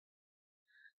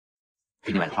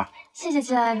给你买的花。谢谢，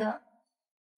亲爱的。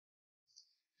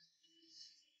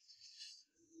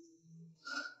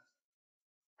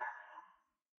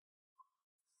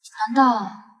难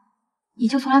道你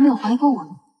就从来没有怀疑过我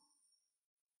吗？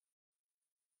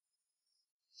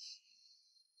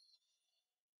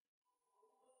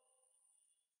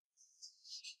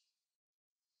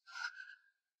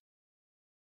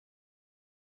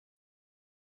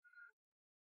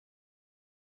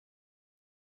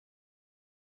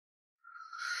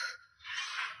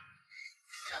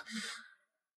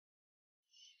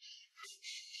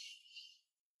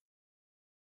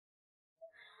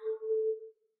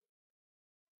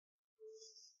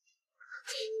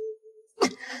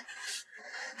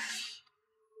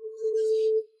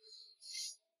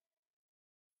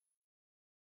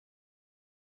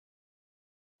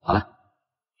好了。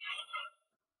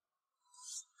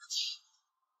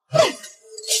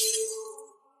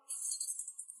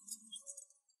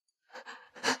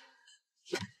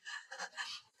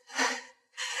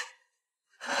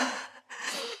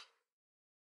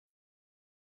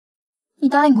你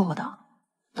答应过我的，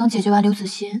等解决完刘梓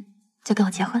欣，就跟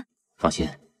我结婚。放心，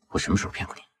我什么时候骗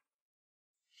过你？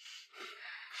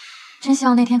真希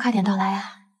望那天快点到来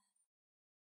啊！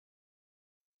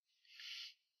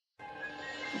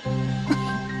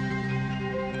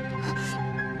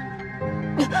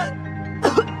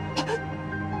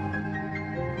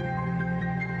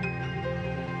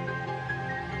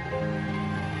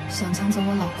想抢走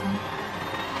我老公，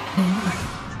没有人。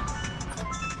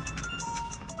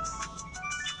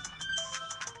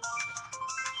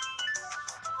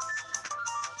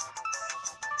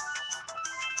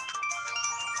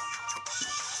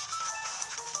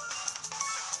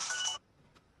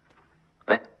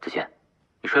喂，子欣，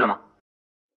你睡了吗？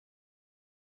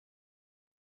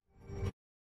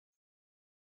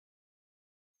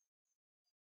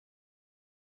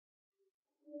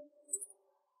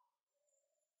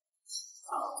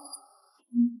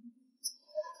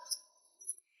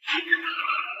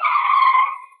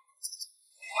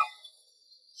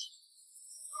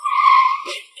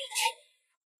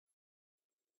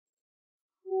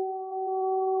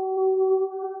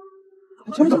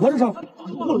前面怎么了？这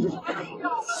是？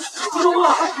急什么？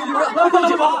来，快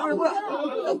进房！你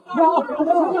好，没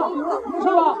事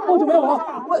吧？好久没有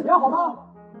了，你还好吗？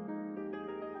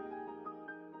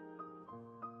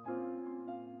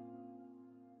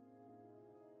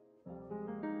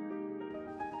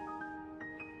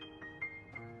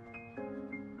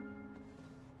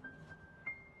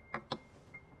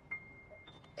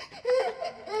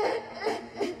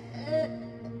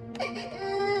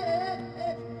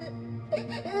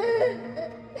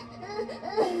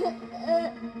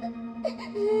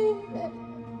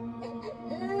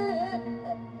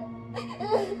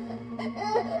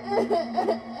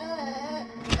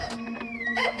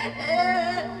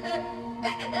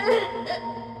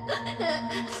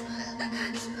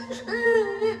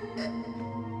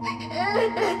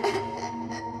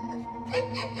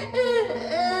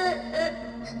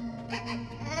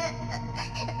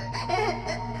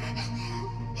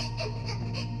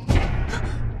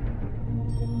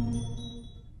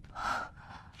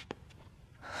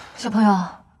小朋友，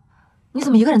你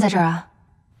怎么一个人在这儿啊？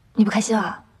你不开心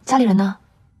啊？家里人呢？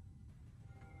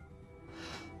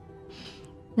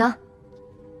喏，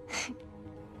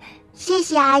谢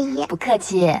谢阿姨，不客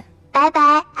气。拜拜，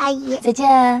阿姨，再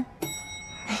见。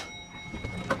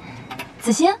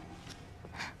子欣，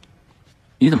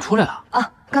你怎么出来了？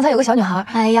啊，刚才有个小女孩。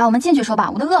哎呀，我们进去说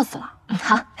吧，我都饿死了。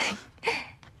好。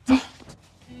走。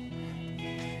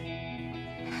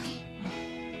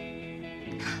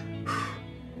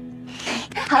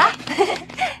好了。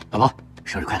老婆，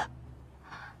生日快乐！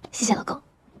谢谢老公。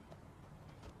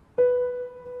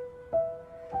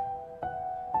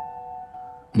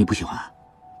你不喜欢啊？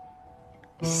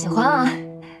喜欢啊。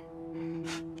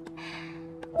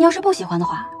你要是不喜欢的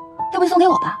话，要不就送给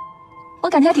我吧，我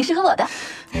感觉还挺适合我的。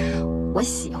我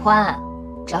喜欢，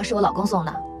只要是我老公送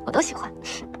的，我都喜欢。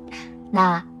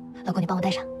那老公，你帮我戴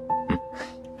上。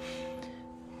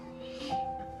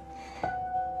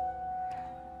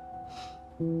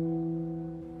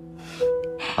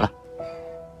好了。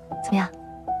怎么样？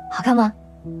好看吗？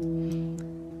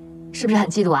是不是很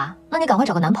嫉妒啊？那你赶快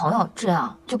找个男朋友，这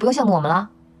样就不用羡慕我们了。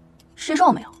谁说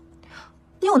我没有？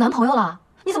你有男朋友了？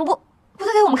你怎么不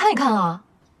再给我们看一看啊？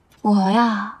我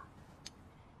呀，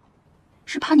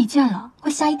是怕你见了会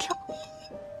吓一跳。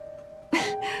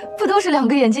不都是两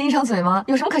个眼睛一张嘴吗？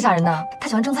有什么可吓人的？他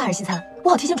喜欢蒸菜还是西餐？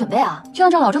我好提前准备啊。就按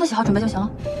照老周的喜好准备就行了。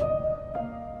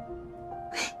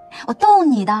我逗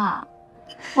你的，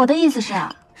我的意思是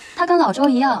啊，他跟老周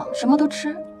一样，什么都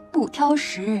吃，不挑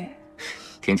食。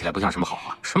听起来不像什么好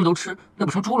话，什么都吃，那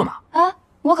不成猪了吗？哎，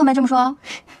我可没这么说。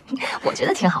我觉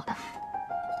得挺好的。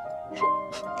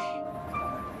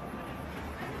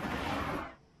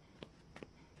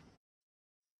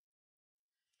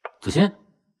子欣，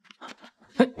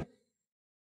嘿，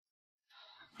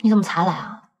你怎么才来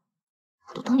啊？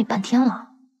我都等你半天了。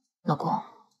老公，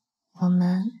我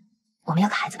们要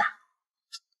个孩子吧？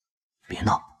别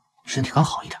闹，身体刚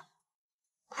好一点。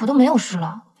我都没有事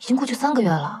了，已经过去3个月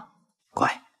了。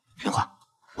乖，听话，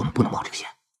我们不能冒这个险。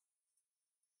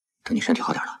等你身体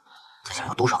好点了，咱想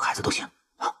要多少个孩子都行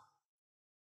啊。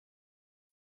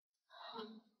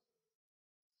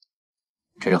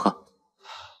趁热喝。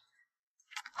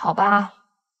好吧。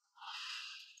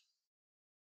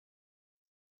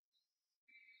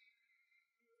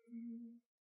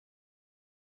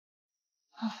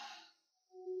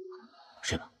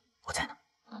睡吧，我在呢。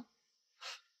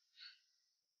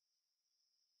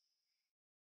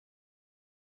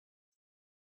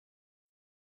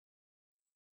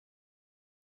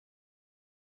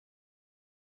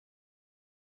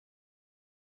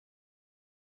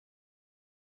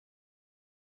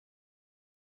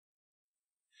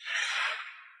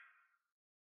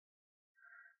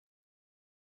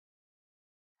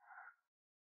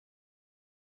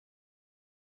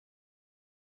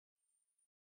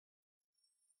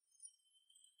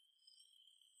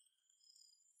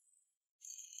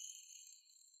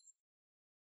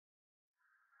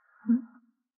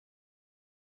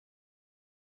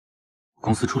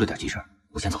公司出了点急事，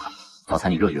我先走了。早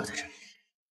餐你热一热再吃。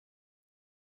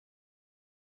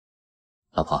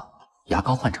老婆，牙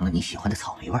膏换成了你喜欢的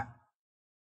草莓味儿。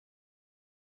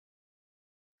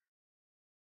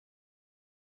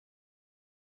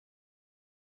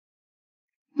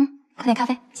喝点咖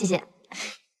啡，谢谢。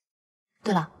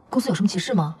对了，公司有什么急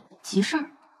事吗？急事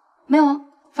儿？没有啊，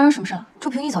发生什么事了？周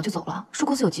平一早就走了，说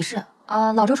公司有急事。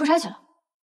老周出差去了。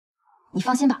你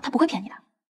放心吧，他不会骗你的。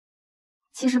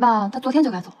其实吧，他昨天就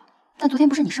该走了，但昨天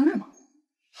不是你生日吗？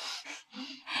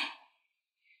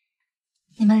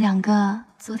你们2个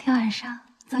昨天晚上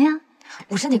怎么样？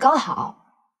我身体刚好，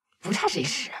不差这一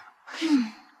时。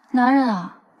男人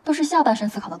啊，都是下半身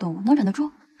思考的动物，能忍得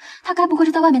住？他该不会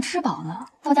是在外面吃饱了，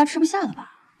到家吃不下了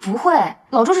吧？不会，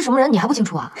老周是什么人你还不清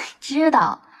楚啊？知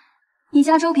道，你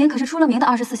家周平可是出了名的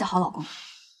24小好老公。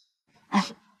哎，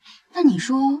那你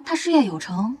说他事业有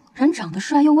成，人长得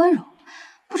帅又温柔，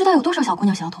不知道有多少小姑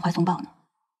娘想要投怀送抱呢？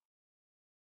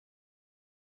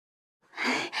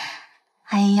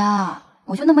哎呀，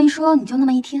我就那么一说，你就那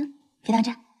么一听，别当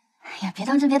真。哎呀，别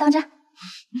当真，别当真。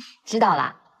知道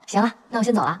了。行了，那我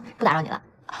先走了，不打扰你了。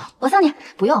我送你。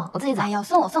不用，我自己走。哎呀，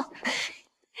送我送。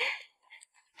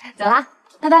走了，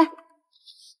拜拜。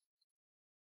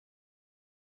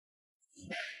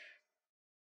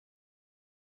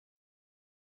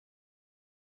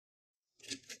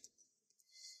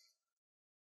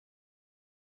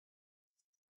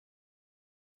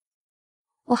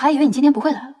我还以为你今天不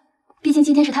会来了，毕竟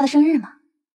今天是他的生日嘛。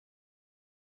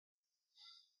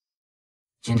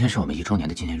今天是我们1周年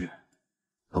的纪念日，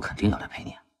我肯定要来陪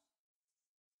你。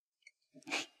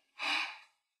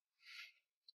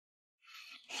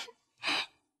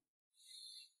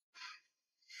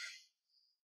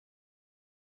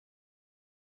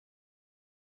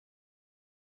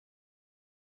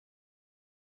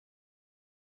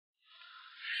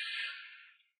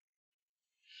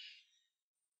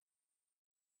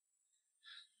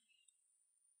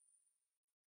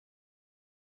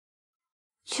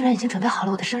居然已经准备好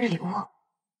了我的生日礼物，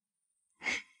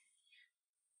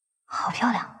好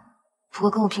漂亮，不过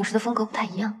跟我平时的风格不太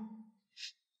一样。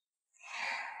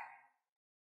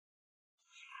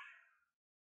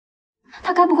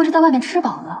他该不会是在外面吃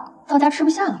饱了，到家吃不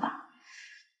下了吧？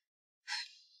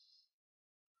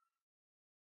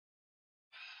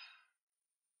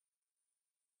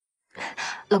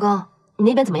老公，你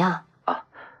那边怎么样？啊，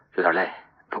有点累，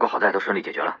不过好在都顺利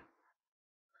解决了。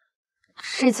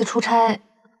这次出差，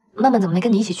曼曼怎么没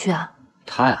跟你一起去啊？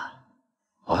他呀，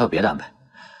我还有别的安排。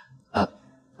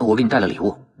我给你带了礼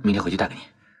物，明天回去带给你。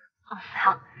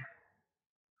好。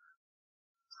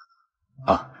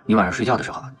啊，你晚上睡觉的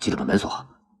时候记得把门锁好，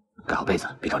盖好被子，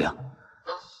别着凉。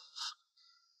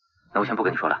那我先不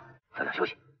跟你说了，早点休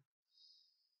息。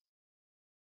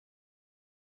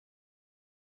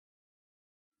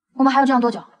我们还要这样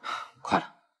多久？快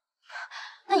了，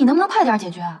那你能不能快点解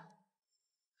决？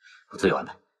我自有安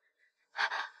排。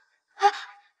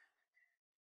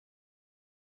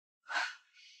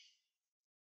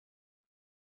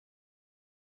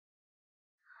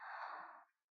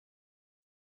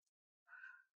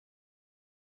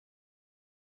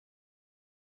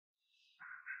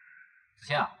子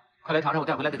欣啊，快来尝尝我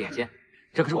带回来的点心。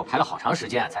这可是我排了好长时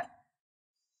间才。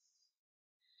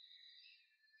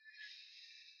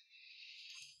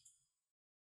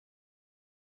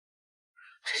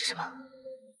这是什么？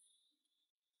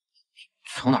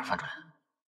从哪儿翻出来的？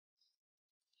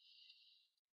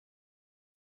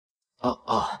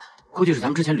哦，估计是咱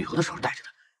们之前旅游的时候带着的，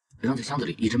扔在箱子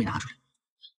里一直没拿出来。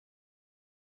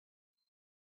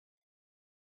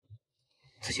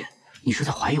子欣，你是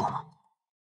在怀疑我吗？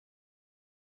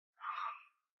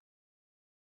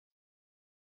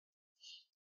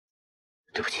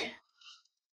对不起，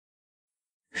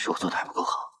是我做的还不够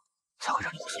好，才会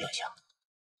让你胡思乱想。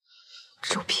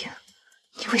周平，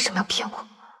你为什么要骗我？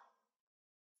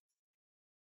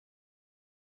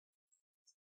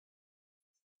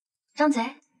张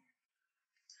贼，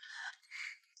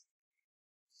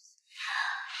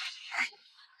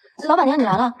老板娘你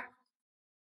来了。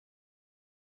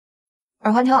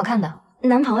耳环挺好看的，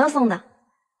男朋友送的。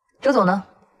周总呢？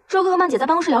周哥和曼姐在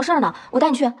办公室聊事儿呢，我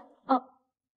带你去。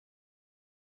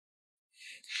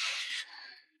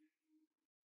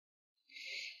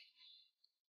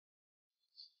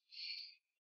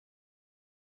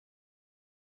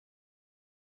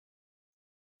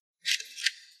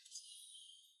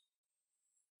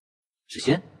子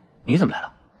欣，你怎么来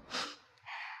了？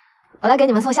我来给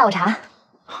你们送下午茶。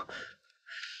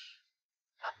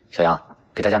小杨，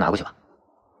给大家拿过去吧。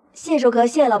谢谢周哥，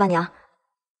谢谢老板娘。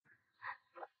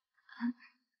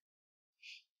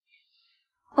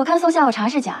我看送下午茶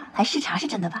是假，来试茶是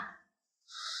真的吧？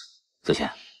子欣，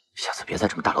下次别再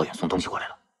这么大老远送东西过来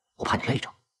了，我怕你累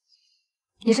着。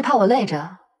你是怕我累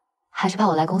着，还是怕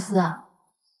我来公司啊？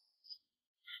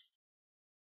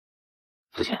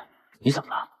子欣，你怎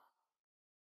么了？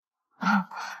啊，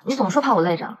你总说怕我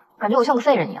累着，感觉我像个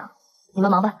废人一样。你们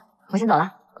忙吧，我先走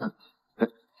了。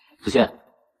子欣，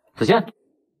子欣，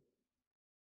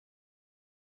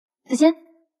子欣，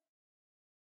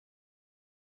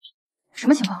什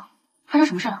么情况？发生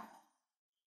什么事了？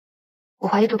我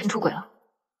怀疑周平出轨了。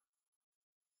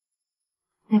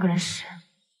那个人是……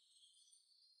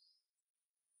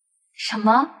什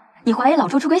么？你怀疑老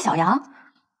周出轨小杨？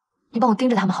你帮我盯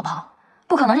着他们好不好？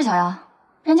不可能是小杨，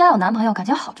人家有男朋友，感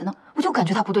情好着呢。我就感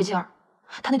觉他不对劲儿。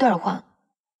他那对耳环，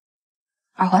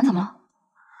耳环怎么了？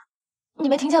你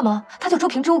没听见吗？他叫周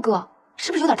平，周哥，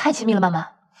是不是有点太亲密了？曼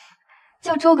曼，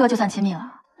叫周哥就算亲密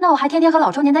了，那我还天天和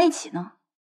老周黏在一起呢。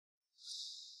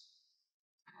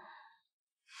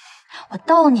我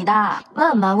逗你的，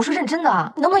曼曼，我说认真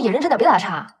的，你能不能也认真点，别打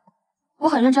岔。我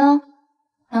很认真啊。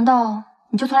难道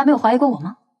你就从来没有怀疑过我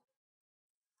吗？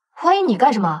怀疑你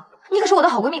干什么？你可是我的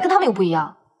好闺蜜，跟他们又不一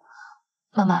样。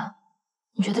曼曼，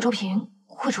你觉得周平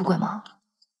会出轨吗？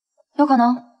有可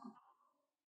能。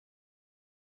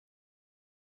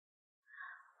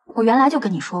我原来就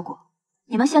跟你说过，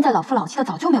你们现在老夫老妻的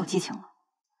早就没有激情了，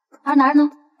而男人呢，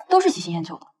都是喜新厌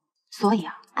旧的，所以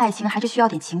啊，爱情还是需要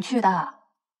点情趣的。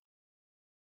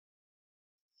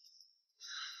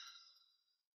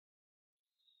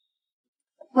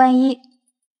万一，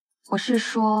我是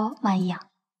说万一啊，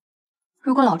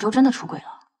如果老周真的出轨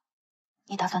了，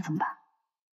你打算怎么办？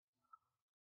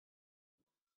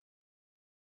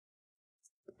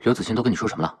刘子欣都跟你说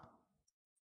什么了？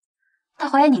他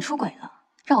怀疑你出轨了，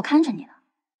让我看着你呢。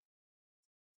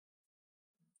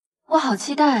我好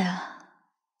期待啊！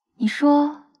你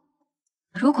说，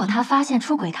如果她发现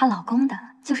出轨她老公的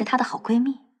就是她的好闺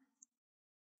蜜，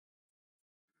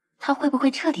她会不会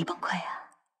彻底崩溃啊？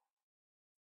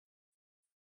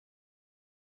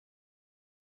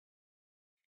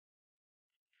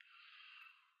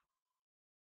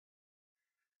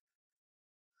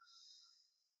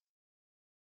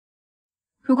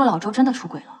如果老周真的出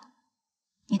轨了，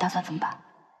你打算怎么办？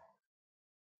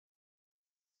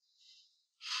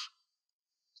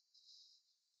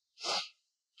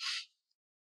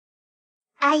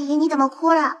阿姨，你怎么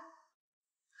哭了？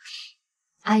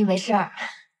阿姨没事儿，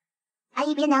阿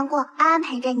姨别难过，安安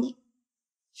陪着你。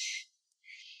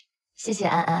谢谢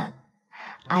安安。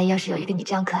阿姨要是有一个你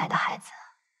这样可爱的孩子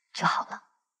就好了。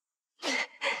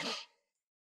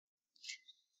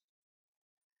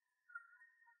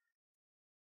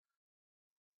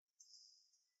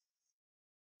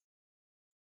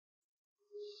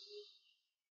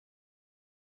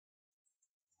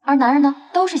而男人呢，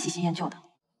都是喜新厌旧的，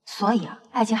所以啊，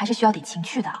爱情还是需要点情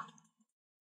趣的。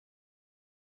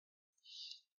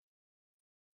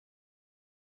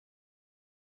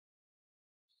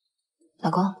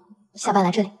老公，下班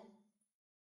来这里。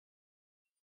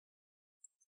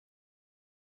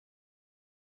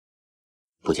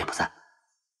不见不散。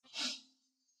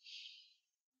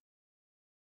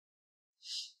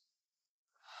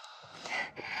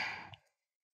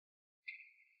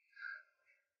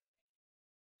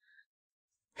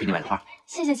给你买的花。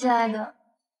谢谢，亲爱的。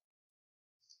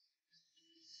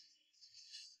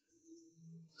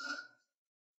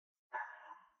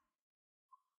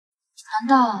难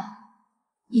道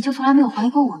你就从来没有怀疑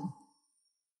过我吗？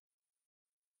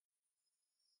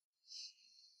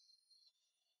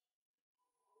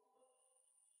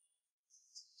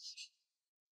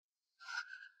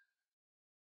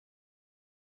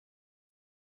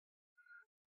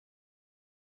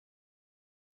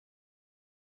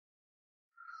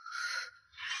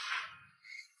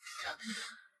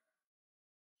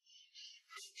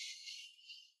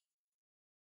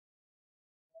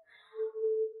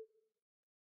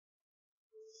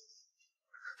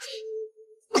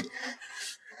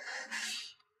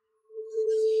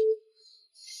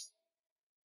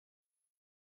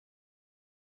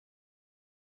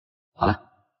好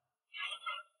了。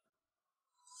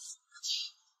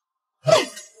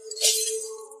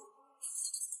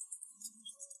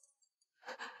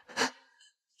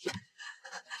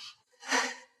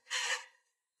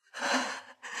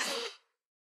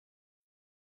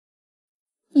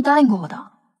你答应过我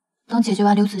的，等解决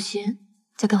完刘梓欣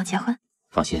就跟我结婚。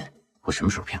放心，我什么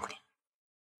时候骗过你？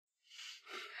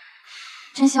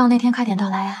真希望那天快点到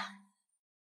来啊！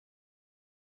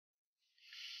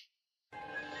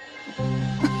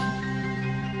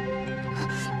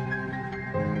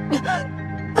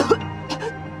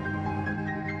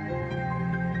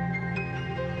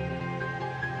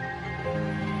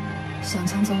想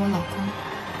抢走我老公，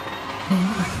没有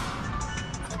人。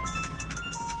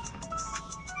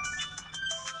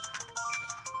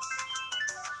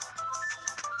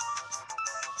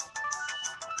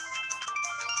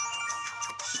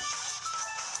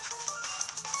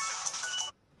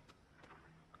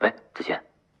喂，子欣，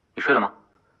你睡了吗？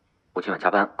我今晚加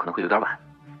班可能会有点晚。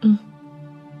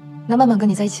那慢慢跟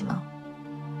你在一起吗？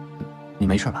你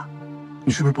没事吧？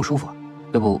你是不是不舒服？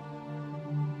要不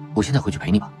我现在回去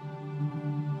陪你吧。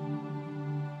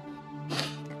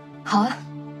好啊，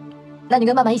那你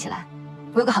跟曼曼一起来，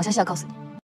我有个好消息要告诉你。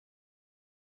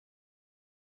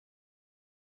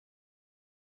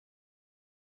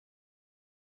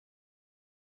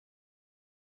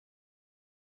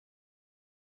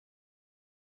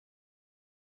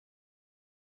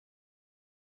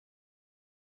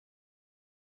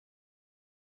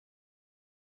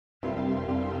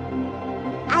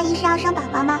阿姨是要生宝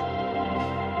宝吗？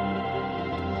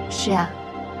是呀，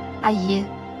阿姨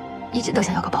一直都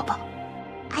想要个宝宝。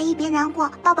阿姨别难过，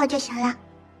抱抱就行了。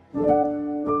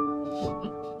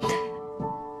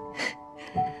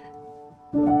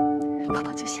宝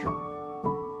宝就行。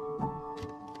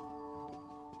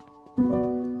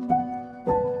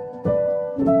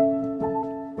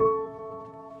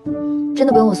真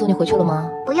的不用我送你回去了吗？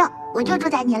不用，我就住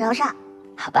在你楼上。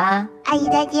好吧，阿姨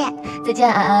再见。再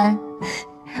见，安安，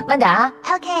慢点啊。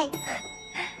OK。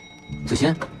子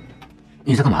欣，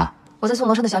你在干嘛？我在送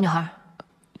楼上的小女孩。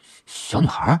小女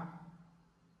孩？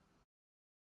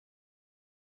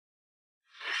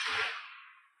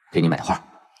给你买的花。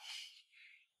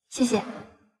谢谢。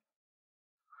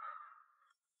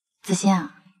子欣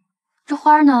啊，这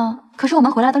花呢，可是我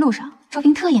们回来的路上周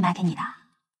平特意买给你的。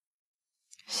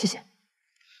谢谢。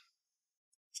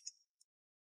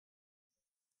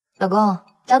老公，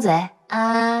张嘴啊！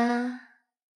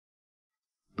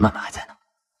曼曼还在呢。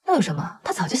那有什么？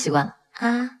她早就习惯了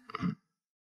啊。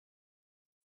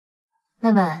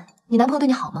曼曼，你男朋友对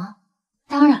你好吗？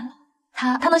当然了，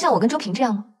他能像我跟周平这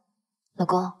样吗？老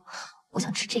公，我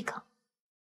想吃这个。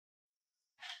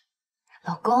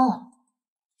老公，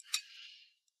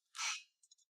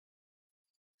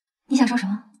你想说什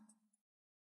么？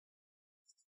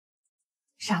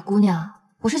傻姑娘，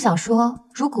我是想说，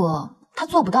如果他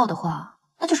做不到的话，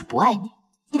那就是不爱你。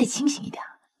你得清醒一点。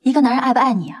一个男人爱不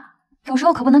爱你啊，有时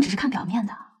候可不能只是看表面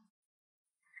的。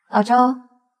老周，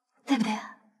对不对？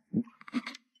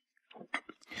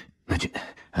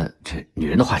那这女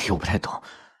人的话题我不太懂。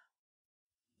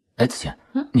哎，子欣，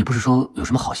你不是说有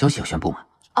什么好消息要宣布吗？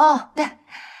哦，对，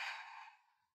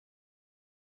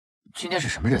今天是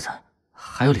什么日子？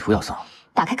还有礼物要送？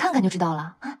打开看看就知道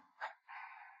了。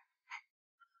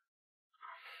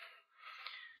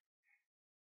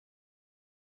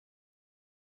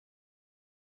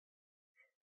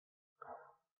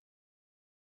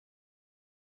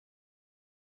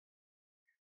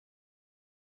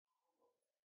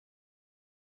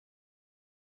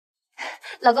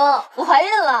老公，我怀孕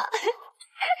了。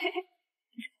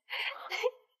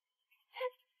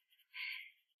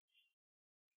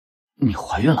你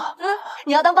怀孕了？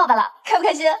你要当爸爸了，开不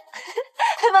开心？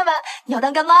曼曼，你要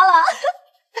当干妈了。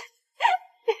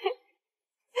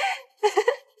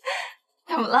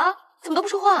怎么了？怎么都不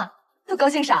说话？都高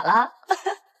兴傻了？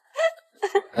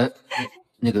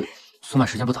那个苏曼，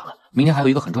时间不早了，明天还有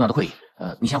一个很重要的会议。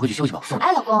你先回去休息吧，我送你。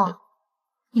哎，老公，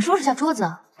你收拾下桌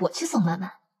子，我去送曼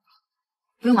曼。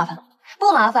不用麻烦了。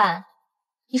不麻烦，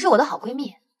你是我的好闺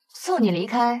蜜，送你离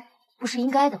开不是应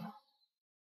该的吗？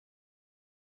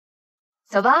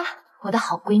走吧，我的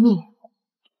好闺蜜。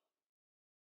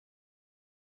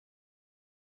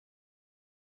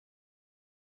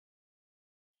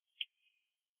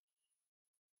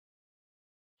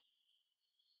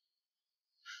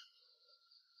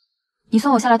你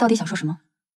送我下来到底想说什么？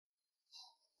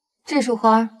这束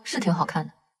花是挺好看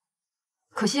的，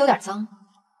可惜有点脏，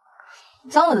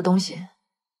脏了的东西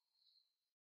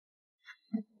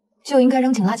就应该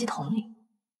扔进垃圾桶里。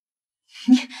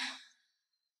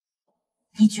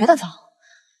你觉得脏，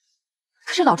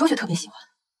可是老周却特别喜欢。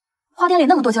花店里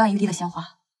那么多娇艳欲滴的鲜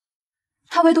花，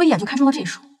他唯独一眼就看中了这一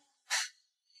束。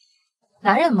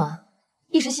男人嘛，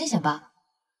一时新鲜罢了。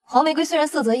黄玫瑰虽然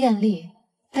色泽艳丽，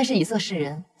但是以色示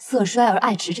人，色衰而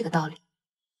爱弛这个道理，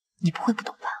你不会不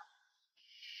懂吧？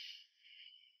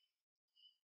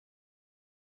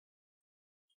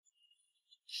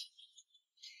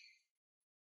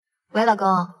喂，老公，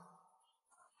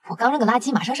我刚扔个垃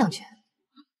圾，马上上去。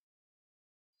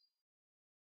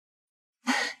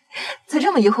才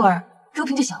这么一会儿，周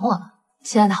平就想我了。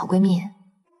亲爱的好闺蜜，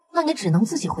那你只能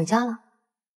自己回家了。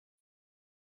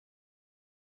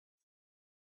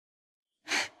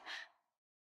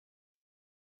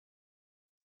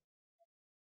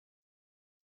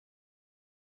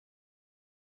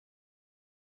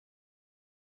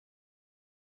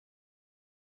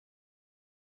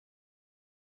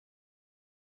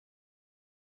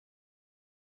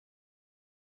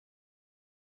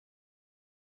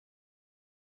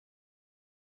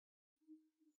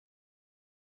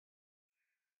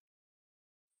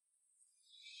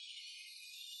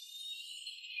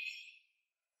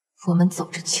我们走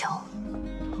着瞧。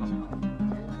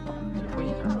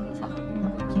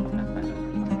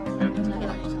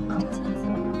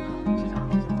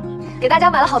给大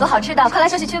家买了好多好吃的，快来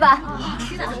休息区吧。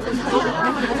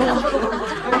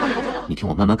你听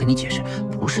我慢慢跟你解释，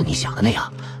不是你想的那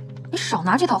样。你少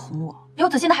拿这套哄我。刘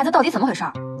子欣的孩子到底怎么回事？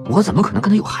我怎么可能跟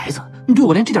他有孩子？你对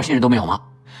我连这点信任都没有吗？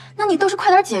那你倒是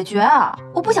快点解决啊！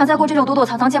我不想再过这种躲躲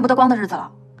藏藏、见不得光的日子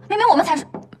了。明明我们才是……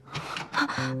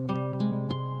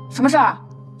什么事儿？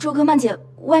周哥、曼姐，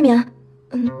外面……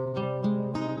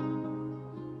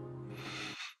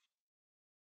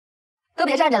都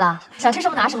别站着了，想吃什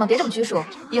么拿什么，别这么拘束。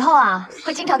以后啊，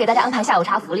会经常给大家安排下午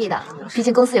茶福利的。毕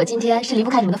竟公司有今天，是离不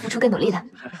开你们的付出跟努力的。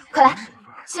快来，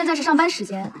现在是上班时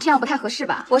间，这样不太合适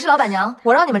吧？我是老板娘，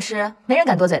我让你们吃，没人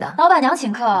敢多嘴的。老板娘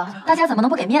请客，大家怎么能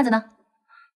不给面子呢？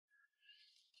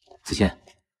子欣，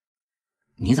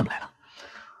你怎么来了？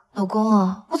老公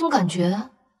啊，我怎么感觉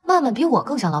曼曼比我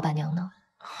更像老板娘呢？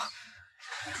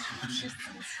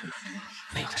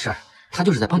没有的事儿，她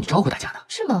就是在帮你招呼大家的。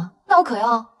是吗？那我可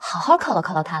要好好犒劳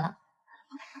犒劳她了。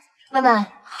曼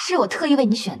曼，是我特意为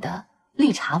你选的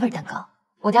绿茶味蛋糕，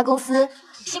我家公司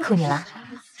辛苦你了。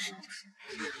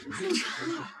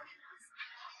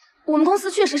我们公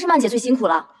司确实是曼姐最辛苦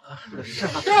了。是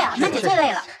吗？对呀，曼姐最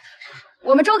累了。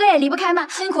我们周哥也离不开曼，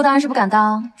辛苦当然是不敢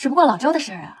当，只不过老周的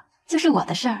事儿啊，就是我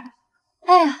的事儿。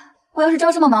哎呀，我要是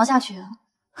照这么忙下去，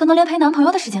可能连陪男朋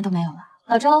友的时间都没有了。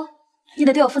老周，你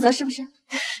得对我负责，是不是？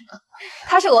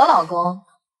他是我老公，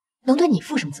能对你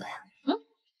负什么责呀？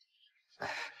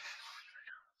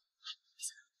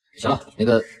行了，那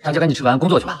个大家赶紧吃完工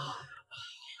作去吧。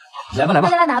来吧来吧，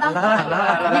大家来拿吧。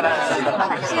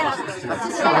来，谢谢了，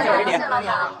谢谢老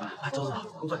娘。周总，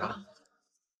工作啥？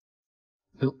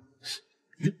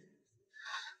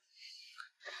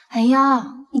哎呀，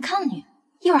你看你，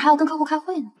一会儿还要跟客户开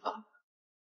会呢。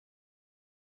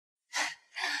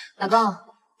老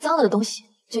公，脏了的东西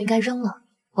就应该扔了。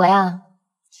我呀，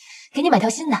给你买条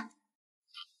新的。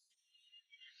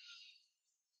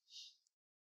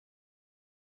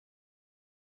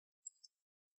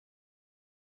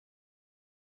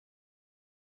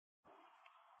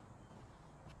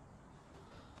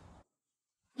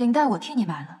领带我替你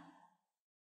买了。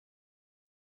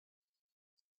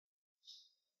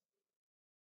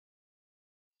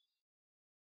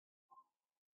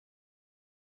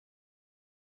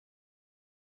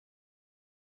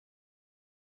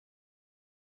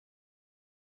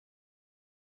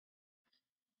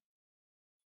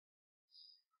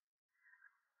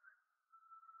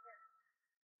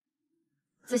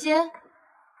子欣，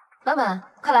曼曼，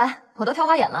快来，我都挑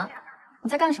花眼了。你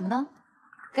在干什么呢？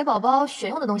给宝宝选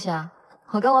用的东西啊，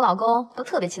我跟我老公都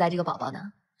特别期待这个宝宝呢。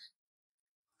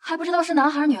还不知道是男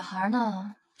孩女孩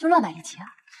呢，就乱买一起啊？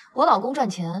我老公赚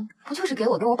钱不就是给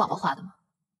我跟我宝宝花的吗？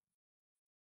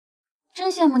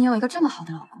真羡慕你有一个这么好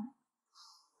的老公。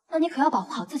那你可要保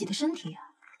护好自己的身体啊，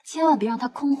千万别让他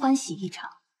空欢喜一场。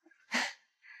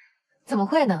怎么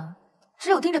会呢？只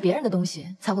有盯着别人的东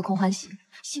西才会空欢喜，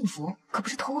幸福可不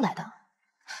是偷来的。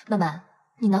曼曼，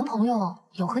你男朋友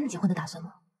有和你结婚的打算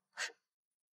吗？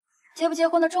结不结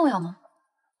婚的重要吗？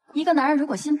一个男人如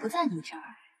果心不在你这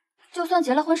儿，就算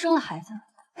结了婚生了孩子，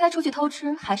该出去偷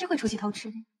吃还是会出去偷吃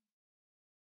的。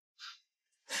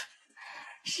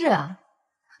是啊，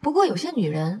不过有些女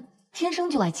人天生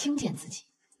就爱轻贱自己，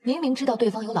明明知道对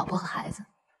方有老婆和孩子，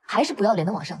还是不要脸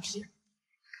的往上贴。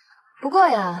不过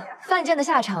呀，犯贱的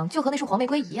下场就和那束黄玫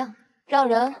瑰一样，让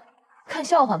人看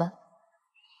笑话吧。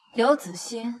刘子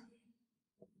欣，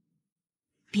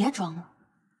别装了，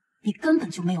你根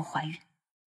本就没有怀孕。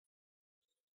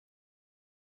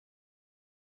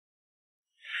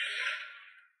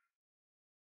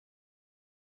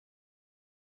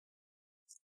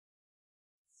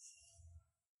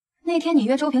那天你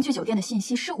约周平去酒店的信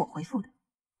息是我回复的，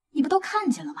你不都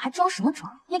看见了吗？还装什么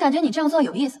装？你感觉你这样做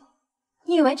有意思吗？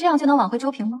你以为这样就能挽回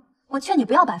周平吗？我劝你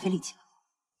不要白费力气了。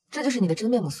这就是你的真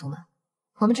面目，苏曼。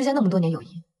我们之间那么多年友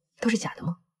谊，都是假的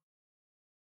吗？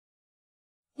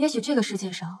也许这个世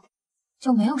界上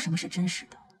就没有什么是真实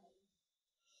的。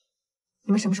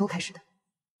你们什么时候开始的？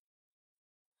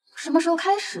什么时候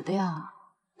开始的呀？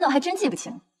那我还真记不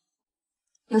清。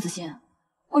刘子欣，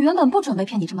我原本不准备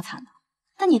骗你这么惨的，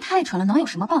但你太蠢了，能有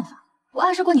什么办法？我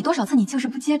暗示过你多少次，你就是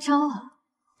不接招啊！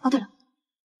哦，对了，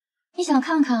你想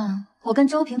看看我跟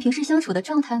周平平时相处的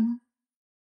状态吗？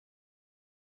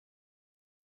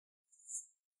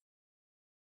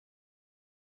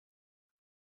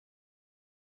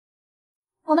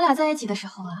我们俩在一起的时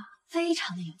候啊，非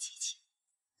常的有激情，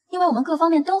因为我们各方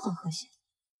面都很和谐。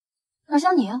哪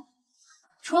像你啊，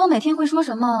除了每天会说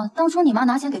什么当初你妈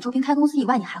拿钱给周平开公司以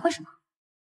外，你还会什么？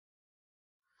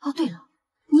哦，对了，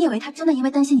你以为他真的因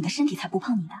为担心你的身体才不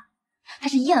碰你的？他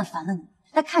是厌烦了你，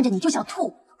他看着你就想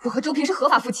吐。我和周平是合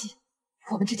法夫妻，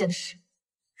我们之间的事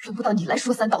轮不到你来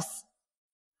说三道四。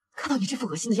看到你这副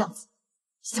恶心的样子，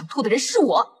想吐的人是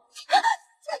我。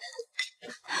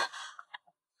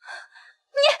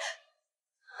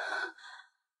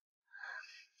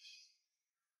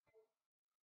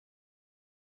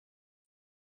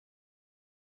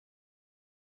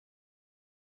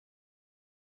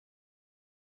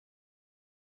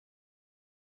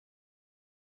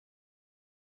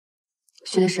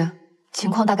徐律师，情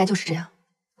况大概就是这样，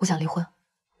我想离婚。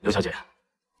刘小姐，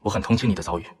我很同情你的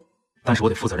遭遇，但是我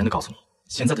得负责任的告诉你，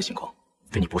现在的情况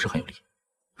对你不是很有利。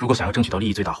如果想要争取到利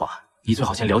益最大化，你最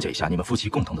好先了解一下你们夫妻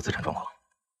共同的资产状况。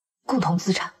共同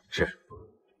资产是，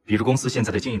比如公司现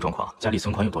在的经营状况，家里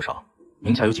存款有多少，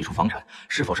名下有几处房产，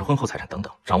是否是婚后财产等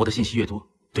等，掌握的信息越多，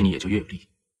对你也就越有利。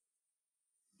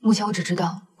目前我只知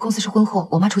道公司是婚后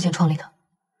我妈出钱创立的，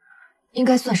应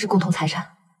该算是共同财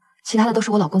产，其他的都是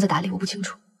我老公在打理，我不清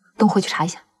楚，等我回去查一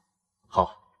下。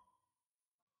好。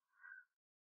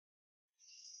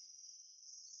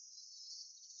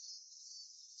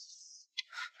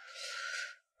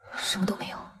什么都没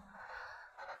有，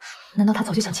难道他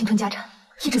早就想侵吞家产，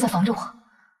一直在防着我？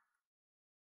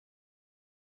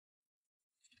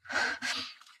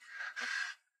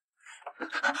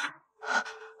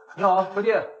你好，快递，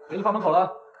给你放门口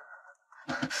了。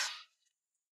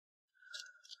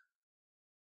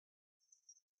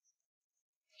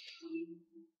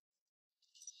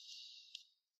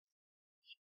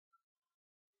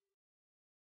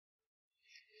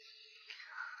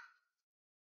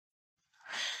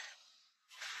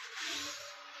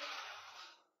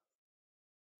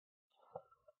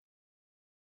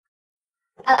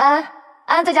安安，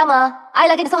安安在家吗？阿姨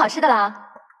来给你送好吃的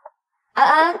啦。安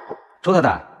安，周太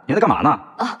太，你在干嘛呢？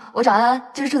啊，我找安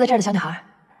安，就是住在这儿的小女孩。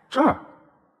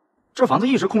这房子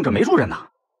一直空着，没住人呢。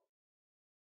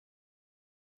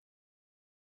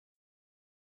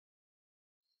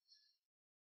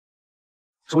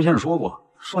周先生说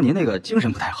过，说您那个精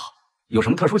神不太好，有什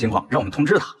么特殊情况让我们通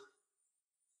知他。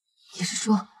你是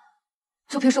说，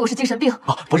周平说我是精神病？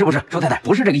哦，不是，周太太，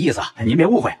不是这个意思，您别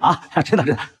误会啊，真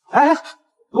的。哎，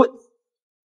我。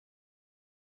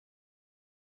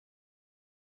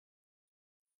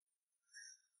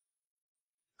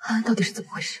安安到底是怎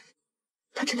么回事？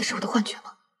他真的是我的幻觉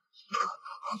吗？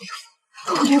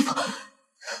我没有疯。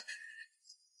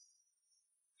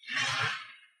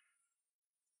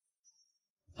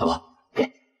老婆，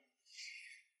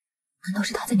难道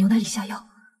是他在牛奶里下药，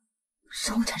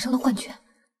让我产生了幻觉？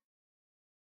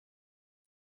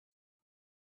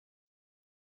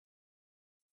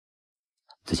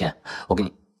子谦，我给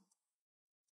你。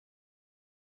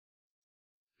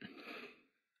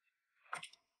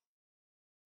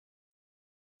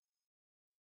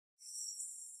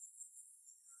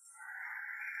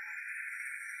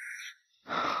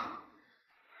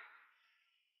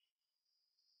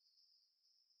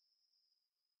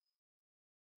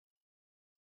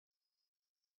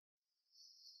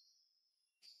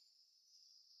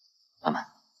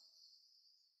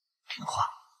听话。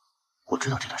我知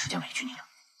道这段时间委屈你了，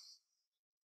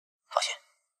放心，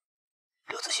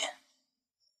刘子欣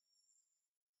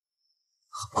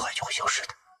很快就会消失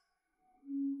的。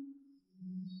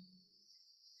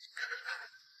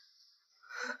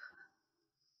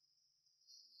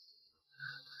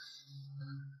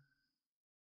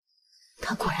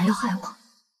他果然要害我。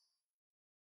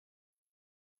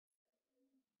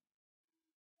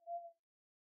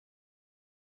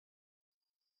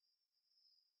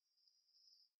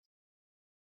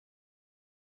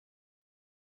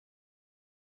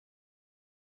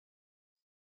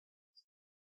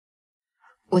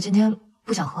我今天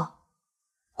不想喝。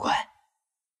乖，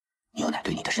牛奶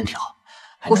对你的身体好。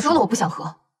我说了我不想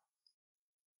喝。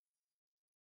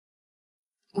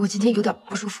我今天有点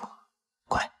不舒服。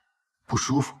乖，不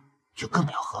舒服就更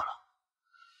要喝了。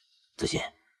子欣，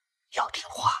要听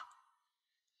话。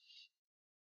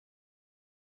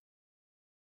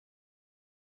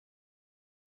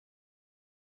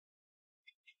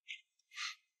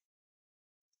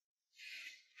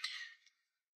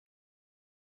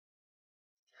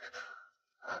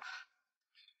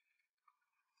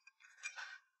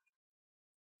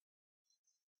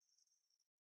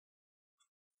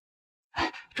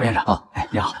周先生，哦，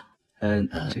你好，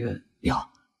你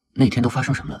好，那天都发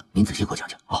生什么了？您仔细给我讲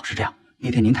讲。哦，是这样，那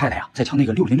天您太太呀在敲那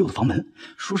个606的房门，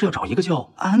说是要找一个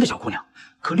叫安安的小姑娘，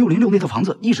可606那套房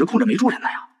子一直空着没住人呢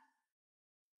呀。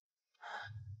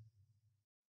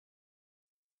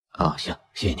哦，行，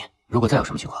谢谢您。如果再有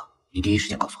什么情况，您第一时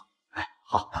间告诉我。哎，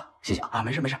好，谢谢啊，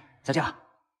没事，再见啊。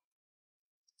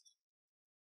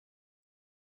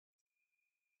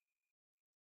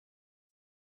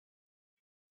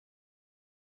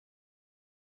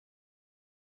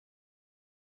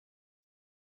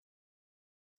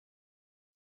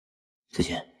子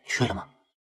欣，你睡了吗？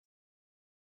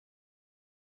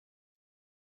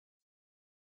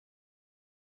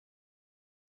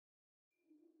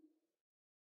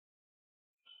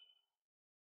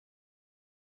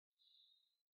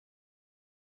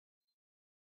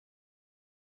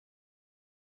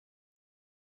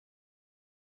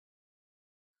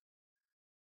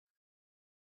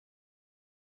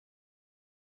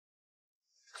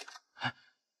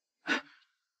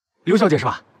刘小姐是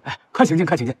吧？哎，快请进，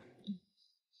快请进。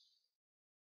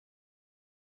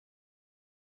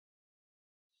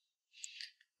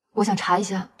我想查一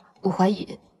下，我怀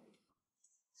疑。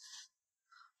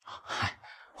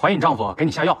怀疑你丈夫给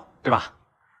你下药，对吧？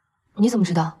你怎么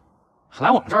知道？来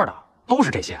我们这儿的都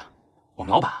是这些。我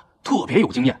们老板特别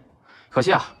有经验，可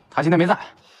惜啊，他今天没在。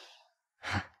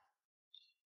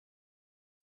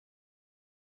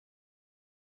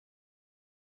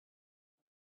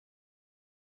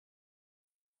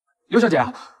刘小姐，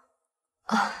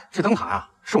这灯塔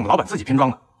啊，是我们老板自己拼装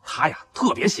的，他呀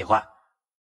特别喜欢。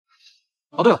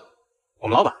哦，对了，我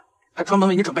们老板还专门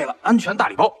为你准备了安全大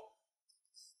礼包。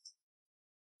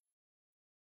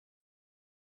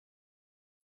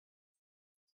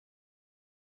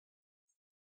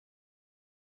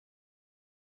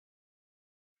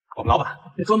我们老板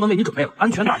还专门为你准备了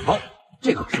安全大礼包，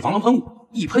这个是防狼喷雾，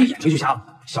一喷眼睛就瞎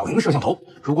了。小型摄像头，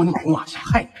如果你老公啊想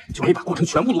害你，就可以把过程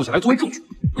全部录下来作为证据。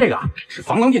这个啊是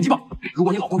防狼电击棒，如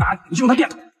果你老公打你，就用它电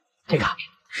他。这个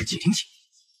是窃听器。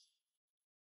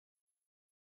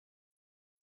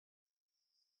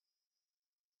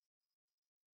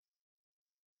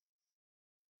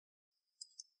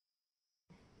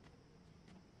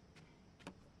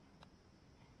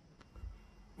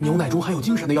牛奶中含有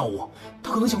精神的药物，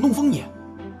他可能想弄疯你。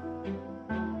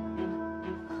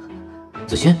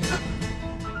子欣，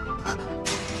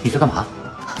你在干嘛？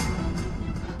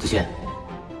子欣，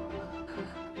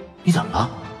你怎么了？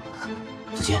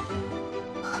子欣，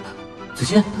子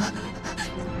欣。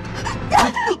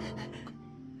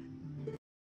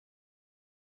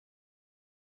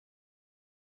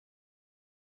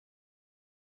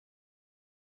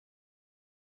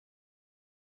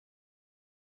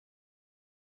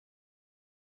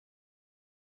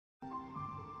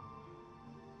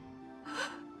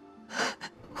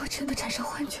我真的产生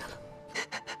幻觉了，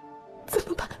怎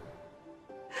么办？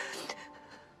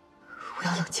我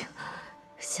要冷静。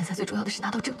现在最重要的是拿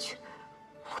到证据，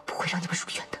我不会让你们如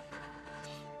愿的。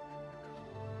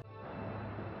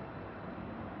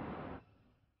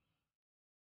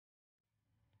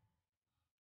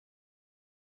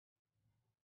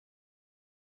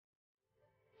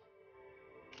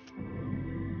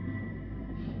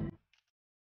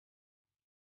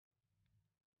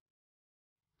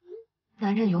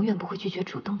男人永远不会拒绝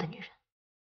主动的女人。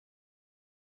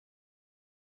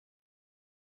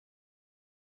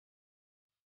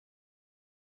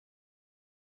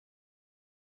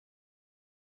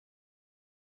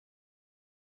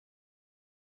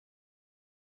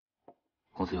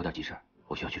公司有点急事，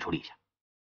我需要去处理一下。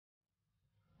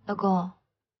老公，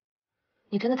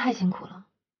你真的太辛苦了。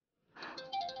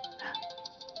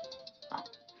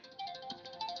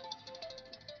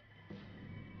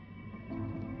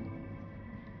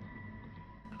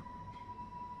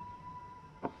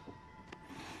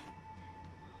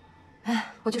哎，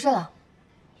我去睡了。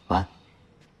晚安。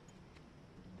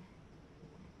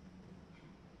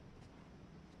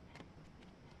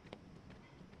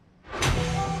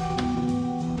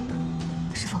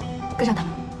师傅，跟上他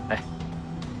们。哎，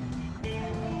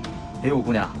哎呦，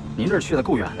姑娘，您这去的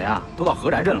够远的呀，都到何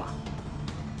宅镇了。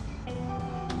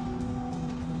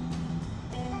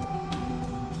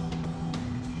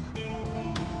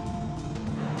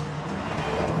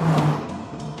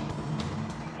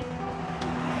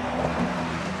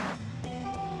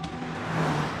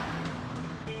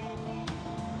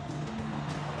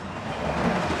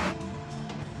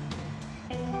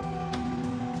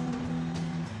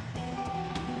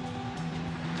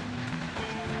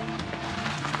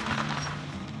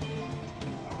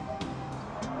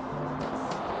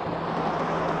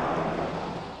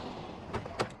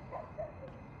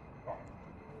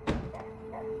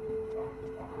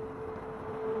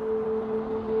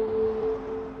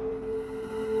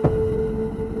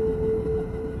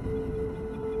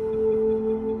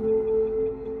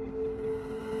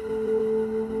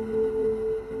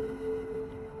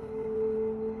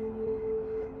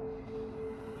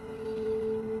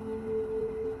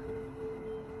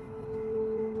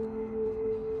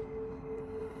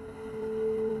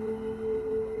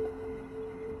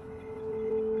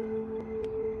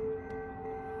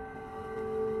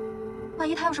万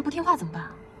一他要是不听话怎么办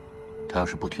啊？他要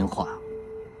是不听话，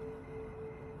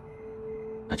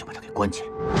那就把他给关起来。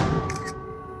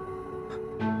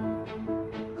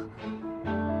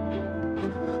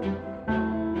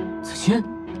子欣，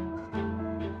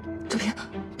周平，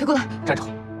别过来！站住！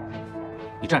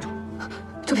你站住！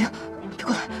周平，别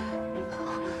过来！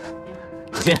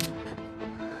子欣，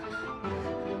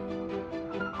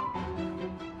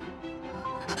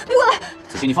别过来！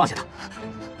子欣，你放下他。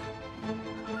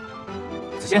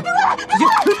子欣，别过来！子欣，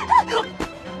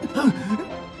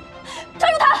抓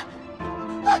住他！在那儿！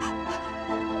来，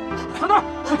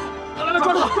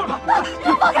抓住他！抓住他！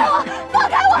放开我！放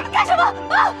开我！干什么？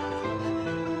啊！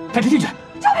带他进去。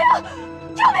救命！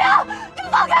救命！你们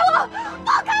放开我！放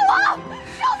开我！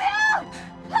救命！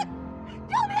救命！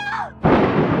救命！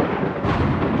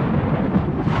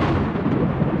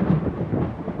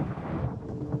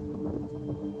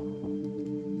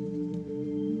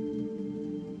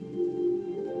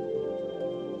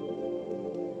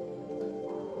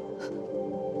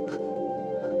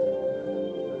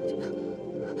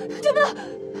救命！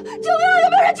有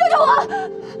没有人救救我？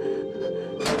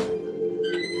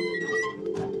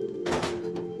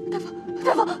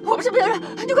大夫，我不是别人，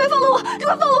你快放了我！你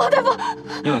快放了我，大夫！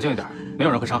你冷静一点，没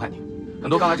有人会伤害你。很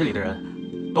多刚来这里的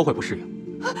人都会不适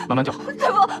应，慢慢就好。大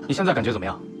夫，你现在感觉怎么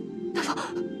样？大夫，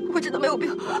我真的没有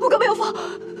病，我刚没有疯。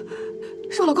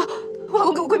是我老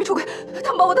公跟我闺蜜出轨，他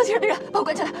们把我当亲人的人，把我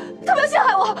关起来，他们要陷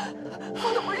害我。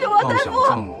放的不是我，妄想大夫。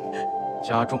症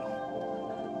加重。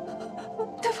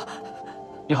大夫，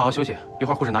你好好休息，一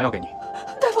会儿护士拿药给你。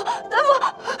大夫，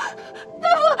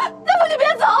你别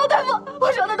走！大夫，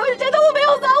我说的都是真的，我没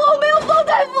有撒谎，我没有疯。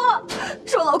大夫，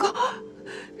是我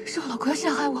老公要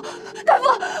陷害我。大夫，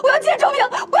我要见周平，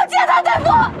我要见他。大夫。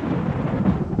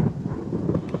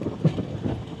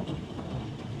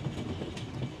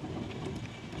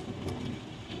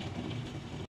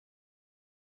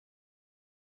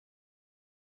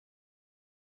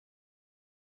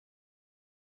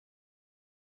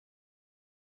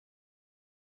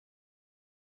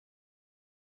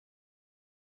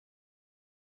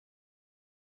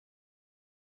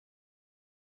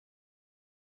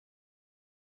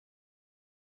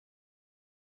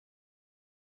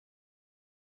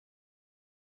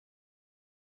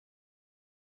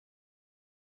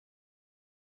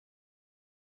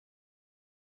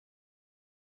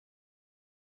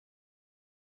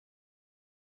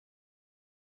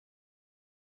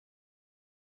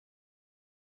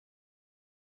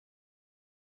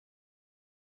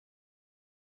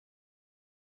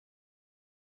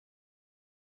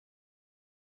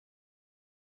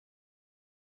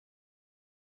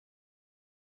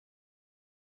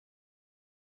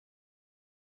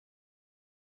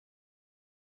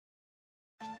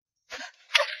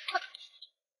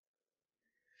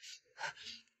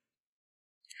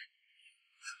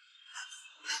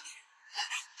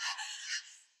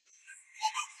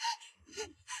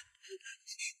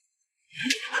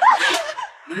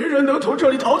没人能从这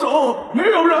里逃走，没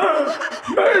有人，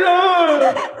没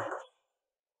人！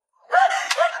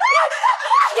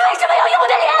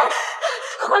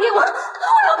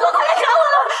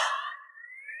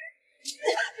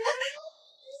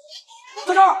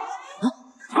在这儿！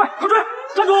快，快追！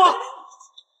站住！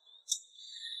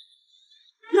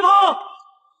别跑！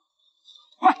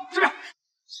快，这边！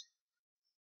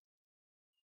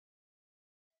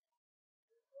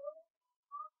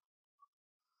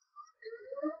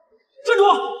站住！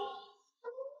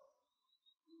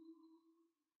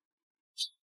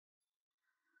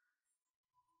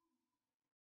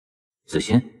子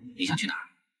欣，你想去哪儿？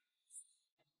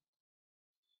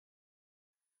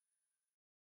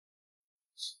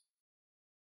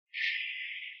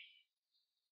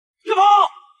别跑！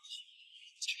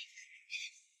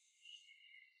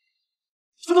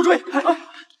分头追！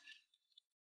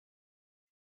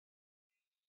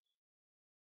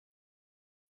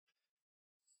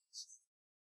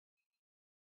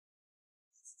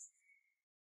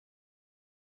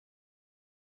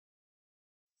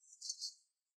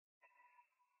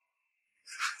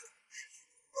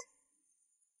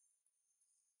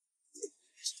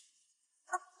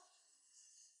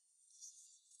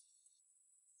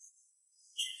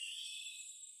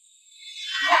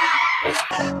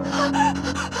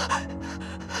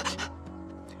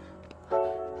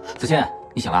子欣，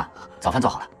你醒了，早饭做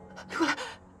好了。别过来，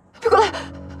别过来！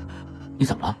你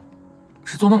怎么了？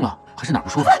是做梦了，还是哪儿不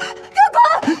舒服？给我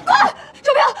滚！滚！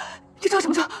周平，你装什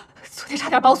么装？昨天差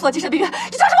点把我送到精神病院，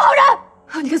你装什么好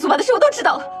人？你跟苏曼的事我都知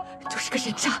道了，你就是个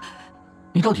人渣。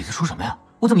你到底在说什么呀？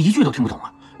我怎么一句都听不懂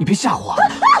啊？你别吓唬我！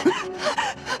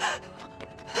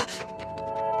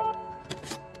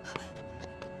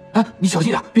哎，你小心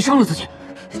点，别伤了自己。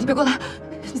你别过来，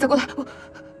你再过来，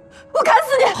我砍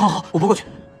死你！好好，我不过去。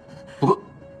不过，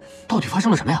到底发生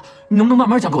了什么呀？你能不能慢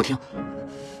慢讲给我听？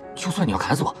就算你要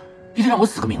砍死我，也得让我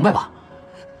死个明白吧。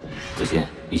子欣，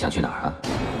你想去哪儿啊？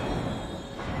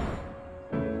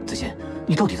子欣，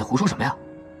你到底在胡说什么呀？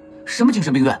什么精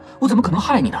神病院？我怎么可能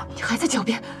害你呢？你还在狡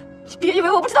辩！你别以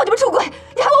为我不知道你们出轨，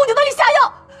你还往我牛袋里下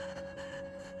药！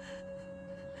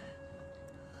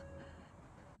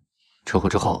车祸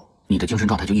之后，你的精神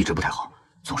状态就一直不太好，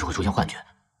总是会出现幻觉，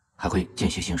还会间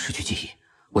歇性失去记忆。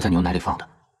我在牛奶里放的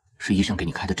是医生给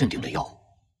你开的镇定类药物，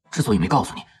之所以没告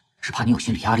诉你，是怕你有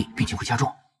心理压力，病情会加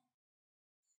重。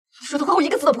你说的话我一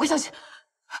个字都不会相信。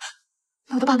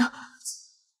那我的爸呢？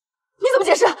你怎么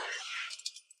解释？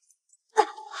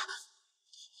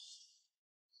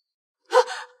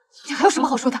你还有什么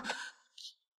好说的？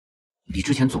你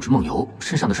之前总是梦游，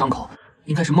身上的伤口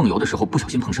应该是梦游的时候不小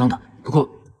心碰伤的。不过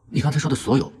你刚才说的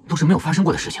所有都是没有发生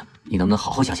过的事情，你能不能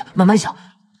好好想想，慢慢想？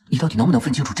你到底能不能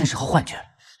分清楚真实和幻觉？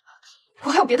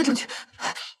我还有别的证据。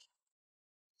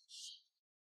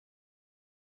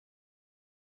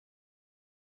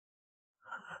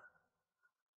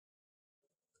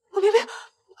我明明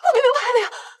拍了呀！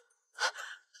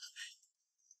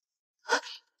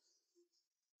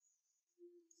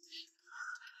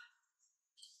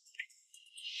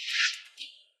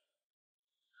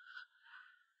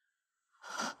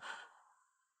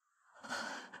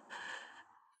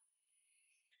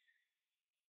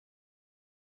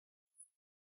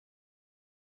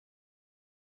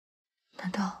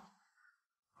难道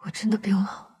我真的病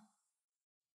了？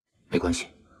没关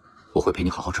系，我会陪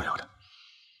你好好治疗的。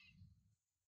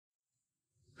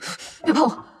别碰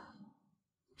我！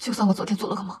就算我昨天做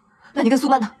了个梦，那你跟苏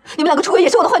曼呢？你们两个出轨也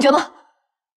是我的幻觉吗？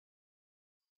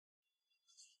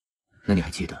那你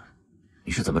还记得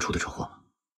你是怎么出的车祸吗？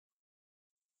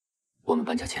我们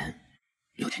搬家前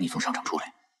有天你从商场出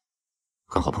来，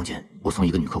刚好碰见我送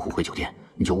一个女客户回酒店，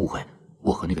你就误会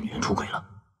我和那个女人出轨了。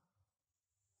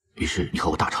于是你和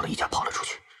我大吵了一架，跑了出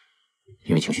去。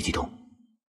因为情绪激动，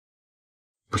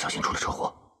不小心出了车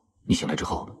祸。你醒来之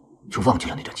后就忘记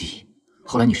了那段记忆。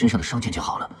后来你身上的伤渐渐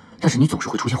好了，但是你总是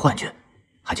会出现幻觉，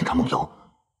还经常梦游。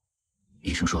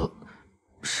医生说，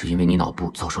是因为你脑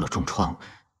部遭受了重创，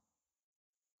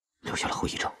留下了后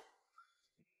遗症。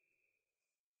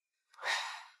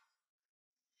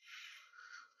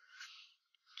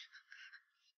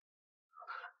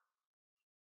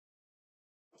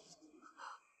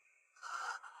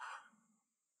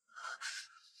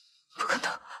不可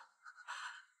能！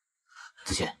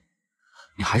子欣，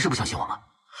你还是不相信我吗？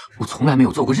我从来没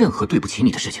有做过任何对不起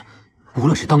你的事情，无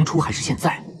论是当初还是现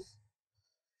在。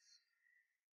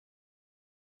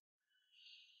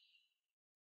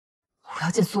我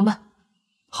要见苏曼。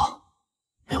好，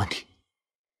没问题。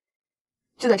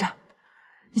就在这儿，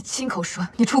你亲口说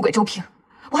你出轨周平，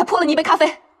我还泼了你一杯咖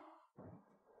啡。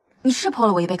你是泼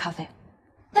了我一杯咖啡，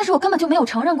但是我根本就没有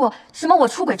承认过什么我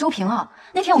出轨周平啊。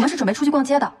那天我们是准备出去逛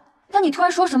街的，但你突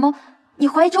然说什么你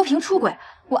怀疑周平出轨，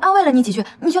我安慰了你几句，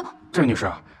你就……这位女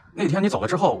士，那天你走了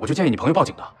之后，我就建议你朋友报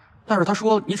警的，但是他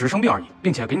说你只是生病而已，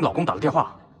并且给你老公打了电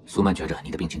话。苏曼觉着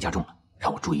你的病情加重了，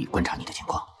让我注意观察你的情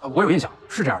况。我有印象，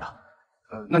是这样的。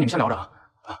那你们先聊着啊。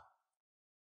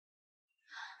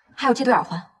还有这对耳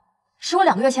环，是我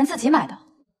2个月前自己买的。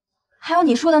还有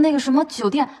你说的那个什么酒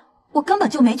店，我根本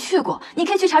就没去过，你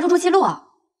可以去查入住记录啊。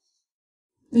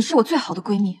你是我最好的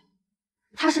闺蜜，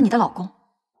他是你的老公，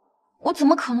我怎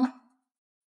么可能？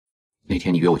那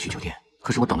天你约我去酒店，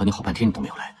可是我等了你好半天，你都没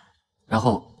有来。然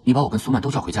后你把我跟苏曼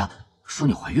都叫回家，说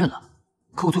你怀孕了。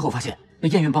可我最后发现，那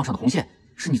验孕棒上的红线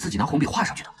是你自己拿红笔画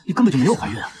上去的，你根本就没有怀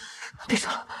孕啊！别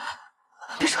说了，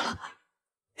别说了，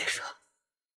别说了。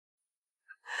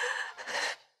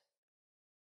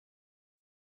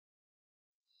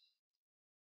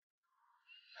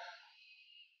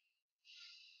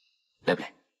累不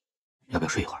累？要不要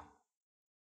睡一会儿？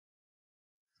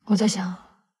我在想，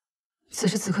此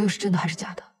时此刻又是真的还是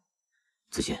假的？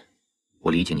子欣，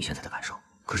我理解你现在的感受，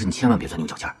可是你千万别钻牛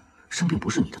角尖儿。生病不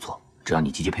是你的错，只要你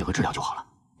积极配合治疗就好了，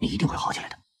你一定会好起来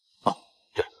的。哦，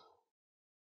对了，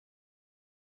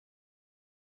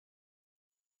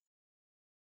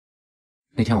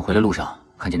那天我回来路上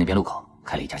看见那边路口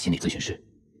开了一家心理咨询室，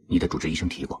你的主治医生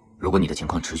提过，如果你的情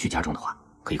况持续加重的话，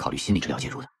可以考虑心理治疗介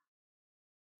入的。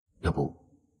要不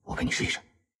我陪你试一试？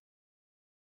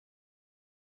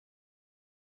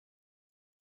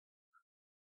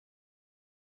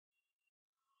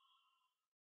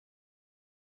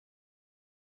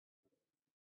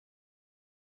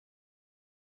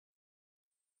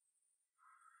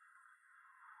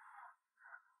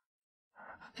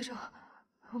别说，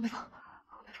我没放，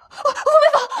我没放，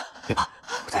别怕，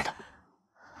我在的。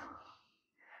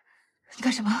你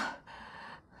干什么？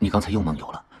你刚才又梦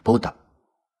游了，把我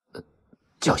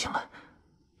叫醒了。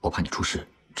我怕你出事，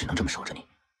只能这么守着你。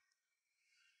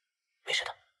没事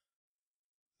的，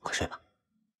快睡吧。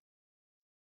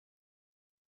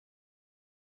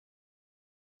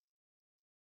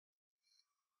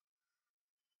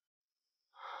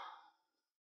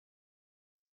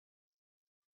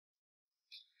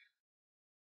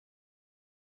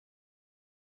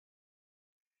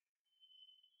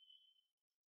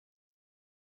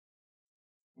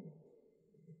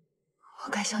我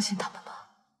该相信他们吗？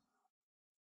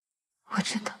我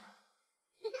真的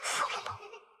疯了吗？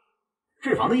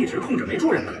这房子一直空着没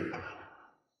住人呢。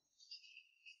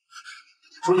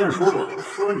周先生说过，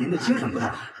说您的精神不太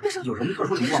好，有什么特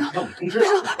殊情况要我们通知。别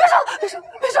说，别说，别说，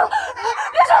别说，别说，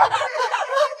别说，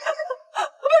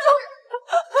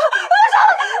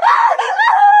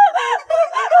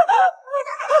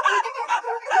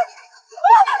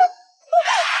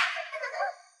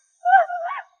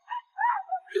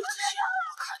刘子欣，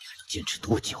我看你还能坚持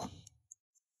多久？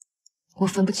我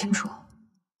分不清楚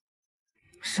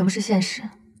什么是现实，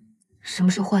什么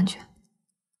是幻觉。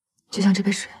就像这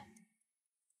杯水，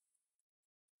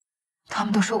他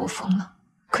们都说我疯了，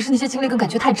可是那些经历跟感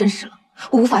觉太真实了，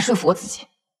我无法说服我自己。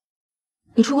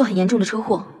你出过很严重的车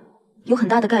祸，有很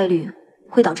大的概率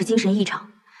会导致精神异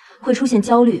常，会出现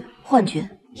焦虑、幻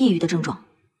觉、抑郁的症状。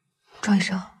庄医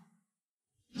生，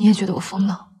你也觉得我疯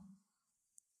了？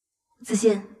子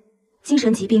欣，精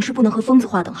神疾病是不能和疯子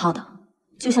划等号的，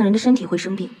就像人的身体会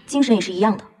生病，精神也是一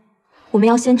样的。我们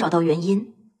要先找到原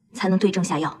因，才能对症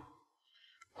下药。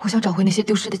我想找回那些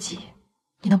丢失的记忆，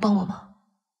你能帮我吗？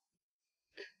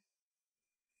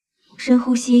深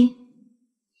呼吸，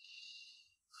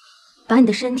把你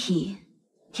的身体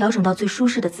调整到最舒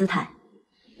适的姿态。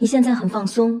你现在很放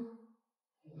松，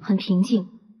很平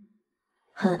静，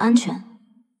很安全。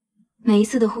每一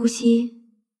次的呼吸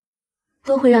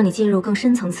都会让你进入更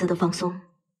深层次的放松。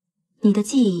你的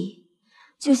记忆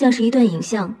就像是一段影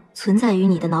像存在于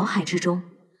你的脑海之中，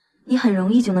你很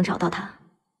容易就能找到它。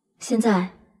现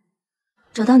在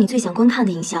找到你最想观看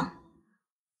的影像，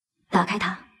打开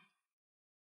它。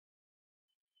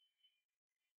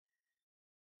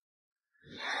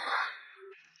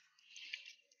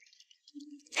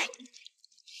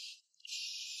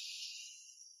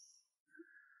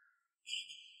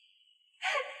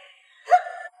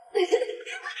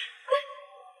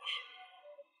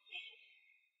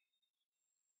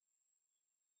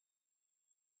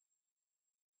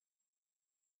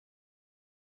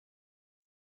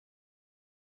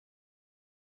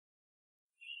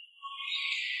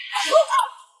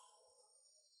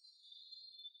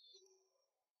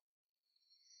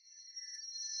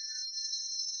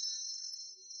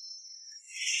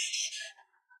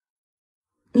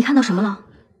你看到什么了？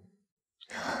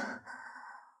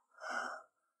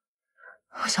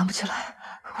我想不起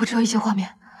来，我只有一些画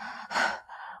面，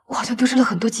我好像丢失了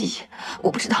很多记忆，我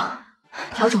不知道。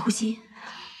调整呼吸，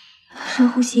深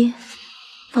呼吸，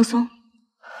放松。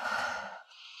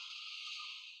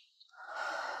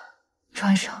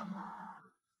庄医生，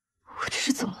我这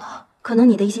是怎么了？可能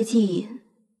你的一些记忆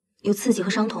有刺激和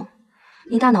伤痛，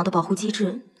你大脑的保护机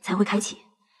制才会开启，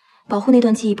保护那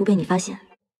段记忆不被你发现，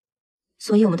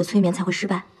所以我们的催眠才会失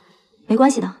败。没关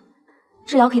系的，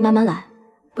治疗可以慢慢来，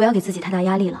不要给自己太大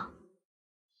压力了。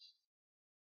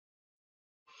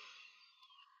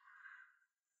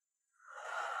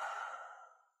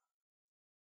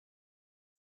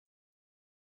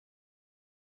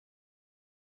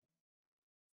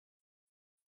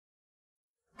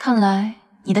看来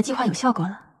你的计划有效果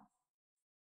了。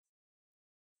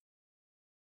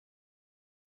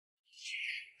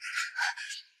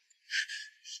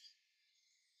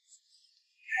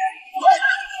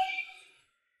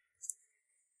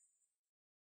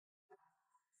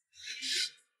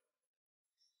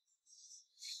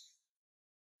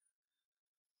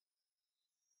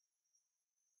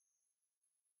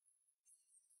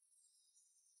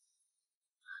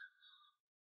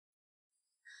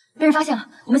被人发现了，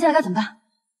我们现在该怎么办？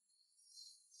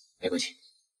没关系，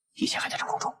一切还在掌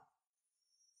控中。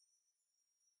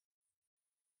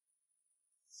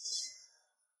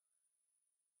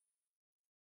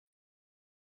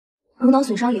颅脑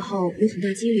损伤以后，有很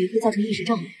大几率会造成意识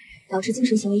障碍，导致精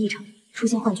神行为异常，出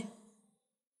现幻觉。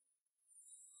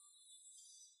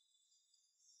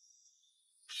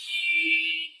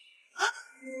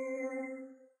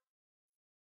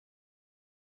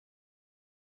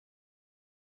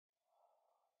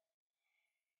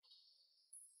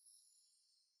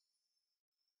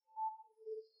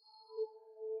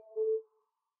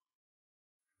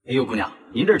哎呦，姑娘，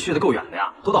您这去的够远的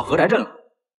呀，都到何宅镇了。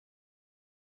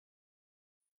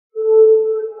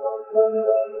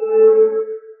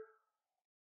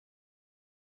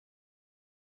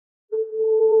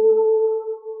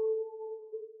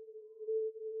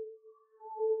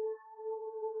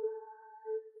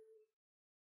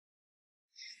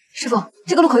师傅，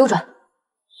这个路口右转。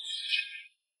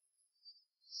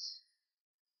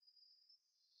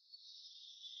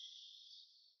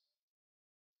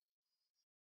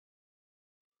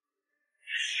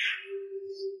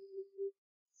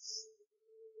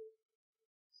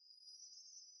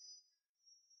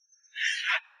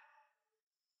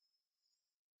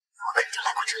我可能就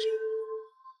来过这里。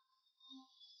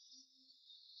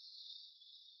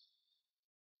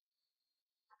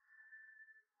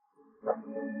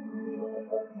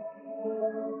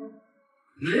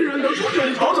没人能从这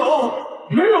里逃走，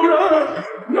没有人，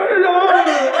没人！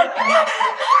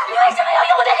你为什么要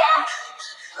用我的脸？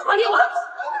还给我！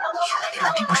原来你们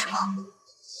并不是梦。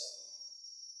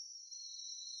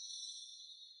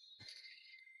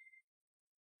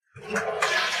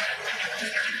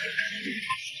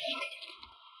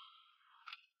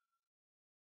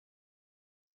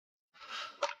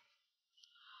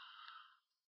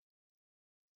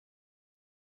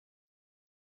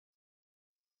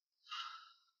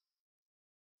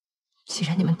既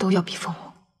然你们都要逼疯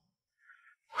我，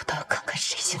我倒要看看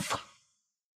谁先疯。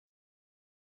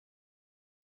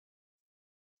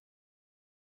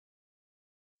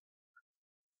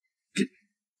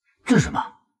这是什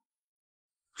么？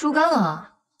猪肝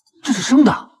啊！这是生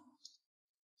的。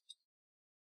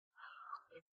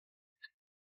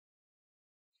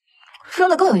生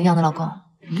的更有营养的，老公，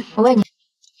我喂你。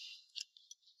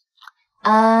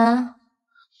啊！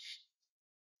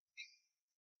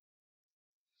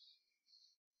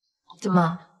怎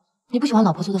么，你不喜欢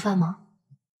老婆做的饭吗？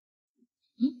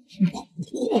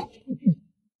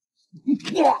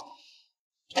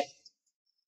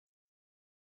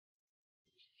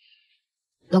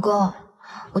老公，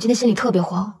我今天心里特别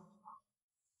慌，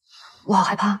我好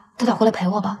害怕，早点回来陪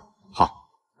我吧。好，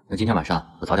那今天晚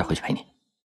上我早点回去陪你。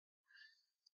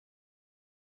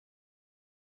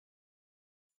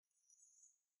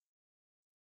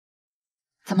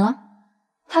怎么了？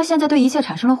他现在对一切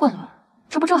产生了混乱，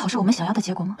这不正好是我们想要的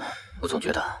结果吗？我总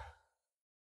觉得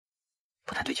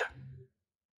不太对劲儿。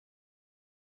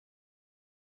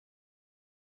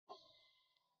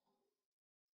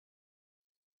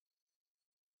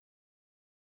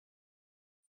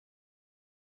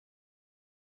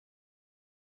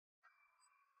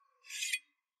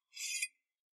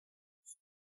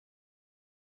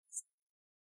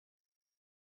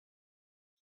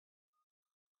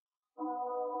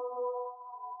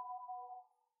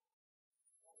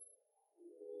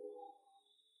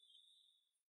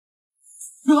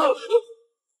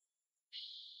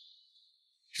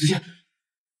子欣，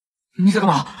你在干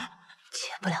嘛？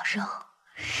牵不了手。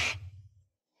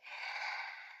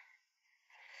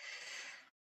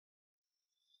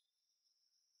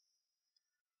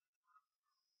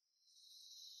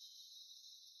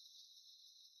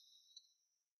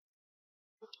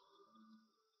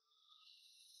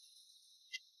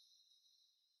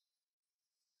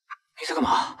你在干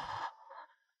嘛？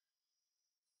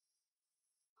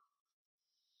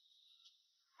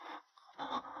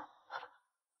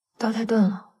刀太钝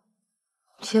了，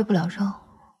切不了肉。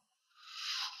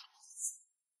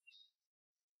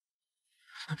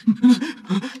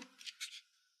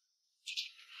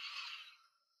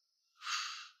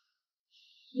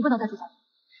你不能再出错了，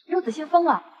刘子欣疯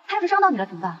了，他要是伤到你了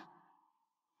怎么办？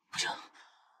不行，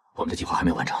我们的计划还没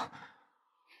有完成。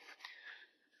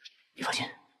你放心，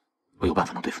我有办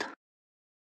法能对付他。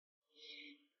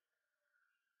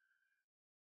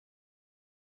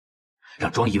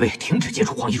让庄一威停止接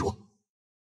触黄一茹，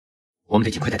我们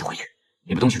得尽快带他回去。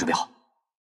你把东西准备好。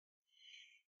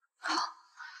好。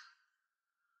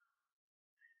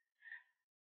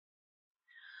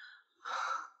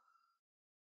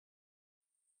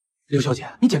刘小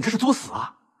姐，你简直是作死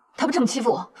啊！他们这么欺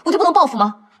负我，我就不能报复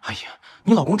吗？哎呀，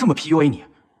你老公这么 PUA 你，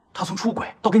他从出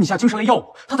轨到给你下精神类药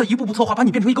物，他在一步步策划把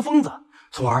你变成一个疯子，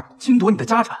从而侵夺你的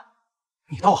家产。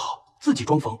你倒好，自己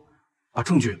装疯，把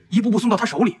证据一步步送到他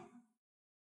手里。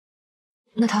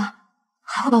那他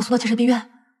还会把我送到精神病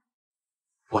院？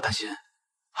我担心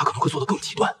他可能会做得更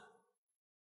极端。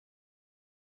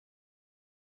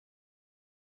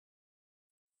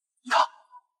你看，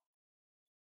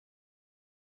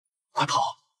快跑，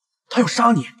他要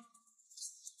杀你！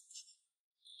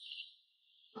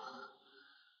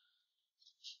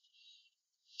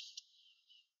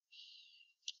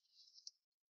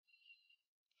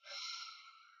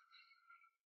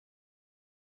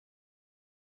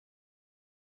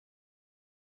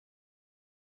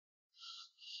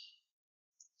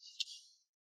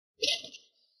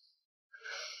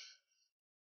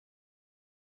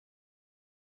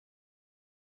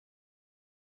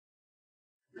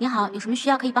你好，有什么需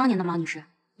要可以帮您的吗，女士？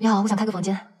你好，我想开个房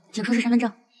间，请出示身份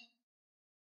证。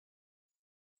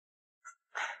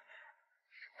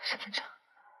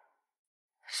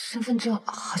身份证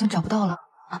好像找不到了。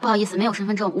啊，不好意思，没有身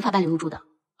份证无法办理入住的。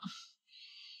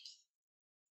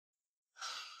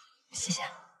谢谢。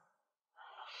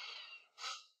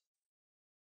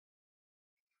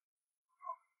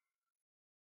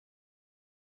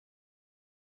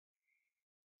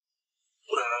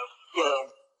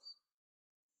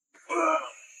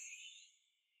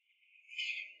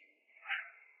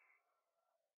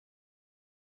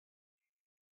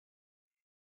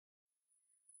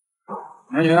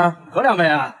美女，喝两杯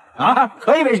啊！啊，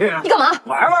可以没去？你干嘛？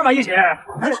玩玩嘛，一起。别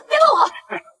碰我！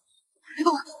别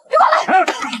碰我！别过来！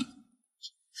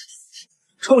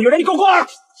臭女人，你给我过来！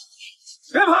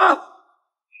别跑！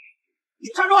你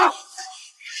站住！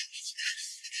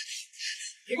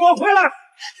你给我回来！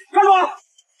站住！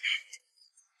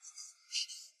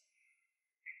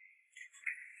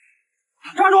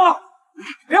站住！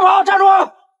别跑！站住！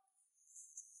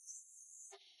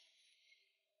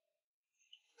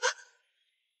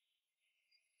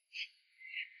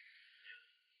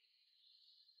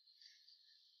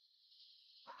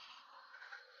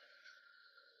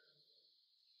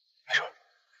没事，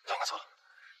他应该走了。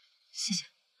谢谢。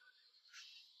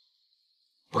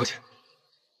不客气。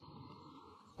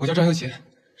我叫张修齐，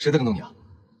谁在跟踪你啊？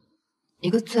一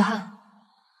个醉汉。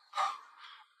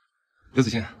刘子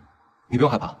欣，你不用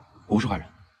害怕，我不是坏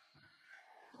人。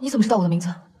你怎么知道我的名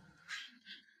字？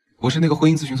我是那个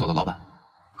婚姻咨询所的老板，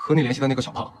和你联系的那个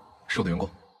小胖是我的员工。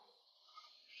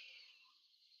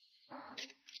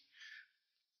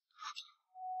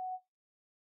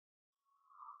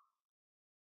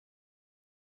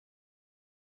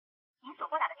您所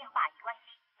拨打的电话已关机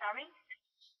 ，sorry。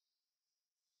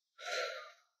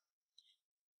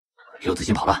刘子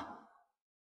欣跑了。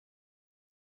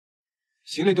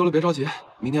行李丢了别着急，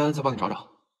明天再帮你找找。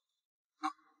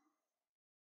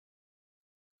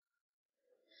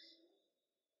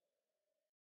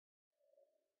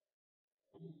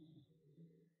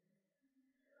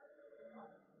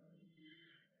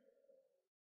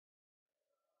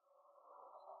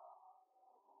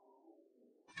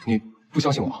你不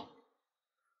相信我？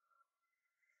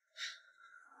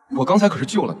我刚才可是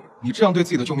救了你，你这样对自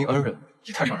己的救命恩人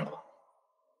也太伤人了吧？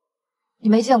你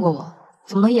没见过我，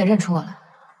怎么能一眼认出我来？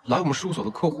来我们事务所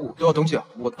的客户都要登记啊，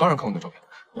我当然看过你的照片。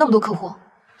那么多客户，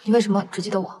你为什么只记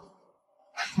得我？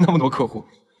那么多客户，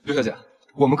刘小姐，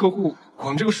我们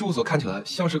这个事务所看起来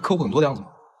像是客户很多的样子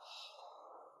吗？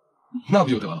那不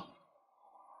就得了？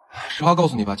实话告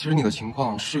诉你吧，其实你的情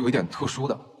况是有一点特殊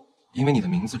的，因为你的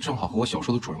名字正好和我小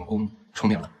说的主人公重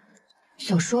名了。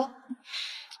小说？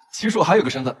其实我还有个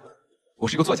身份，我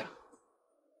是一个作家。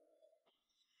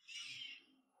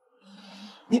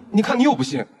你看，你又不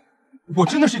信，我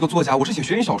真的是一个作家，我是写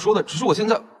悬疑小说的，只是我现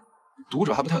在读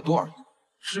者还不太多而已。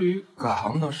至于改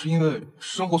行呢，是因为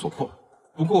生活所迫。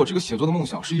不过我这个写作的梦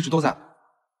想是一直都在的。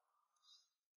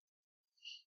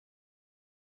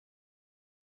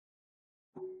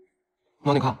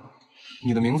那你看，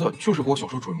你的名字就是和我小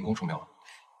说主人公重名了。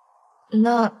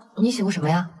那你写过什么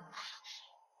呀？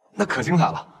那可精彩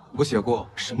了！我写过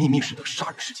神秘密室的杀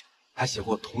人事件，还写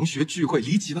过同学聚会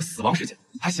离奇的死亡事件，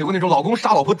还写过那种老公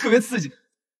杀老婆特别刺激。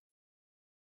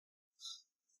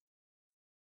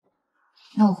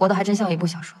那我活得还真像一部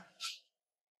小说。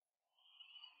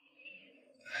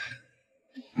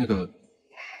那个，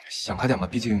想开点吧，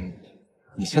毕竟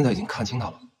你现在已经看清他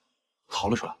了，逃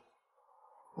了出来。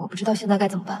我不知道现在该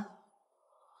怎么办。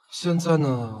现在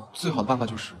呢，最好的办法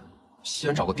就是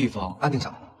先找个地方安定下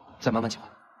来，再慢慢讲。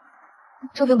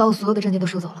周平把我所有的证件都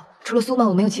收走了，除了苏曼，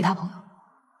我没有其他朋友，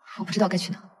我不知道该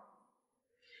去哪。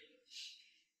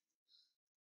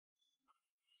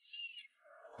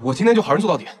我今天就好人做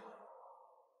到底。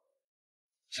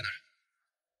先拿着，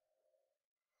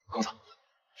跟我走。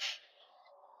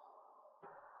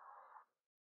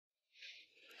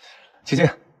起劲。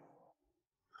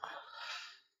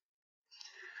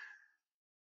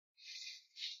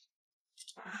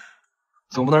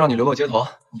总不能让你流落街头，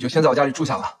你就先在我家里住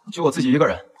下了。就我自己一个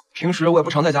人，平时我也不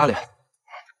常在家里，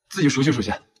自己熟悉熟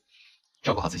悉，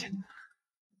照顾好自己。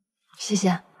谢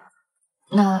谢，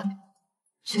那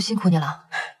就辛苦你了。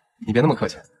你别那么客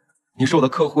气，你是我的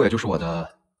客户，也就是我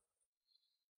的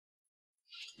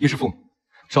衣食父母，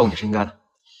照顾你是应该的。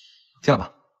进来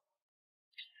吧。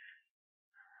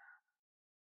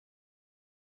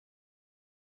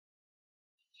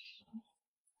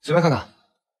随便看看。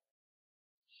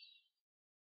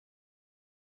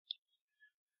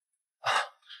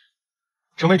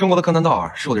成为中国的柯南道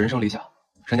尔是我的人生理想。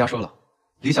人家说了，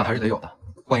理想还是得有的，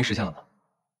万一实现了呢？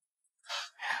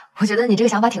我觉得你这个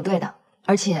想法挺对的，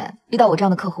而且遇到我这样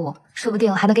的客户，说不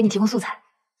定还能给你提供素材。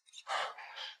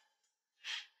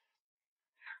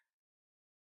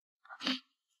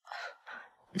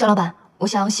张老板，我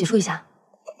想洗漱一下。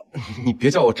你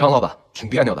别叫我张老板，挺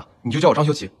别扭的，你就叫我张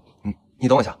修齐。你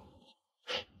等我一下。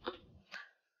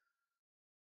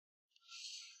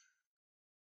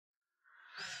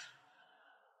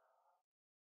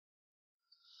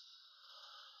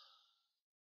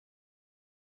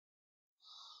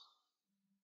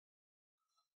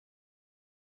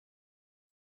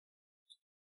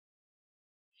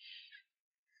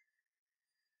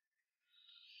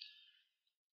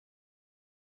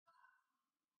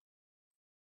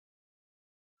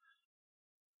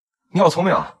你好聪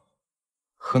明啊！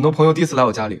很多朋友第一次来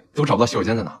我家里都找不到洗手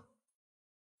间在哪。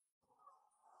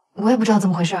我也不知道怎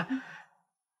么回事，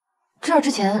这儿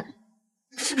之前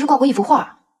是不是挂过一幅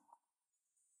画？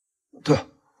对，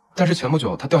但是前不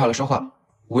久它掉下来摔坏了，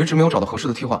我一直没有找到合适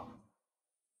的替换。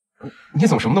你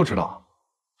怎么什么都知道啊？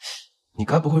你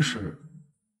该不会是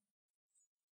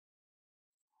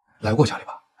来过家里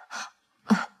吧？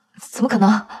怎么可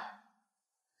能？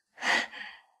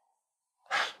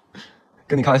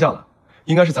跟你开玩笑呢，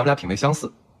应该是咱们俩品味相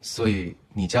似，所以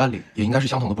你家里也应该是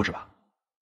相同的布置吧？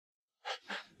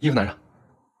衣服拿上，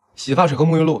洗发水和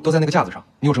沐浴露都在那个架子上，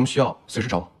你有什么需要随时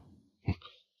找我。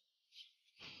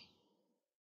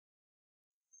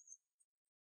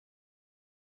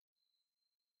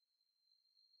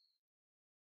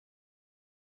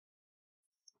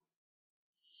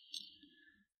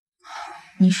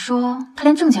你说他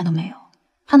连证件都没有，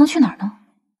他能去哪儿呢？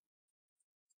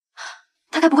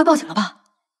他该不会报警了吧？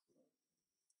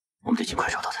我们得尽快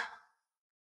找到他。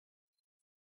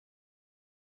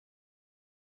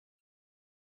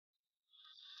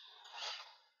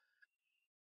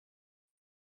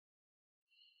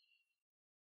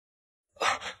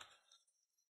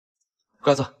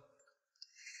乖子，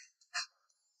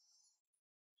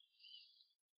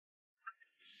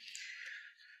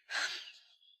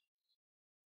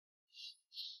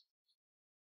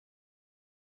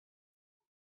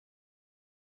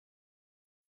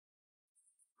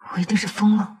我一定是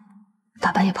疯了，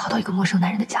大半夜跑到一个陌生男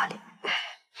人的家里。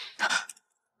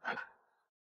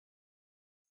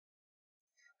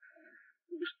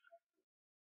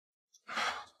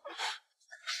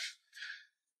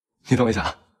你等我一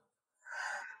下。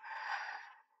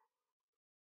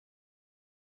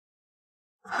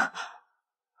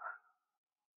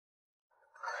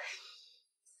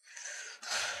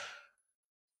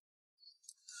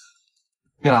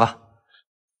命来了，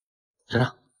身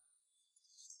上。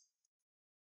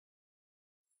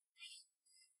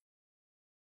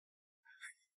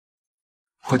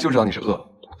我就知道你是饿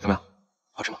了，怎么样？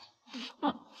好吃吗？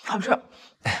好吃。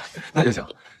那就行。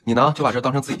你呢，就把这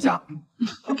当成自己家。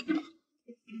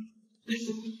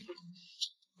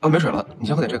啊，没水了，你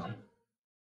先喝点这个。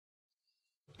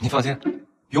你放心，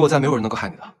有我在，没有人能够害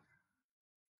你的。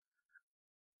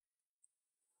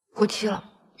过期了。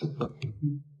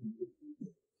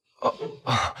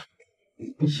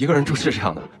一个人住是这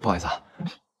样的，不好意思啊。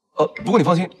不过你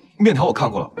放心，面条我看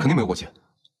过了，肯定没有过期。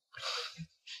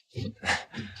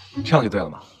这样就对了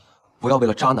嘛，不要为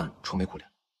了渣男愁眉苦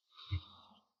脸。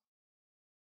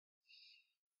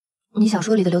你小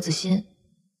说里的刘子欣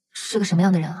是个什么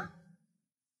样的人啊？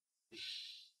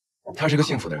他是个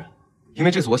幸福的人，因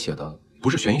为这次我写的不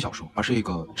是悬疑小说，而是一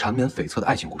个缠绵悱恻的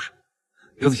爱情故事。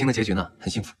刘子欣的结局呢，很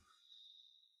幸福。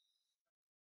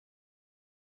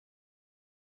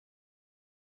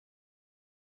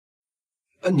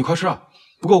你快吃啊！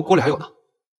不过锅里还有呢。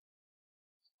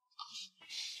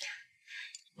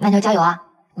那你要加油啊！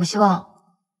我希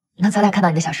望能早点看到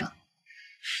你的小说。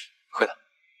会的。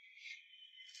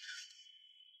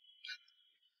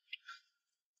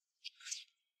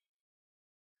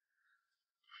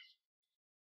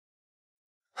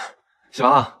洗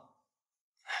完了。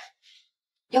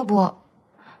要不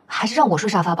还是让我睡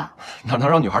沙发吧？哪能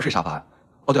让女孩睡沙发呀？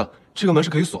哦，对了，这个门是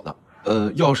可以锁的。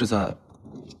钥匙在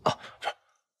这儿。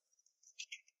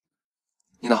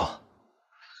你拿好。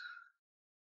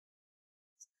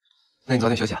那你早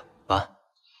点休息啊，晚安。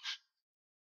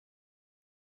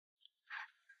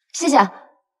谢谢。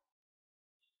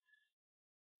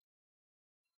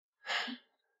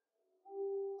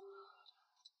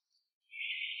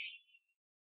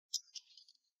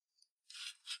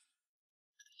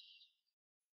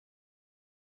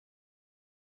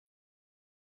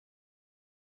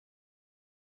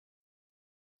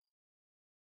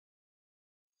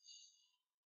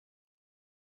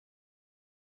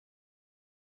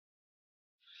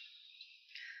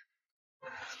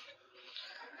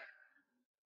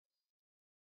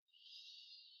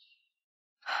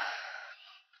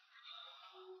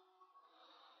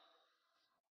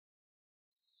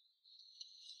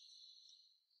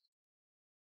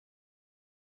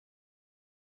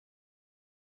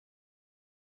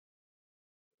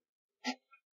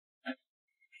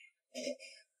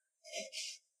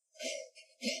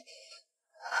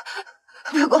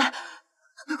不要过来！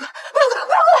不要过来！不要过来！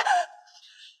不要过来！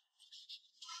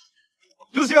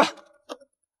刘子欣，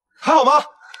还好吗？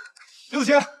刘子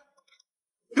欣，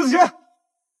刘子欣，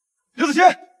刘子欣，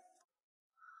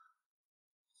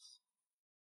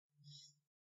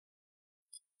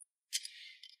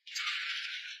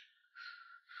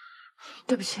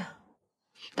对不起，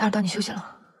打扰到你休息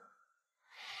了。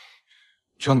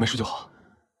只要你没事就好。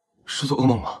是做噩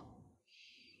梦吗？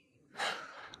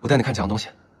我带你看几样东西，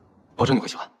保证你会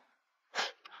喜欢。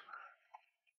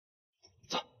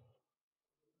走。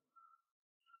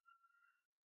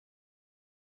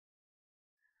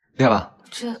厉害吧？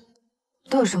这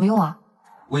都有什么用啊？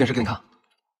我演示给你看。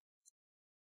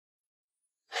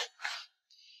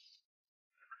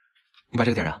你把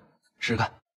这个点燃，试试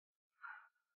看。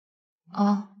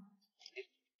啊。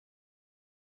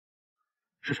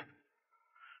试试。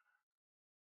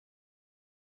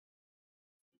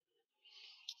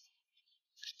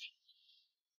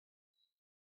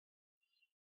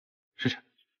试试。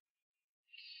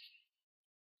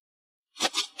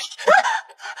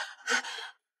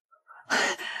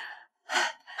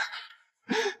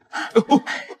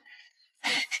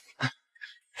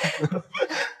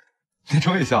你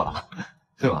终于笑了，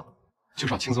对吧？就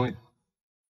是要轻松一点。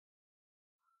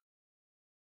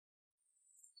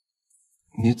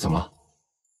你怎么了？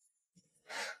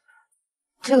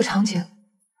这个场景，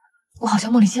我好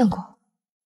像梦里见过。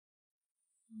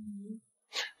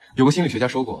有个心理学家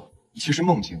说过，其实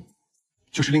梦境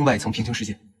就是另外一层平行世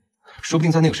界，说不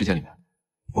定在那个世界里面，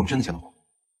我们真的见到过。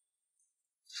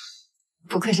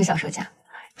不愧是小说家，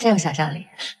真有想象力。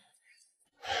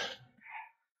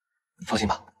放心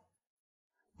吧，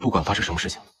不管发生什么事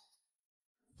情，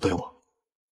都有我。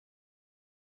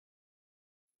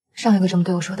上一个这么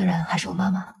对我说的人还是我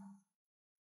妈妈，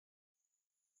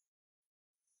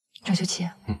张修齐。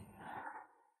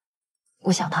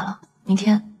我想她了。明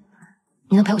天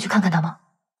你能陪我去看看她吗？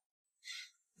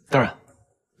当然，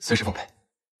随时奉陪。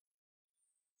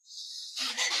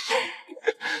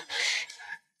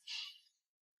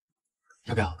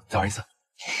要不要再玩一次？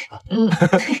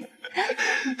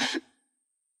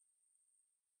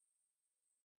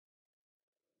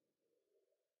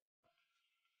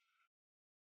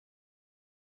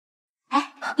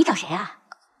哎，你找谁啊？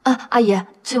阿姨，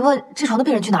请问这床的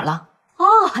病人去哪儿了？哦，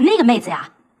那个妹子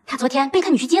呀，她昨天被她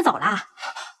女婿接走了。哎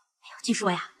呦，据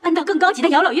说呀，搬到更高级的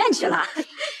养老院去了。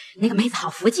那个妹子好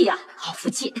福气呀，好福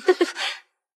气。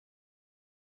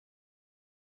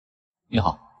你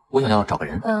好，我想要找个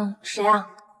人。谁啊？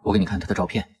我给你看他的照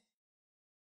片。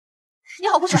你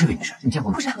好，护士。这是位女士，你见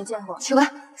过吗？护士，没见过。请问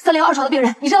302床的病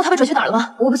人，你知道他被转去哪儿了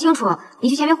吗？我不清楚，你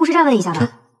去前面护士站问一下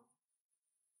吧。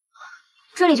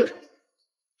这里就是。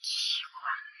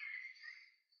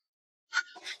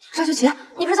张修齐，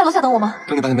你不是在楼下等我吗？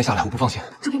等你半天没下来，我不放心。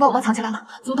周平把我妈藏起来了，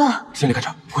怎么办啊？先离开这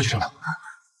儿，回去商量。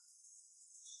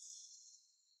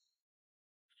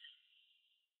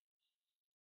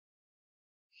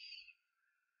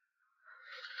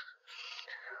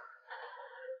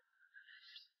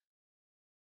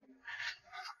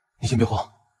你先别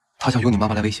慌，他想用你妈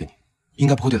妈来威胁你，应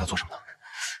该不会对他做什么的。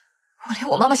我连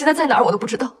我妈妈现在在哪儿我都不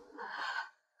知道，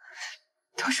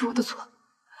都是我的错，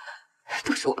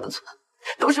都是我的错，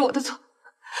都是我的错。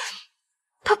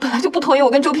他本来就不同意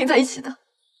我跟周平在一起的，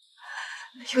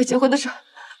因为结婚的事儿，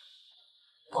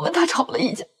我们大吵了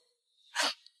一架，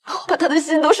我把他的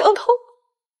心都伤透，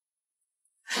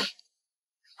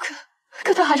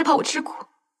可他还是怕我吃苦，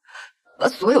把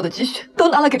所有的积蓄都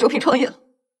拿来给周平创业了。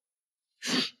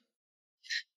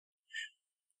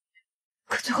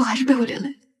可最后还是被我连累。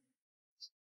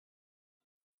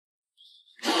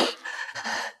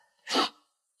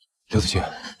刘子欣，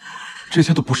这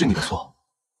些都不是你的错，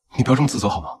你不要这么自责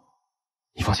好吗？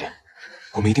你放心，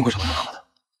我们一定会找到你妈妈的。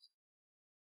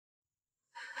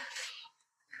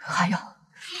还有，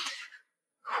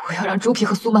我要让周平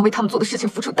和苏曼为他们做的事情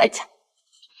付出代价。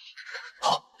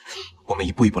好，我们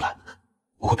一步一步来，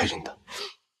我会陪着你的。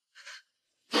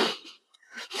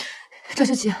张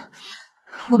修齐，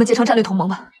我们结成战略同盟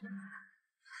吧。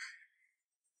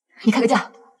你开个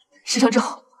价，10成之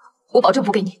后，我保证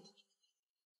补给你。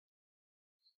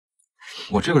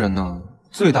我这个人呢，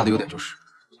最大的优点就是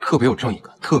特别有正义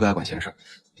感，特别爱管闲事。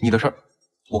你的事儿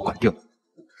我管定了。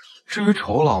至于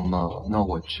酬劳嘛，那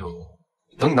我就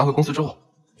等你拿回公司之后，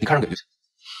你看着给就行。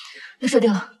那说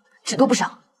定了，只多不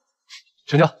少。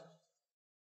成交。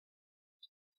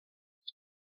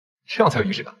这样才有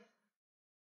仪式感。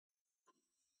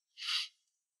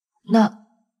那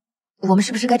我们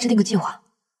是不是该制定个计划？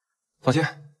放心，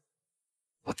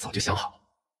我早就想好了。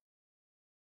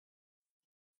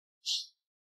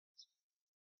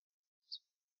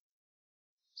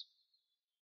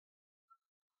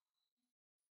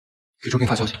给周平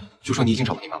发消息，就说你已经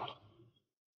找到你妈妈了。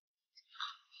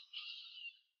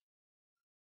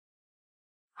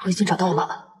我已经找到我妈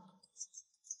妈了。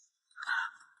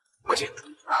快进。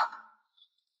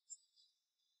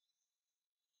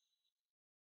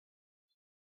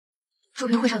周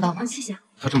平会上当吗？谢谢。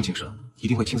他这么谨慎，一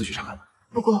定会亲自去查看的。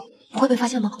不过不会被发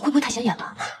现吗？会不会太显眼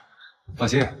了？放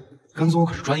心，跟踪我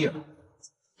可是专业的。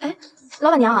哎，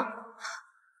老板娘，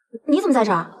你怎么在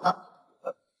这儿？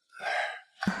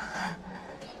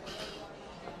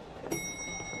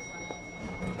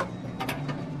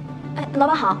哎，老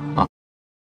板好。啊。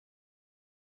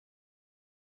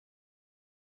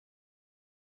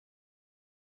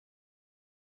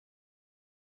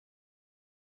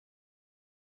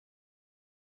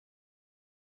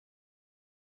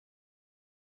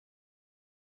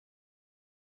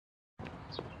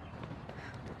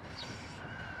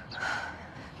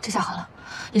这下好了，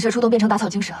引蛇出洞变成打草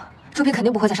惊蛇，周平肯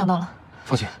定不会再上当了。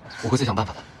放心，我会再想办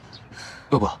法的。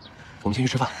要不，我们先去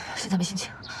吃饭。现在没心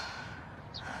情。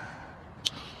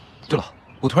对了，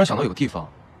我突然想到有个地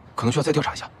方，可能需要再调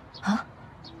查一下。啊？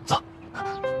走。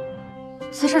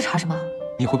在这查什么？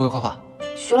你会不会画画？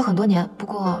学了很多年，不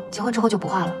过结婚之后就不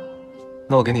画了。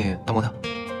那我给你当模特。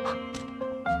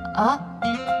啊？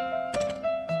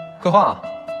快画啊！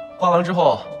画完了之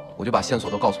后，我就把线索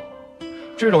都告诉你。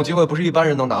这种机会不是一般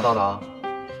人能拿到的啊！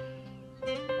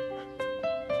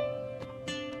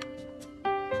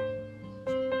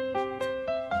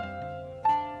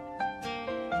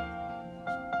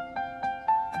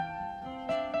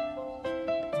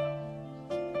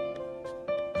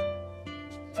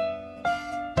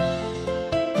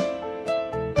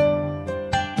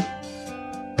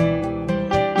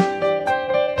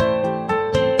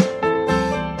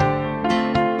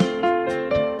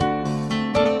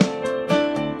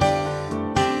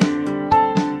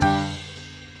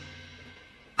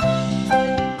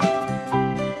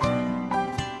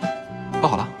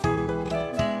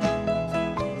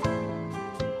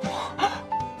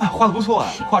画的不错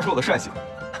哎，画出我的帅气。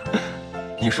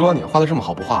你说你画的这么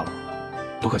好，不画了，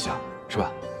多可惜啊，是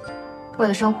吧？为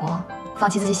了生活，放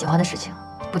弃自己喜欢的事情，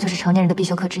不就是成年人的必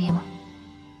修课之一吗？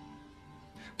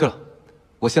对了，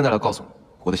我现在来告诉你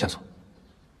我的线索。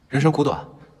人生苦短，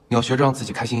你要学着让自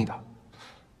己开心一点。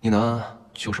你呢，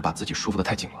就是把自己束缚得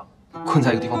太紧了，困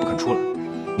在一个地方不肯出来。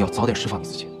你要早点释放你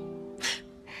自己。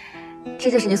这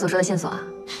就是你所说的线索啊？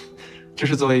这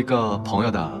是作为一个朋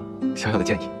友的小小的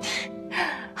建议。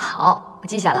好，我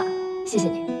记下了，谢谢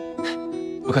你。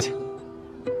不客气。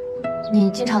你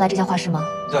经常来这家画室吗？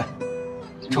对，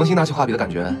重新拿起画笔的感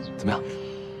觉怎么样？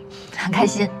很开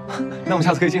心。那我们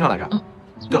下次可以经常来这儿。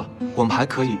对了，我们还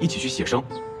可以一起去写生。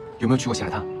有没有去过西海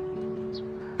滩？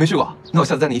没去过，那我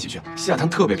下次带你一起去。西海滩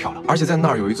特别漂亮，而且在那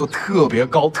儿有一座特别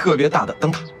高、特别大的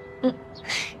灯塔。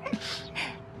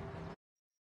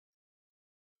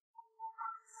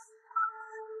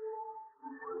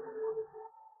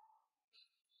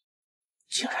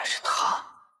竟然是他！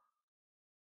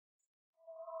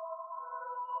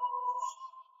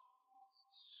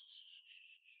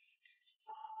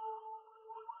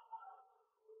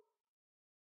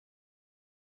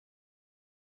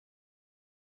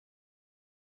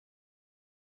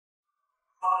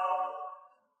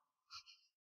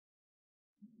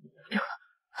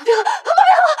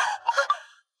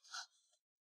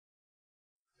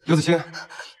刘子欣，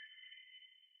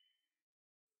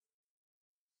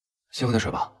先喝点水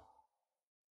吧。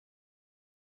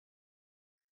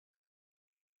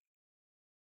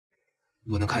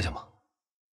我能看一下吗？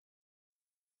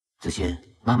子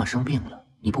欣，妈妈生病了，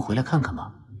你不回来看看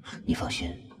吗？你放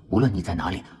心，无论你在哪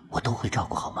里，我都会照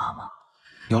顾好妈妈。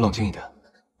你要冷静一点，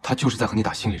他就是在和你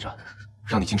打心理战，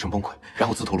让你精神崩溃，然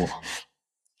后自投罗网。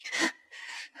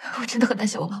我真的很担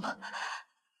心我妈妈，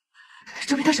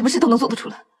周平他什么事都能做得出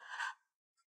来。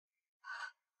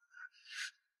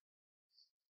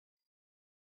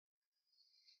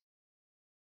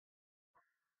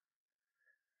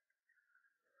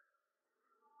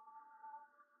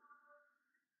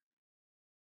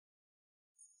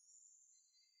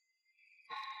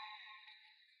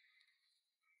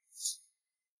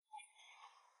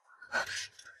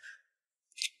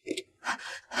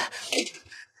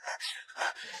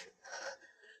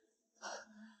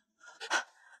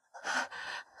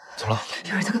怎么了？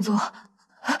有人在跟踪我，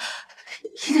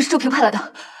一定是周平派来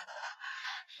的。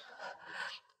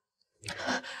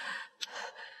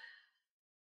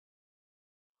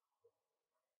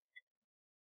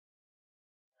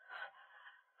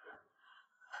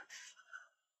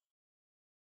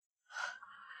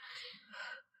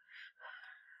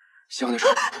先喝点水。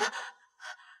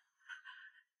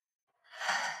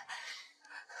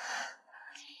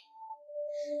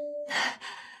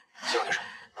先喝点水。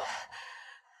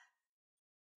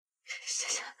谢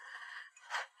谢。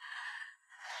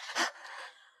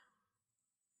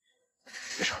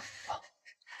没事啊。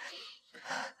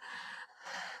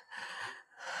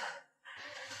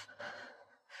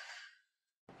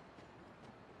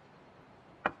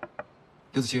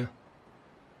刘子欣，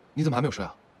你怎么还没有睡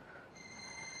啊？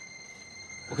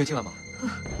我可以进来吗？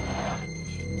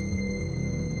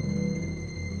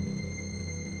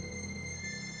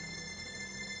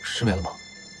失眠了吗？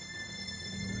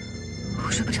我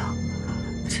睡不着，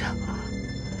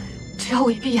只要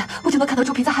我一闭眼，我就能看到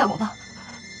周平在害我吗？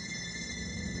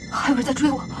还有人在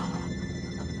追我。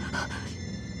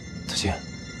子欣，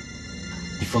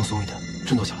你放松一点，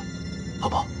振作起来，好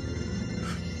不好？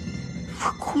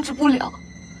我控制不了。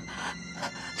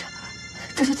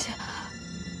张秀琪，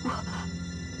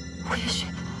我也许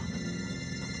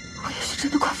真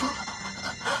的快疯了。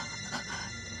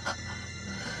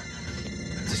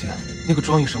子欣，那个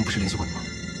庄医生不是联系过你吗？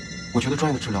我觉得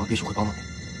专业的治疗也许会帮到你，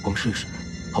我们试一试，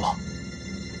好不好？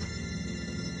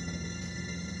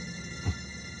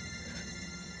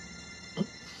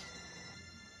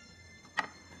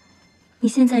你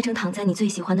现在正躺在你最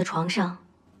喜欢的床上，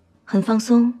很放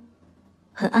松，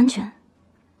很安全。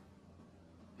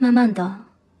慢慢的，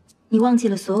你忘记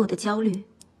了所有的焦虑、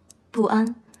不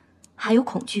安，还有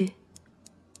恐惧。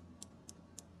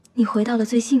你回到了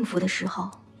最幸福的时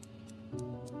候。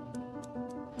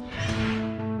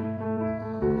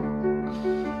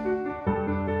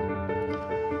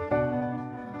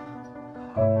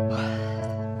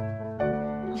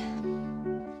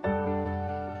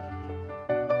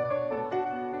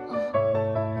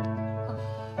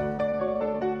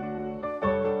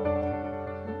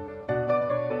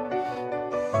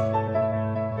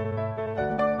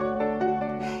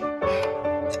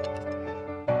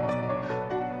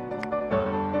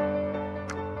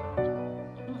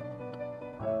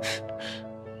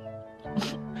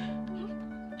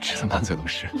吃的满嘴都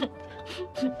是。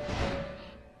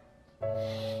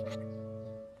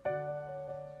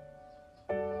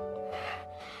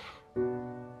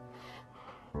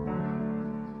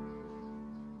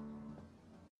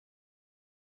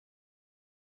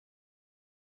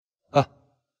啊，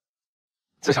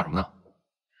在想什么呢？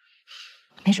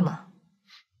没什么。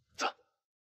走。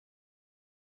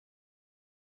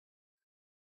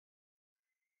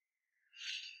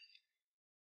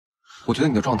我觉得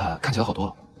你的状态看起来好多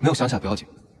了，没有想起来不要紧。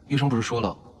医生不是说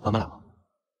了慢慢来吗？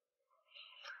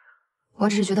我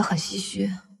只是觉得很唏嘘，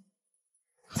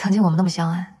曾经我们那么相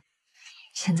爱，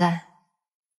现在……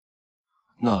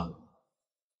那，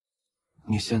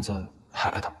你现在还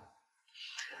爱他吗？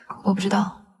我不知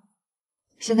道，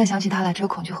现在想起他来只有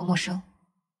恐惧和陌生。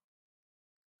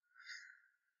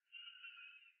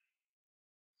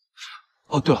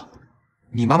哦，对了，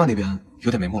你妈妈那边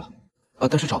有点眉目了，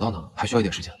但是找到呢还需要一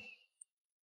点时间。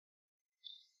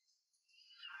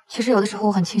其实有的时候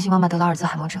我很庆幸妈妈得了阿尔兹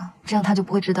海默症，这样她就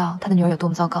不会知道她的女儿有多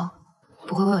么糟糕，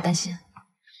不会为我担心。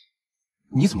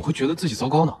你怎么会觉得自己糟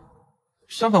糕呢？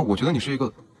相反，我觉得你是一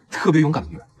个特别勇敢的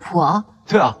女人。我？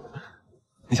对啊，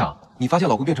你想，你发现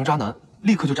老公变成渣男，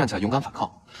立刻就站起来勇敢反抗，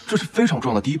这是非常重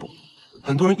要的第一步。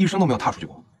很多人一生都没有踏出去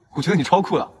过，我觉得你超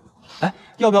酷的。哎，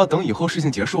要不要等以后事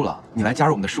情结束了，你来加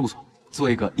入我们的事务所，做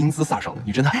一个英姿飒爽的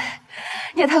女侦探？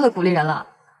你也太会鼓励人了，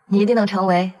你一定能成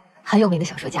为很有名的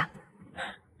小说家。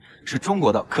是中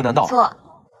国的柯南道尔。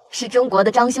错，是中国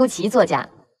的张修齐作家。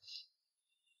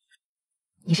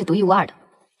你是独一无二的。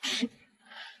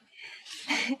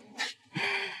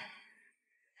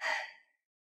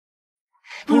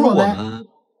不如我们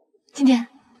今天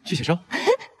去写生？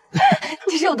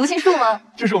你是有读心术吗？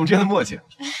这是我们之间的默契，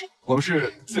我们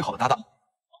是最好的搭档。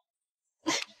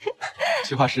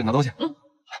去画室拿东西。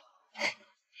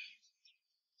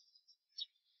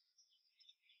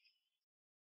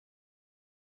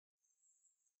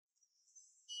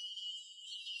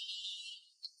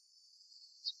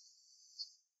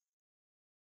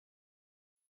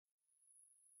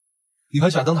你很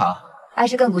喜欢灯塔？爱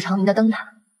是亘古长明的灯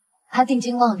塔，它定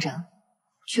睛望着，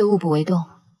却物不为动。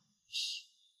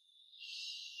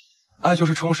爱就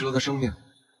是充实了的生命，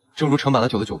正如盛满了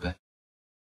酒的酒杯。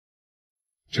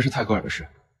这是泰戈尔的诗。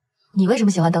你为什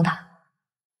么喜欢灯塔？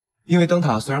因为灯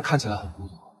塔虽然看起来很孤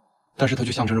独，但是它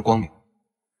却象征着光明。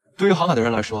对于航海的人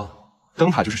来说，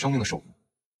灯塔就是生命的守护。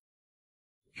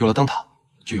有了灯塔，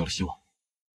就有了希望。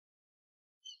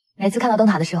每次看到灯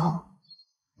塔的时候，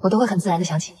我都会很自然的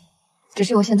想起你。只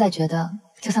是我现在觉得，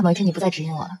就算某一天你不再指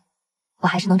引我了，我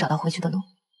还是能找到回去的路。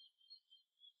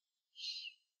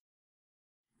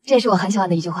这也是我很喜欢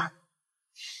的一句话。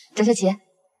张修齐，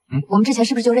我们之前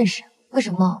是不是就认识？为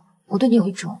什么我对你有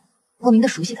一种莫名的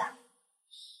熟悉感？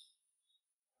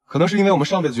可能是因为我们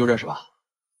上辈子就认识吧，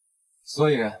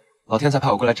所以老天才派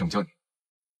我过来拯救你。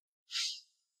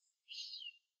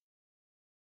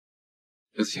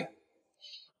刘子欣，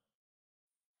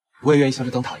我也愿意像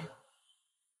这灯塔一样，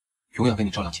永远为你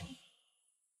照亮前路。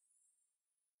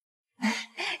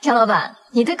张老板，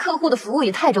你对客户的服务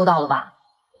也太周到了吧！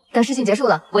等事情结束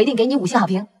了，我一定给你5星好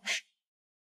评。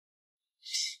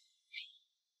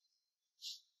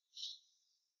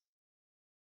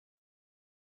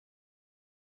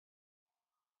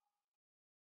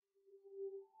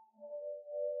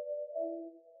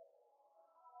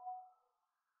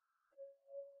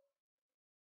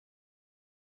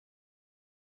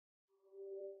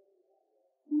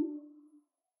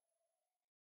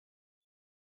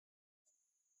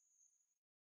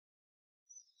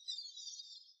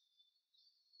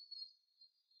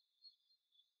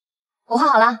我画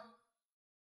好了。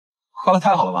画的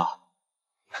太好了吧，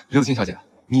刘子欣小姐，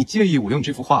你介意我用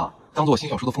这幅画当做我新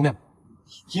小说的封面吗？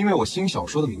因为我新小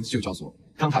说的名字就叫做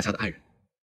《灯塔下的爱人》。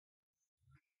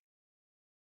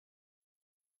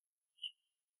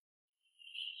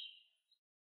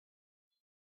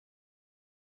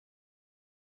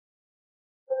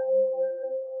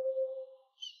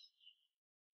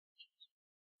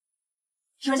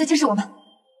有人在监视我们。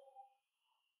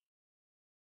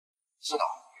是的。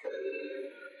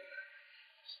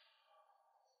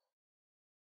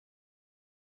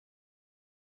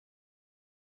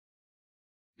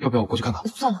要不要我过去看看？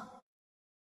算了。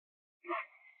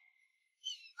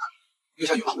又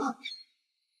下雨了。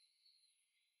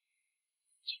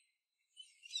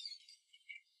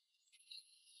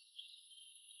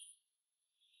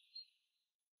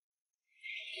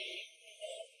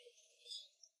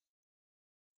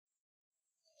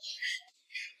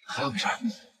还好没事。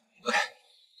OK。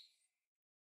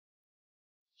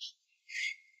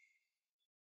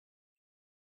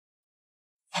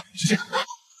小心。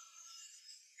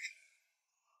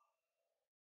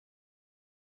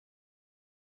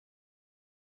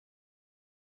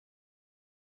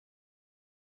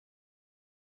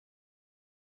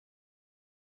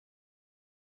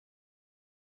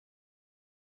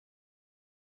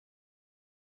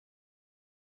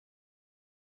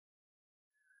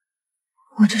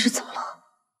我这是怎么了？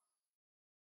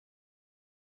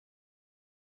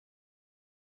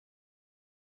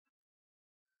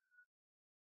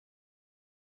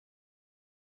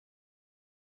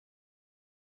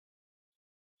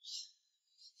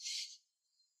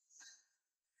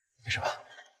没事吧？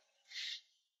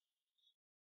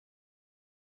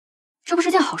这不是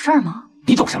件好事吗？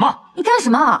你懂什么？你干什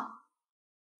么？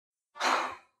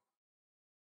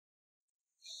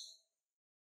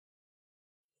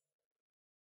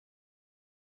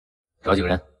找几个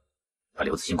人把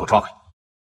刘子欣给我抓回来。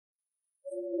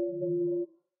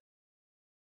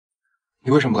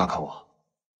你为什么不敢看我？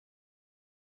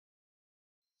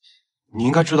你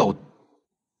应该知道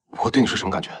我对你是什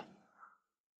么感觉。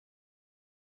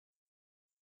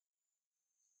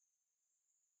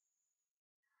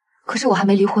可是我还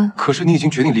没离婚。可是你已经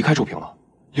决定离开周平了，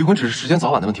离婚只是时间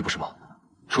早晚的问题，不是吗？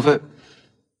除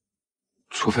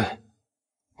非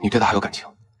你对他还有感情，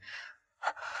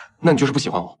那你就是不喜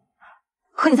欢我。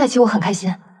和你在一起我很开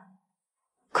心，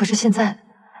可是现在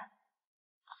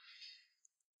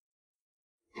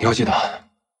你要记得，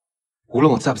无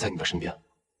论我在不在你的身边，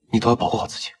你都要保护好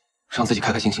自己，让自己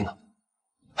开开心心的。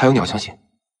还有，你要相信，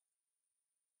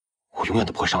我永远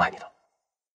都不会伤害你的。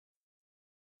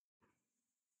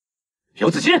刘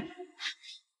子欣，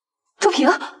周平，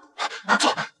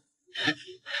走，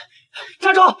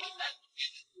站住！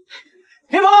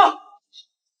别跑！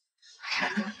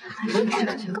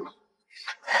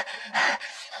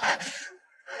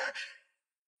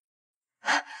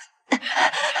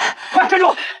快站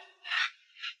住！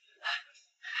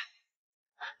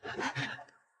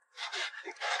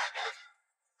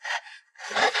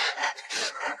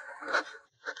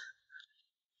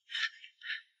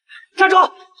站住！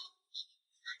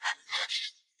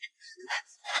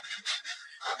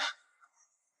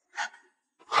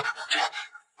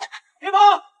别跑！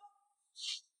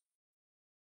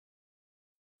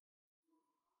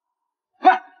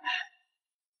快！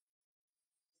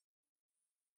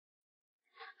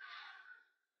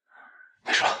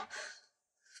没事了。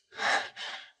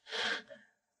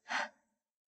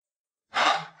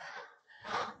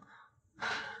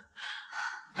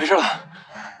没事了。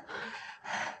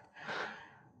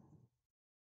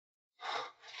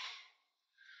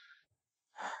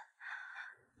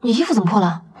你衣服怎么破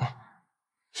了？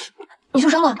你受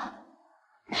伤了？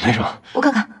没什么，我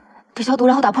看看，得消毒，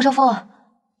然后打破伤风啊，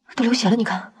都流血了，你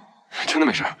看。真的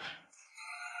没事。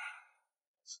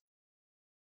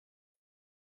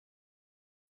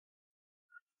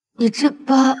你这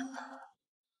疤……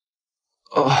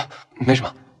没什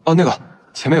么。哦，那个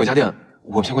前面有家店，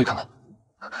我们先过去看看。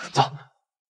走。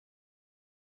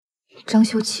张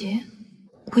修齐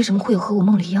为什么会有和我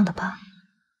梦里一样的疤？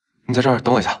你在这儿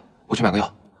等我一下，我去买个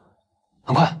药，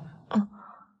很快。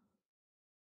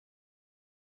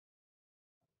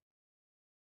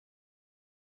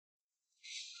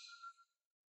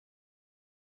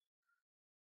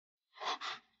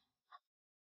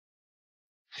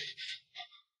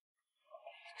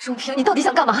周平，你到底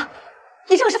想干嘛？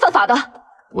你这个是犯法的。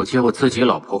我接我自己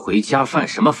老婆回家，犯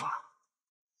什么法？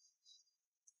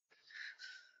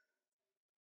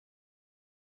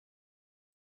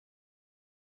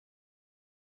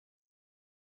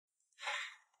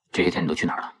这些天你都去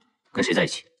哪儿了？跟谁在一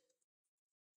起？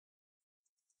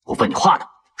我问你话呢，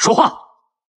说话！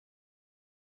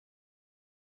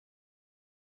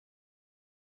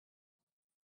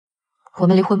我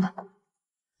们离婚吧。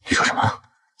你说什么？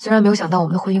虽然没有想到我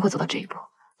们的婚姻会走到这一步，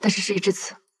但是事已至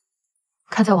此，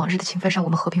看在往日的情分上，我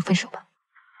们和平分手吧。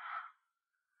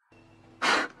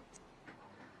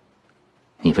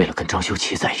你为了跟张修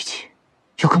齐在一起，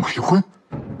要跟我离婚？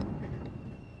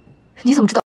你怎么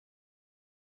知道？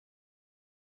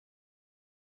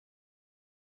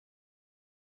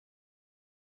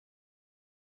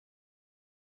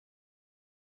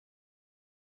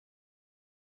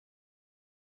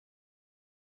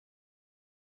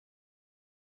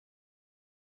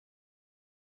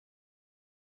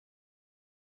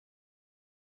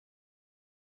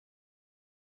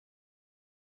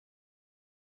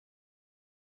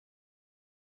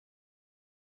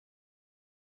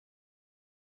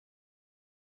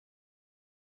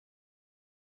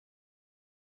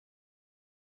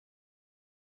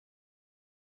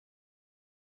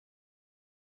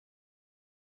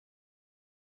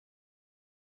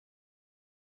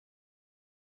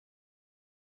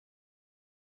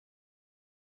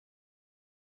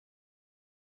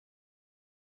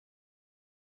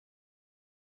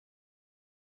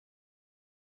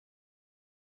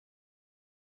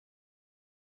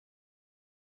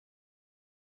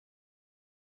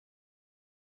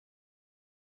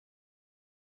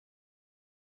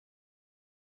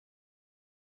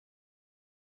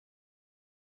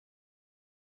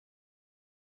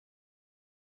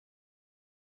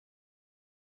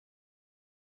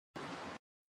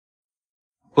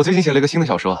我最近写了一个新的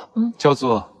小说，叫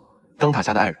做《灯塔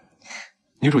下的爱人》，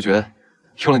女主角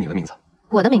用了你的名字。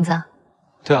我的名字啊？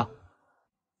对啊，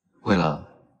为了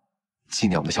纪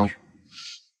念我们的相遇。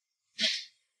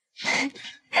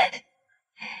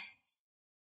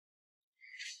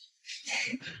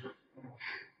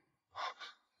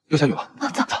又下雨了，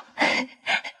走。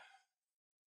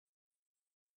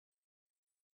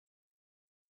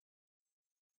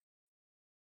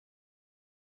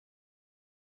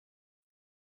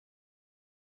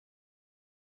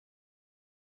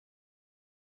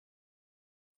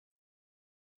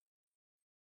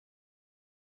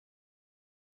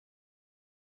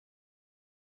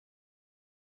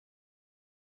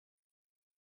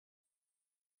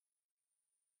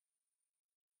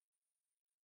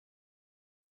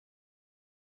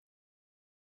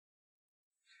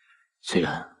虽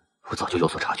然我早就有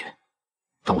所察觉，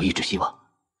但我一直希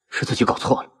望是自己搞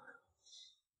错了。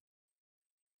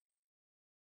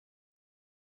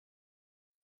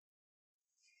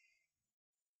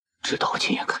直到我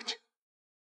亲眼看见。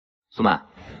苏曼，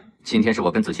今天是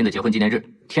我跟子欣的结婚纪念日，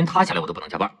天塌下来我都不能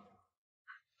加班。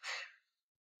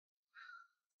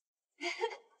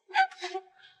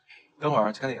等会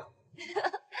儿去看电影。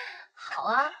好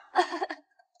啊。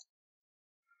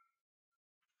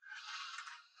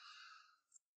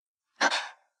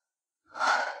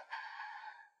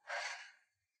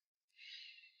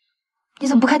你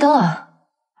怎么不开灯啊？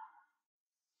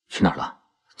去哪儿了？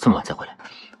这么晚才回来？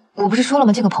我不是说了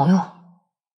吗？见个朋友。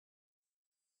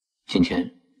今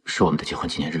天是我们的结婚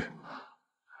纪念日。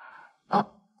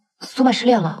苏曼失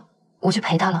恋了，我去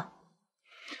陪她了。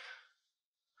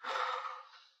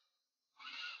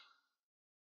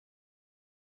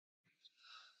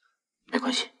没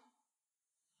关系，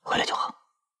回来就好。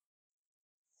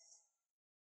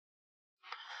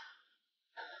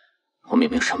我明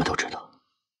明什么都知道，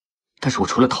但是我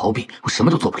除了逃避，我什么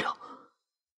都做不了，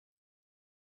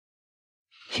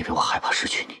因为我害怕失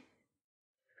去你。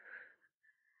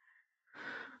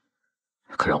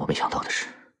可让我没想到的是，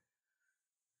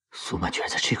苏曼居然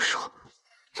在这个时候……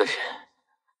子欣，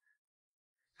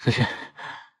子欣，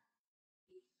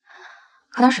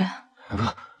喝点水。不，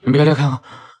你别离开我。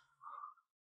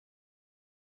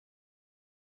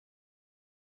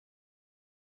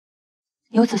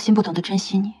有子欣不懂得珍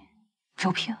惜你，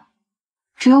周平，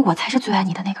只有我才是最爱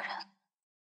你的那个人。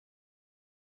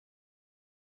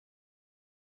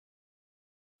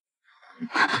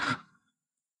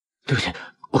对不起，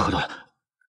我喝多了，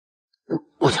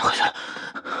我先回去了。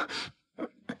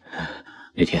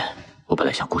那天我本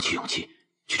来想鼓起勇气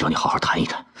去找你好好谈一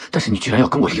谈，但是你居然要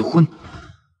跟我离婚，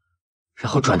然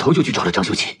后转头就去找了张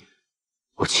修齐，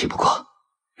我气不过，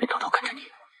便偷偷跟着你。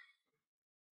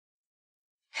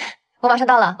我马上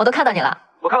到了，我都看到你了。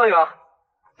我看到你了，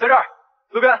在这儿，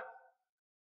路边。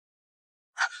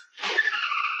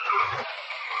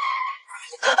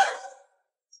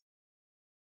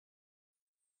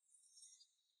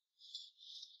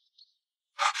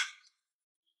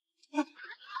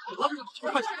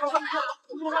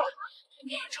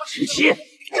徐琪，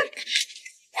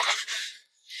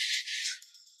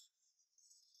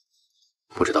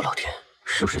不知道老天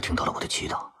是不是听到了我的祈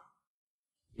祷，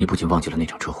你不仅忘记了那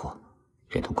场车祸，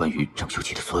连同关于张修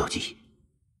齐的所有记忆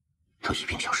都一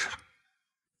并消失了。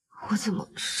我怎么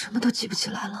什么都记不起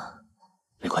来了？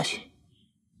没关系，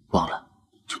忘了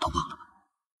就都忘了吧。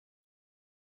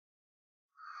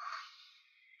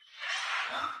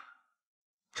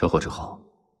车祸之后，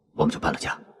我们就搬了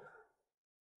家。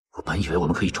我本以为我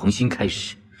们可以重新开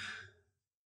始，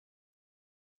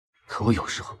可我有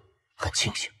时候很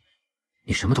庆幸，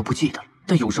你什么都不记得了。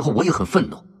但有时候我也很愤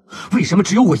怒，为什么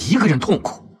只有我一个人痛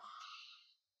苦？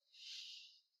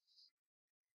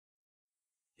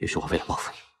于是我为了报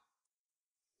复你，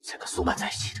才跟苏曼在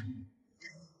一起的。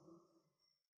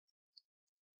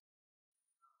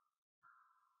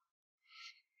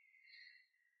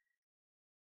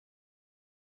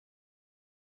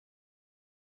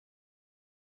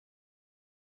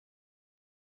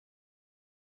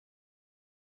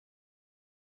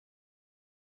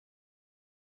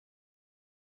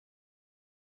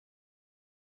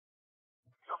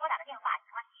所拨打的电话已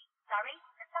关机 ，Sorry,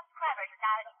 the subscriber you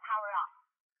dialed is power off。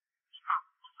您好，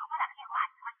您所拨打的电话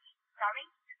已关机 ，Sorry,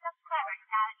 the subscriber you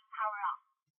dialed is power off。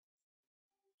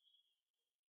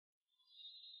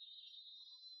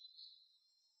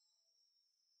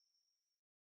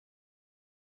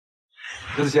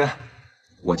刘子欣，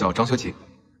我叫张修齐，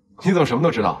你怎么什么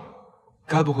都知道？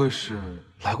该不会是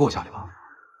来过我家里吧？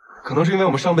可能是因为我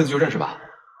们上辈子就认识吧，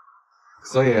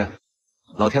所以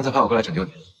老天才派我过来拯救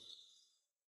你。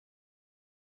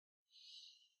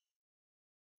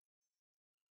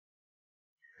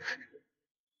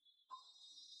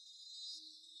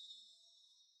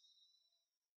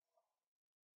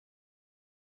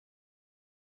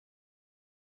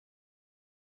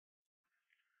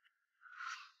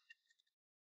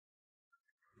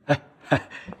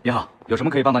你好，有什么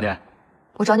可以帮到您？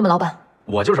我找你们老板。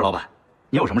我就是老板，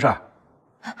你有什么事儿？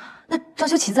那张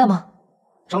修齐在吗？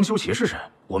张修齐是谁？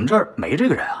我们这儿没这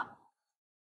个人啊。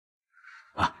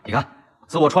你看，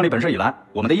自我创立本社以来，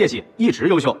我们的业绩一直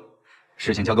优秀，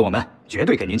事情交给我们，绝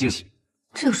对给您惊喜。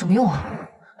这有什么用啊？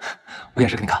我演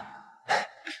示给你看。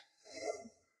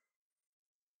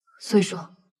所以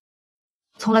说，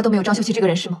从来都没有张修齐这个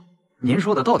人是吗？您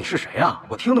说的到底是谁啊？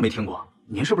我听都没听过，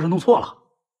您是不是弄错了？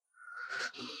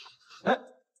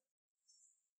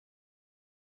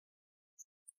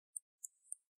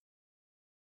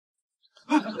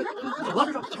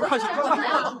快起来，快！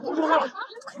不说话了。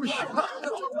你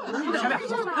在前面，哎，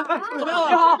怎么样啊？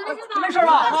你好，你没事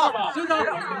吧？先生，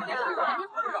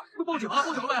报警啊！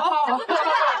报警了没？好。先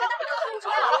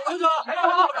生，哎呀，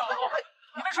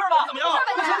你没事吧？怎么样？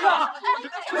先生，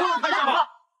没事吧？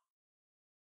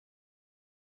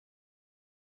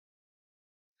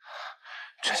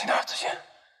专心点，子欣。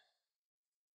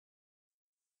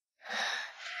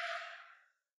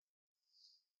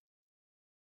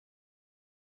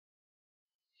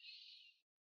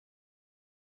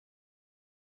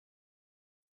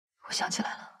我想起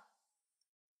来了，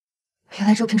原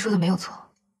来周平说的没有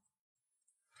错，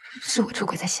是我出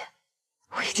轨在先。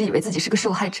我一直以为自己是个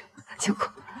受害者，结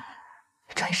果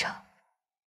张医生，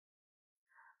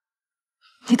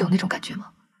你懂那种感觉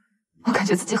吗？我感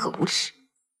觉自己很无耻，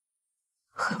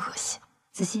很恶心。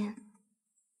子欣，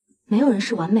没有人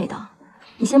是完美的，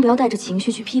你先不要带着情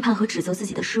绪去批判和指责自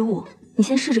己的失误，你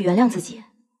先试着原谅自己，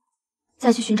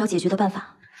再去寻找解决的办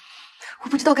法。我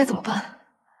不知道该怎么办。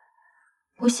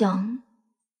我想，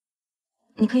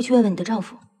你可以去问问你的丈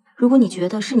夫，如果你觉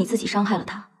得是你自己伤害了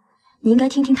他，你应该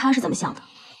听听他是怎么想的。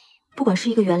不管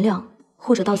是一个原谅，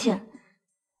或者道歉，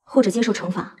或者接受惩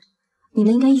罚，你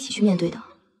们应该一起去面对的。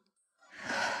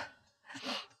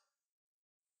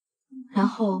然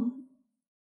后，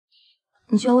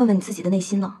你就要问问你自己的内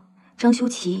心了，张修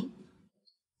齐，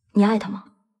你爱他吗？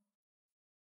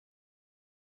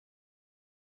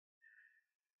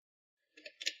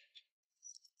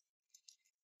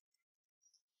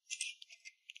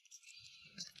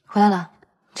回来了，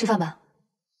吃饭吧。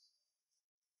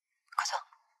快坐。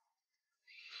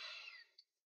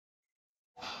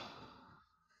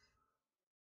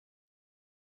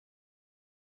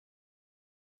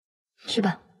吃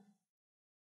吧。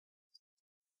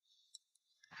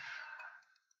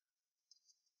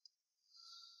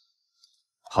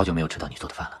好久没有吃到你做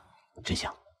的饭了，真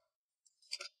香。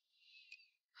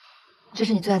这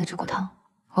是你最爱的猪骨汤，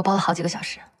我煲了好几个小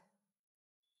时。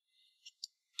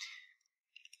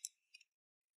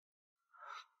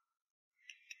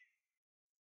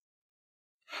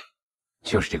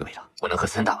就是这个味道，我能喝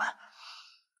3大碗。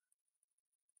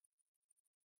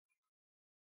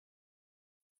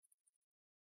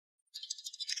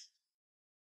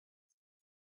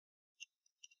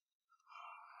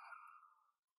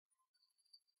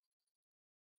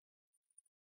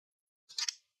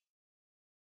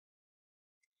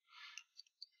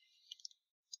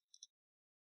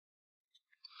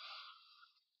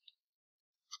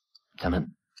咱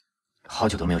们好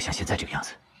久都没有像现在这个样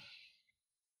子，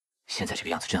现在这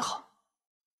个样子真好。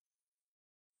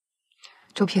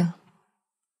周平，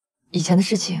以前的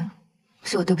事情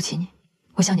是我对不起你，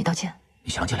我向你道歉。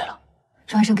你想起来了？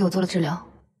张医生给我做了治疗，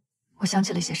我想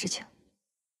起了一些事情。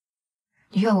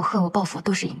你怨我、恨我、报复我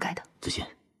都是应该的。子欣，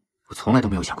我从来都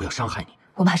没有想过要伤害你。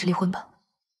我们还是离婚吧。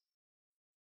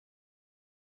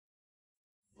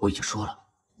我已经说了，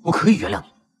我可以原谅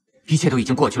你，一切都已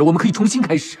经过去了，我们可以重新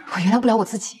开始。我原谅不了我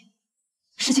自己，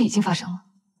事情已经发生了，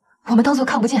我们当做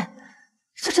看不见，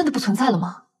这真的不存在了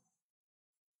吗？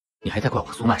你还在怪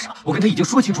我苏曼是吗？我跟他已经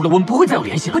说清楚了，我们不会再有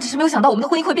联系了。我只是没有想到我们的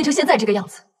婚姻会变成现在这个样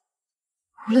子。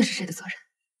无论是谁的责任，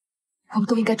我们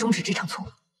都应该终止这场错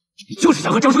误。你就是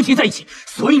想和张舒淇在一起，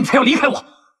所以你才要离开我。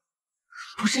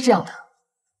不是这样的。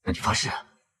那你发誓，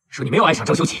说你没有爱上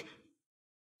张修齐。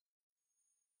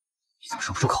你怎么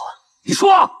说不出口啊？你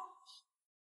说啊！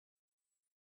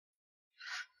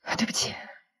对不起。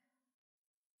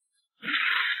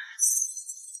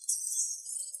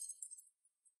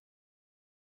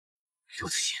刘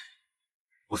子欣，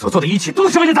我所做的一切都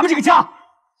是为了咱们这个家。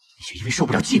你也因为受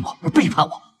不了寂寞而背叛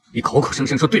我，你口口声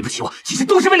声说对不起我，其实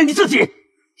都是为了你自己。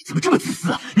你怎么这么自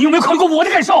私啊？你有没有考虑过我的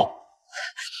感受？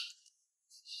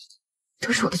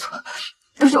都是我的错，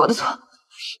都是我的错。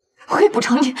我可以补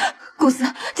偿你，公司、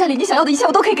家里你想要的一切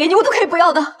我都可以给你，我都可以不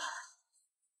要的。你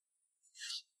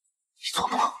做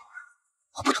梦！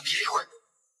我不同意离婚。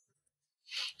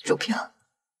周平，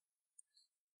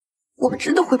我们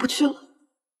真的回不去了。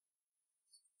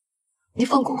你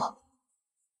放过我，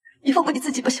你放过你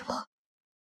自己吧，行吗？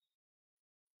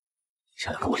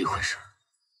想要跟我离婚是？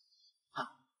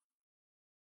啊？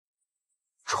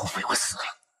除非我死了。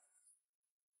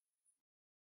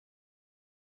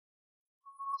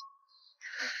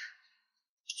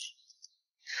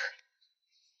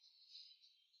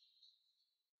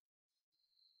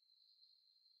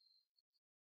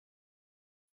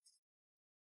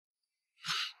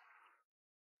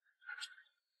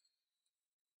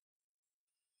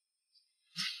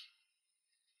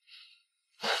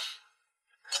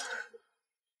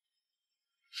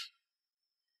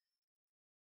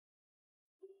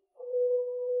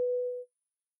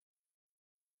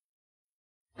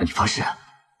那你发誓啊，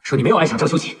说你没有爱上张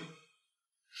修齐？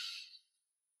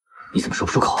你怎么说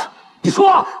不出口啊？你说！您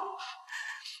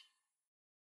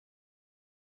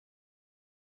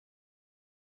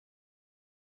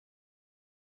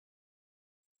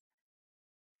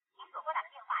所拨打的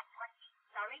电话已关机。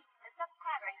Sorry, the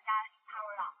subscriber you dialed is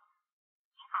power off.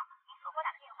 您好，您所拨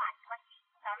打的电话已关机。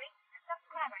Sorry, the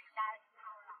subscriber you dialed is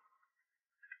power off.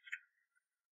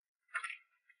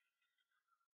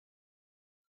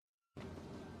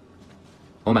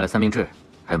 我买了3明治，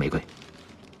还有玫瑰。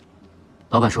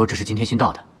老板说这是今天新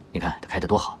到的，你看它开得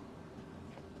多好。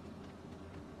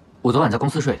我昨晚在公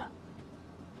司睡的。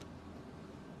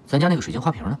咱家那个水晶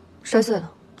花瓶呢？摔碎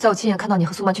了，在我亲眼看到你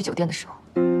和苏曼去酒店的时候。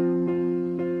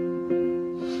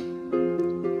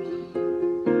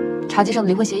茶几上的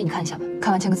离婚协议你看一下吧，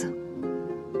看完签个字。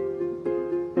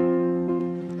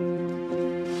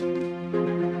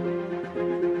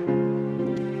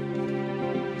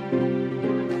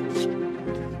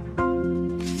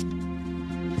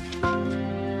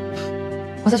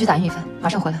我再去打印一份，马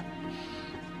上回来。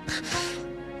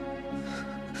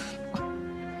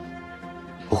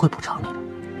我会补偿你的，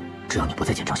只要你不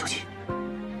再见张秀琪。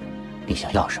你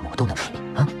想要什么，我都能给你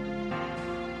啊！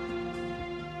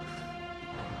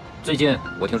最近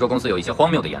我听说公司有一些荒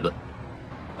谬的言论，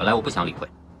本来我不想理会，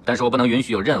但是我不能允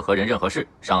许有任何人、任何事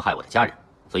伤害我的家人，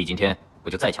所以今天我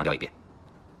就再强调一遍：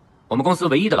我们公司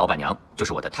唯一的老板娘就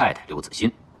是我的太太刘梓欣。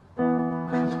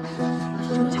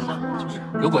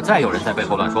如果再有人在背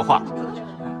后乱说话，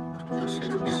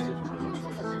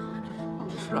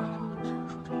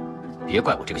别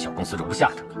怪我这个小公司容不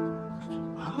下他。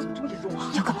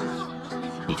要干嘛？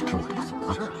你就听我的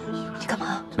啊！你干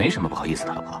嘛？没什么不好意思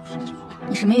的，老婆。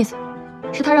你什么意思？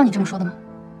是他让你这么说的吗？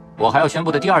我还要宣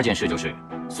布的第2件事就是，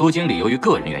苏经理由于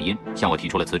个人原因向我提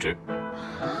出了辞职，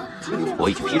我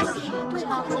已经批准了。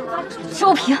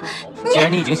周平，既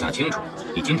然你已经想清楚，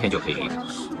你今天就可以离开。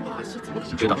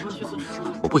你知道，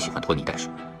我不喜欢拖泥带水。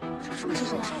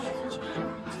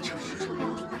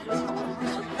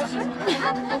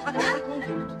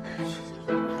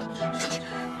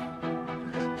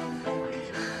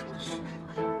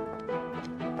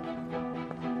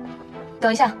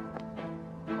等一下，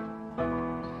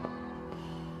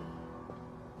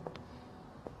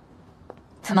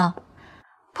怎么，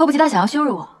迫不及待想要羞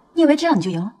辱我？你以为这样你就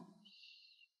赢了？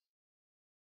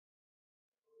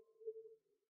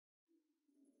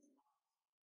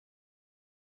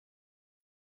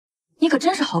你可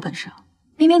真是好本事啊！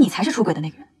明明你才是出轨的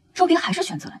那个人，周平还是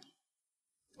选择了你。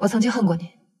我曾经恨过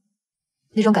你，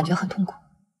那种感觉很痛苦。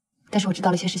但是我知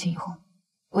道了一些事情以后，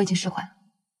我已经释怀了。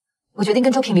我决定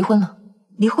跟周平离婚了。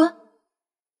离婚？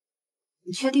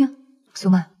你确定？苏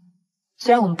曼，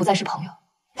虽然我们不再是朋友，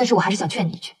但是我还是想劝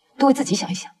你一句，多为自己想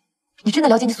一想。你真的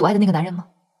了解你所爱的那个男人吗？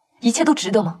一切都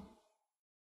值得吗？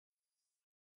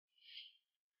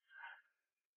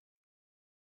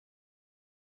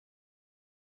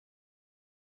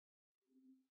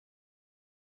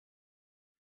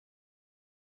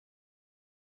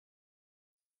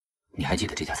你还记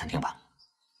得这家餐厅吧？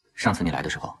上次你来的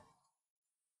时候，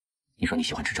你说你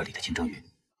喜欢吃这里的清蒸鱼。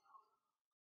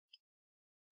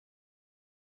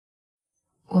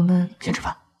我们先吃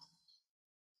饭。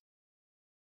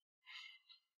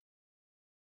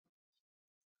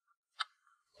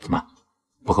怎么，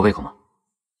不合胃口吗？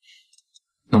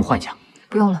那我们换一家。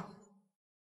不用了。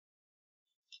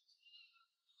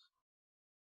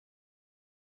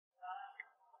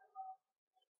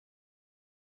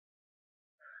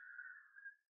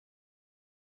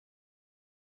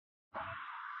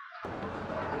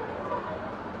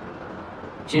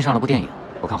新上了部电影，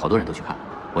我看好多人都去看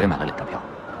了，我也买了2张票。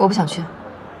我不想去。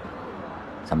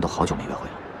咱们都好久没约会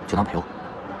了，就当陪我，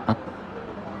啊？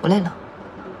我累了。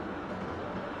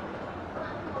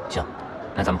行，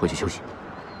那咱们回去休息。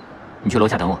你去楼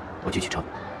下等我，我去取车。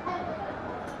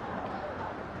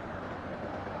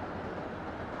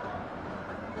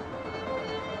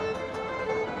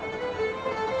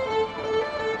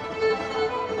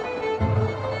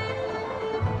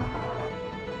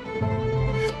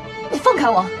你放开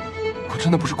我！我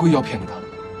真的不是故意要骗你的，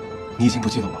你已经不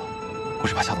记得我了，我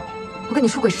是怕吓到你。我跟你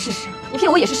出轨是事实，你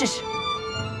骗我也是事实，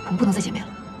我们不能再见面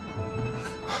了。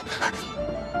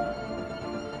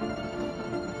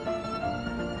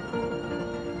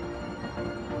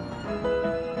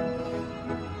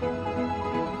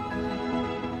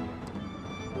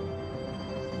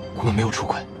我们没有出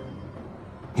轨，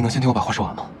你能先听我把话说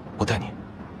完吗？我带你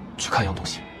去看一样东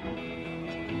西。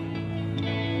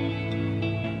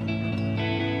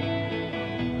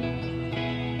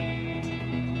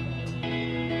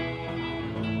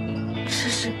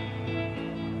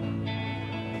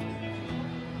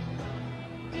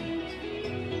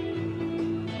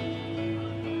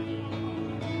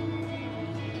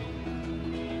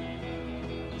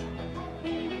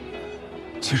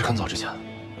其实很早之前，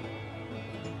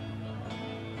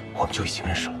我们就已经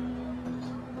认识了。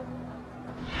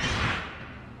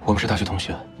我们是大学同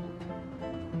学。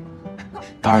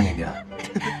大二那年，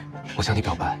我向你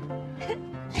表白，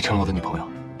你成了我的女朋友。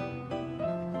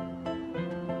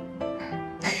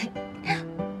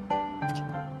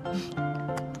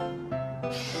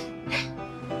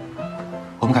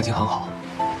我们感情很好，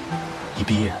一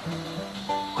毕业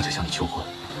我就向你求婚，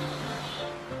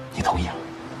你同意了。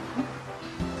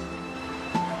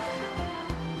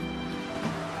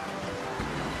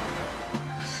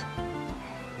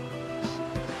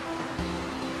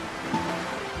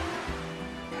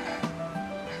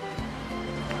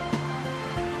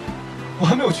我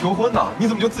还没有求婚呢，你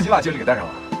怎么就自己把戒指给戴上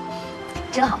了？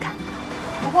真好看。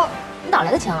不过你哪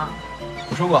来的钱啊？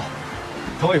我说过，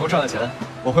等我以后赚了钱，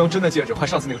我会用真的戒指换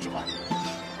上次那个指环。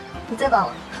你再帮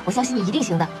我，我相信你一定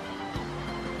行的。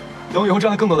等我以后赚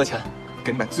了更多的钱，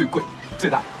给你买最贵、最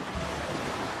大的。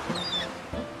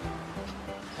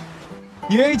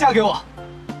你愿意嫁给我，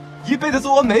一辈子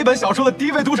做我每一本小说的第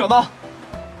一位读者吗？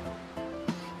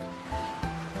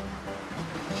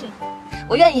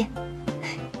我愿意。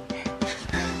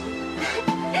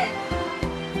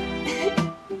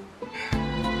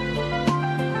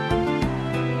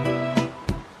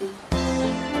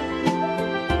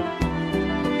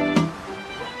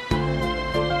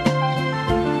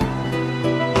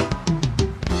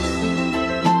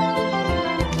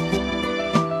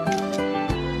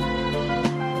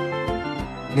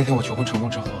那天我求婚成功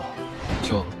之后，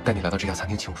就带你来到这家餐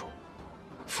厅庆祝。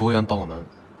服务员帮我们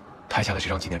拍下了这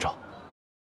张纪念照。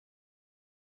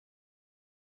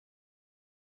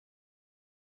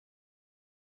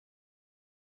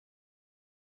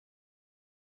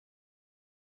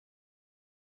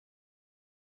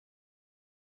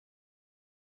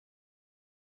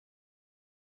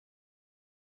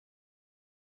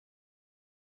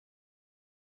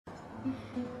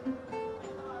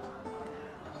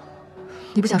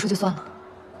你不想说就算了，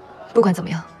不管怎么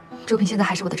样，周平现在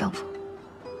还是我的丈夫，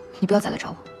你不要再来找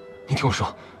我。你听我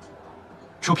说，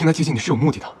周平他接近你是有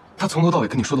目的的，他从头到尾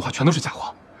跟你说的话全都是假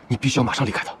话，你必须要马上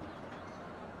离开他，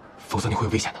否则你会有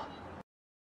危险的。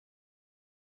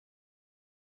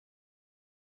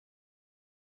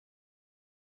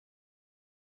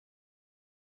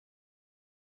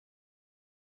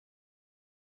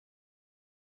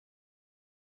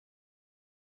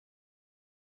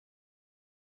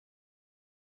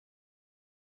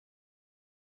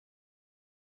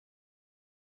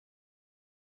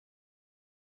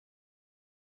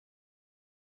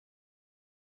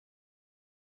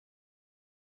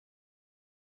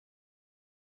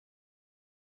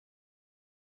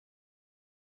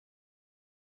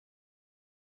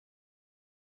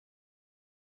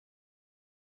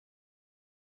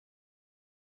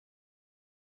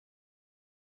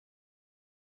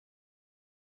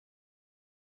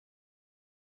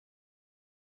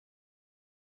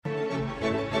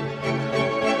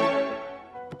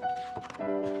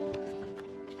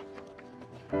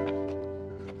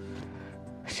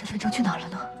身份证去哪儿了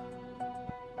呢？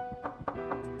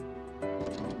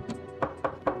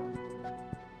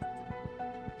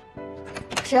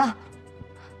谁啊？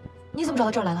你怎么找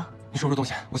到这儿来了？你收拾东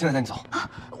西，我现在带你走。啊！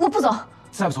我不走，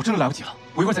再不走真的来不及了。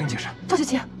我一会儿再跟你解释。赵学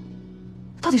奇，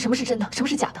到底什么是真的，什么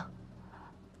是假的？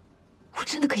我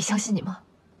真的可以相信你吗？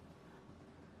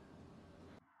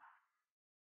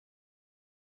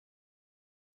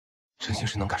真心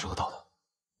是能感受得到的，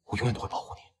我永远都会保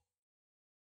护你。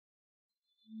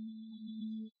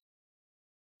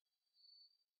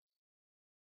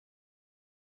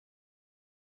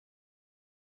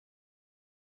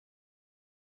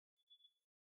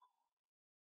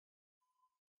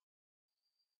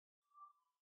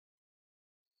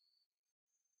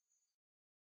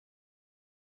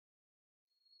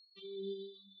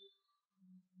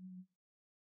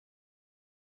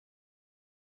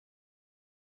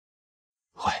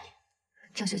我爱你，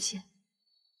张修齐，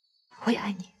我也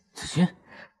爱你。子欣，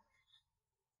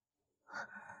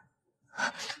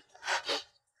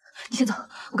你先走，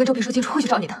我跟周平说清楚，会去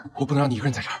找你的。我不能让你一个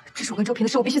人在这儿。这是我跟周平的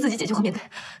事，我必须自己解决和面对。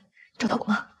找到我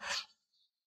吗？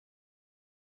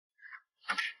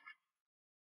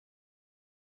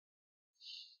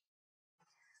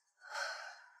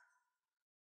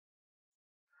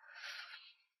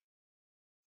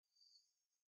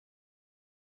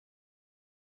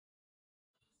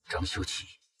张修齐，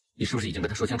你是不是已经跟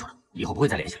他说清楚了，以后不会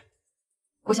再联系了？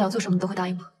我想要做什么，你都会答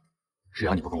应吗？只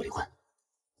要你不跟我离婚。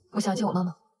我想要见我妈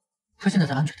妈。她现在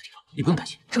在安全的地方，你不用担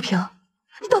心。周平，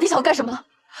你到底想要干什么？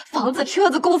房子、车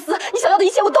子、公司，你想要的一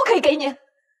切我都可以给你。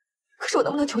可是我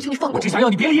能不能求求你放过我？我只想要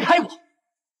你别离开我。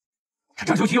这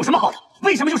张修齐有什么好的？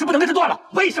为什么就是不能跟他断了？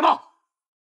为什么？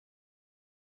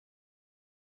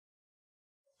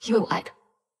因为我爱他。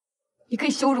你可以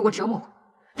羞辱我、折磨我，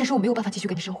但是我没有办法继续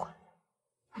跟你生活。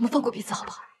我们放过彼此好不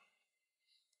好？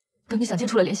等你想清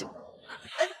楚了联系我。周平，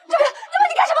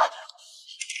你干什么？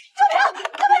周平，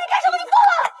你干什么？你疯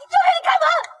了！周平，你干嘛？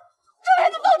周平，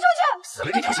你放我出去！死了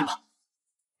这条心吧，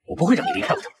我不会让你离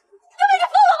开我的。周平，你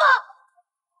疯了吗？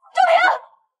周平，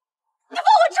你放我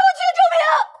出去！周平，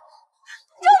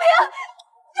你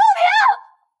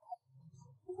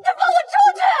放我出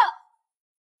去！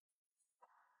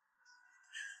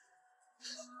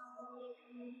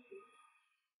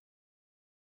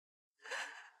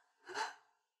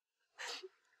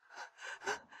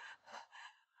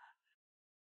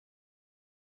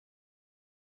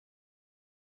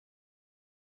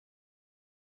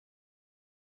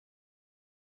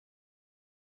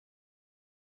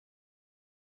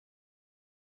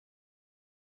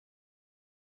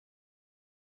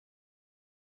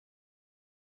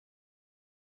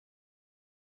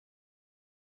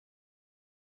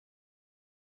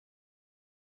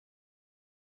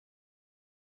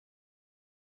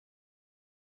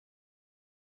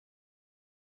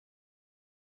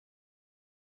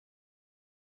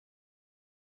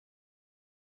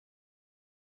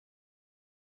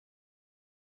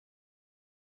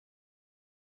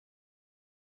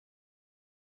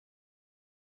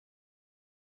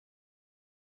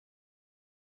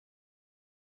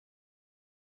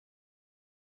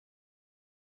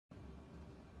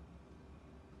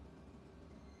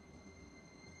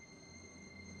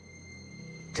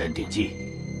镇定剂，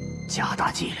加大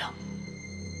剂量。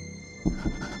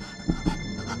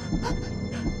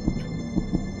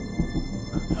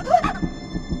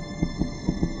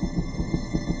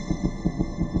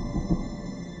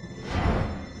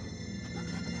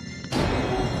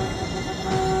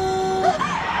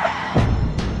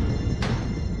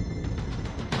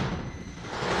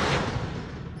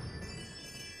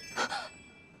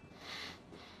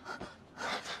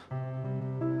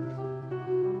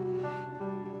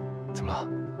怎么了？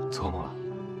做噩梦了？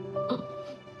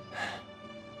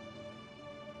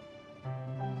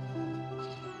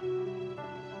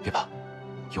别怕，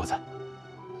有我在。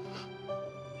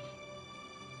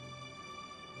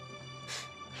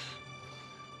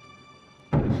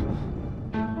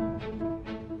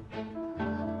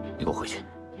你给我回去。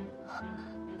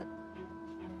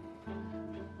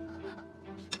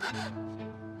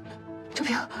周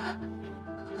平，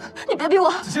你别逼我！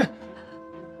子欣，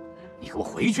你给我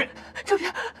回去！周平，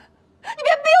你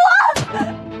别逼我！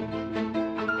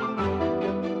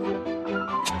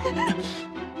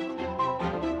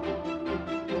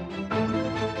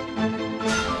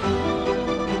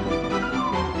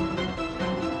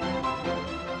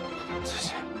子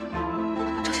欣，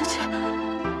周修齐，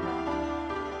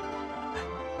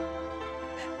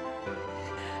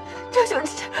周修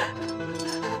齐，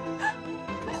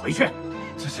给我回去！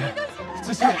子欣，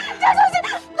子欣，张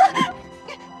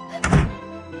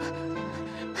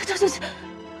修齐，张修齐，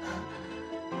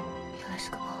原来是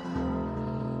个梦。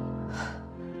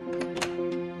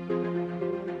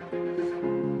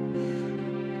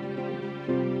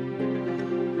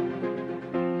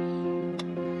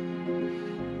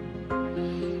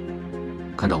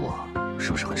看到我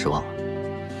是不是很失望？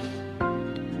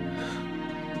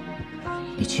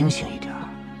你清醒一点，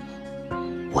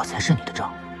我才是你的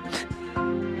丈夫。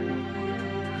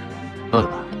饿了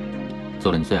吧？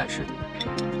做了你最爱吃的。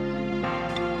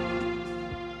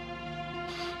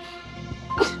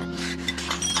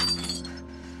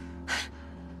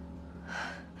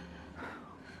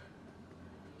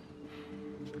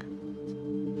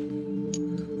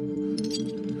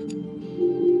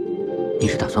你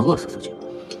是打算饿死自己吗？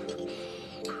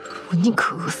我宁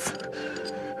可饿死。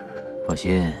放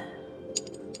心，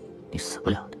你死不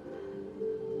了的。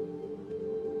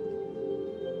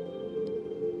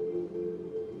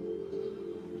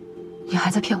你还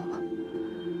在骗我吗？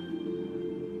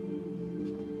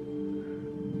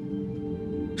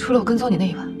除了我跟踪你那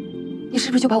一晚，你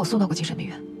是不是就把我送到过精神病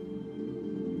院？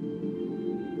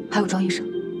还有庄医生，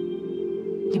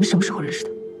你们什么时候认识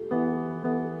的？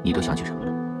你都想起什么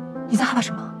了？你在害怕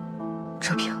什么？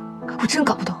哲平，我真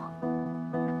搞不懂，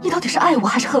你到底是爱我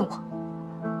还是恨我？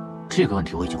这个问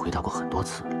题我已经回答过很多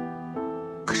次了，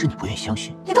可是你不愿意相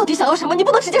信。你到底想要什么？你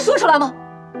不能直接说出来吗？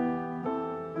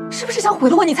是不是想毁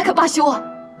了我，你才肯罢休啊？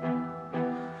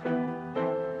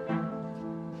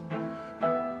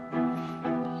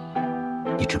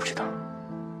你知不知道，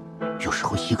有时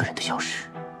候一个人的消失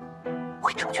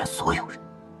会成全所有人。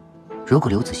如果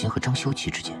刘梓欣和张修齐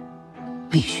之间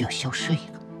必须要消失一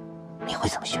个，你会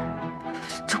怎么选？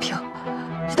周平，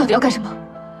你到底要干什么？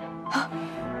啊！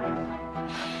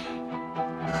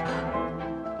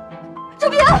周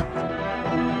平！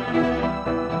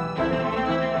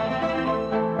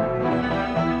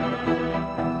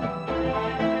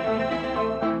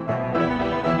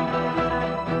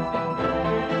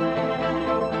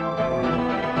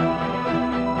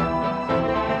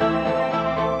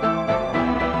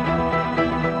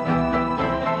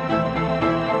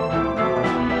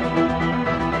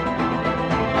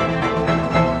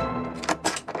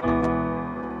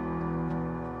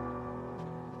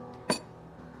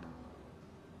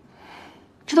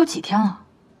这都几天了，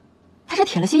他是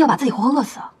铁了心要把自己活活饿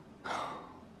死啊！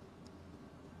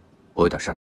我有点事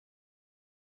儿。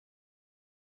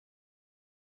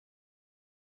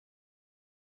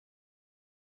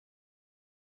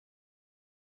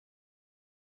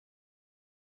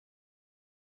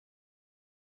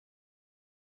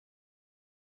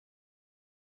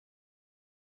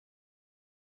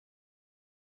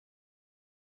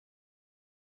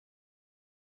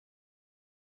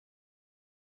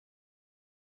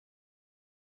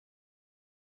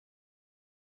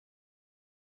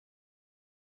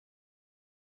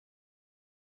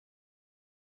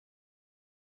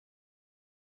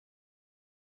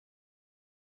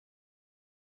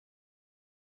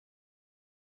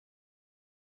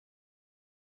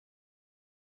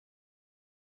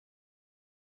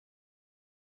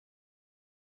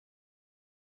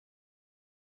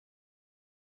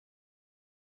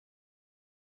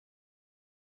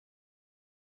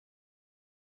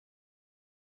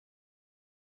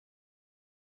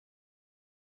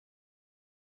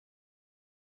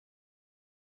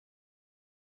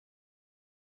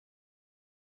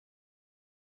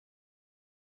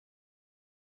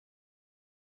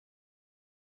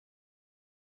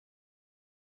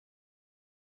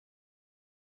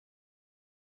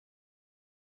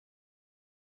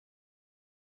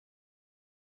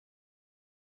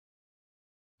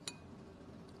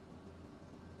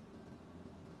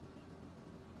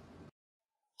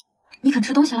你肯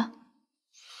吃东西了？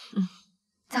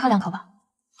再喝2口吧。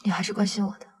你还是关心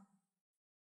我的。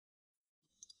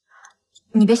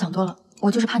你别想多了，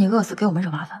我就是怕你饿死，给我们惹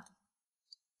麻烦。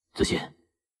子欣，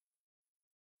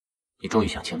你终于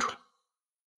想清楚了。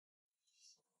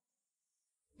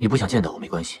你不想见到我没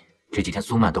关系，这几天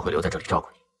苏曼都会留在这里照顾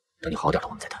你，等你好点了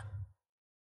我们再谈。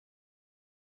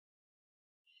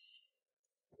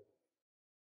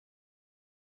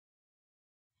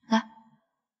来，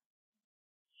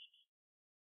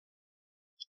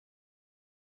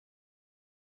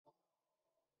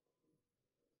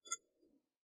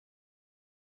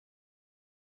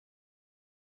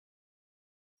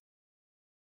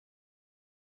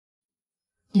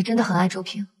你真的很爱周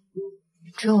平，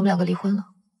只有我们2个离婚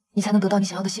了，你才能得到你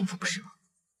想要的幸福，不是吗？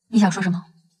你想说什么？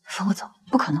放我走！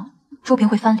不可能，周平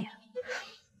会翻脸。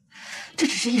这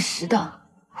只是一时的，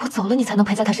我走了，你才能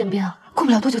陪在他身边啊！过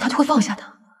不了多久，他就会放下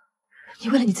的。你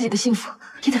为了你自己的幸福，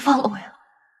也得放了我呀，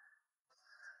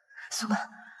苏曼。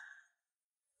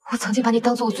我曾经把你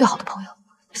当做我最好的朋友，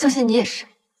相信你也是。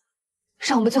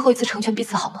让我们最后一次成全彼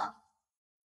此好吗？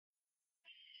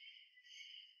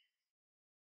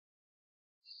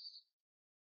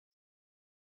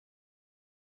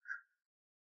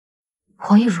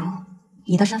黄一茹，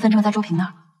你的身份证在周平那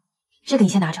儿，这个你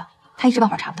先拿着，他一时半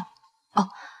会儿查不到。哦，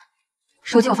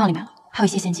手机我放里面了，还有一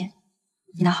些现金，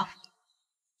你拿好。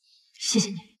谢谢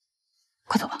你，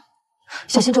快走吧，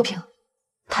小心周平，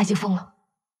他已经疯了。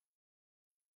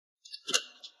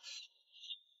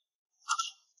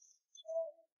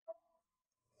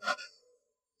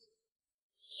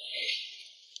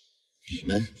你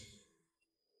们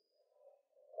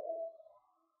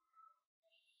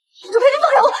周平，你放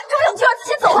开我！周平，你就让子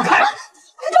欣走了！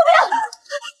周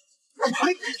平，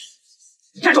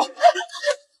站住！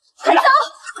快走！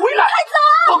回来！快走！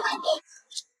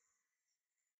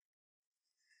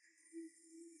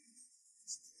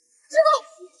师傅，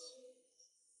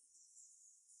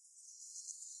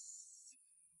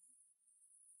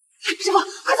师傅，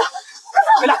快走！快走！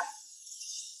回来！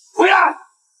回来！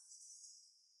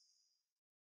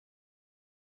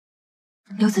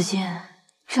刘子欣，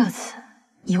这次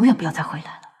你永远不要再回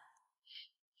来了。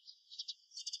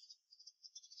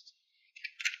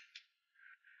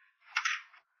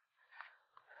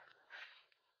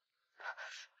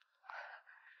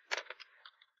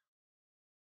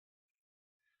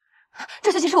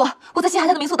这学期是我在西海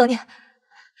滩的民宿等你。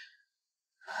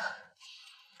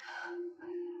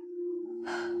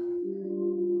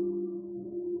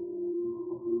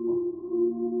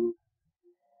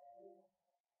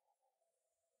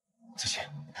子欣，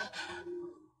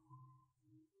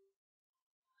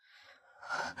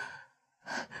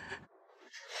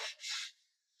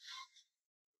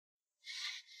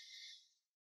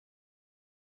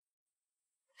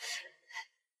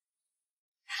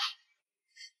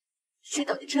见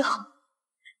到你真好。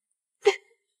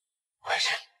我也是。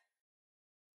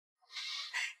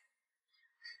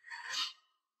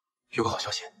有个好消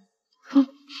息，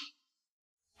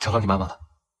找到你妈妈了。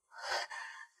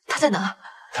她在哪儿？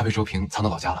她被周平藏到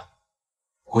老家了，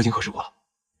我已经核实过了，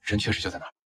人确实就在那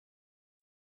儿。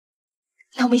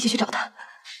让我们一起去找她。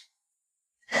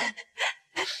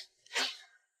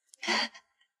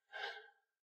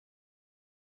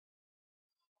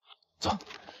走。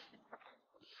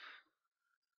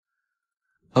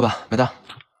老板，买单。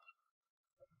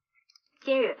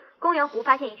今日，公园湖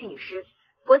发现一具女尸，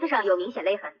脖子上有明显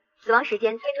勒痕，死亡时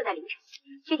间推测在凌晨，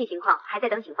具体情况还在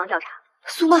等警方调查。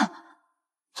苏曼，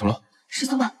怎么了？是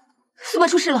苏曼，苏曼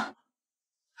出事了。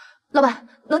老板，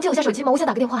能借我下手机吗？我想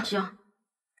打个电话。是啊，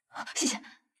谢谢。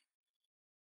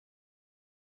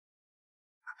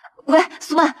喂，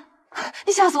苏曼，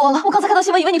你吓死我了！我刚才看到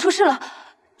新闻，以为你出事了。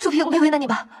周平没为难你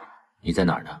吧？你在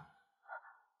哪儿呢？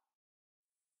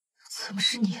怎么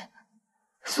是你？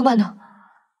苏曼呢？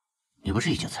你不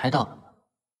是已经猜到了吗？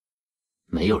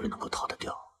没有人能够逃得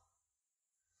掉，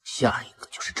下一个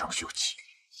就是张修齐。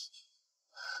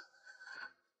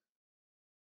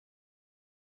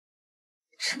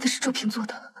真的是周平做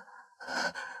的。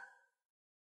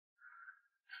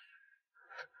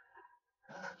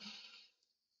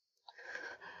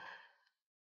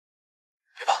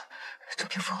别怕，周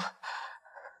平疯了，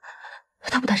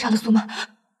他不但杀了苏曼，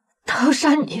他还要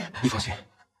杀你。你放心，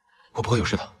我不会有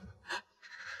事的。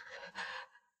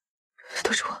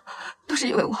都是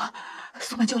因为我，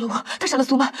苏曼救了我，他杀了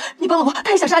苏曼，你帮了我，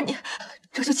他也想杀你。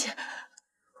张修齐，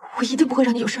我一定不会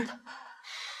让你有事的。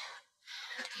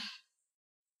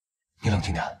你冷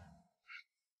静点，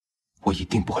我一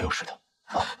定不会有事的。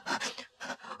啊！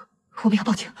我们要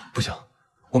报警。不行，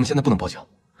我们现在不能报警，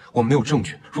我们没有证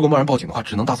据。如果贸然报警的话，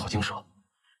只能大草惊蛇，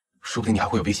说不定你还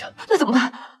会有危险。那怎么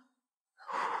办？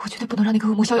我绝对不能让那个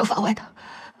恶魔逍遥法外的。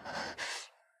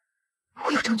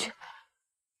我有证据，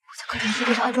我在客厅书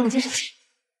柜上安装了监视器。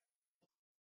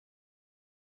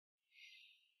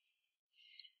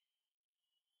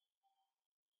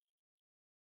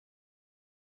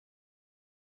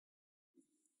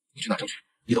你去拿证据，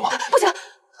你懂吗？不行，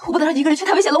我不能让你一个人去，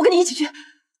太危险了。我跟你一起去。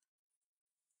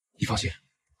你放心，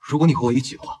如果你和我一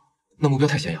起的话，那目标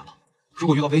太显眼了。如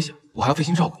果遇到危险，我还要费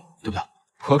心照顾你，对不对？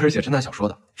我可是写侦探小说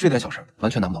的，这点小事完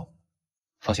全难不倒我。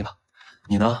放心吧，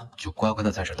你呢就乖乖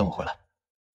的在这等我回来。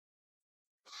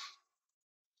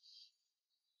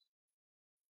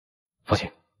放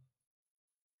心。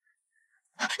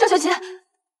张小姐，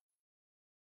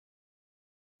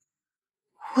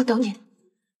我等你。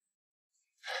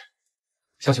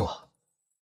相信我，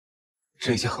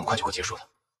这一切很快就会结束的。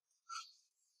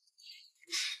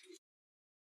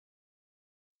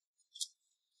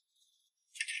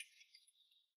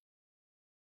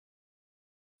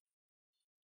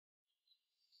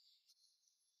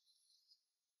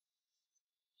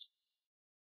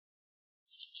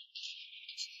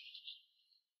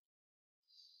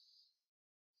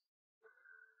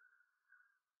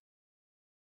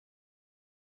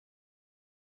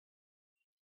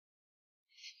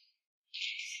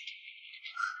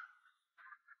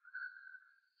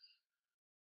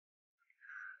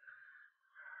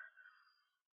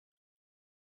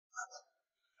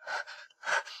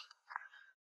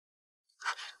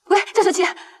喂，张小琪，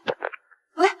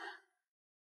喂，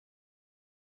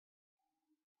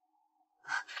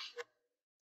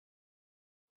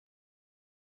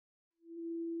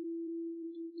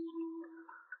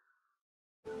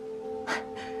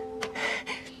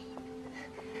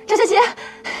张小琪，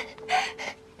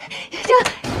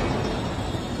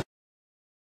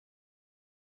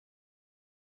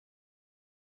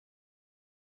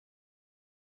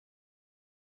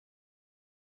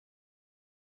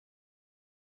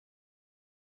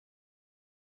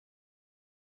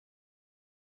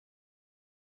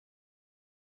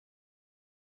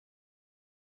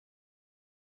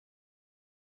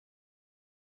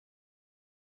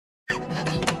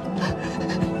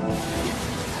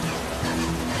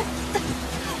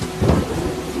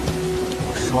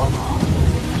说过，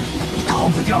你逃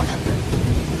不掉的。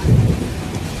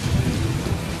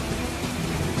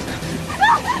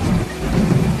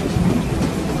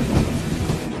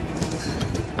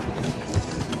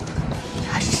你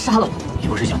还是杀了我。你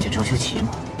不是想见张修齐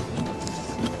吗？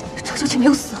张修齐没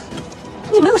有死，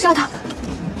你没有杀他。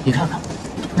你看看，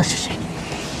那是谁？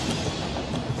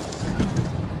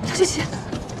张修齐，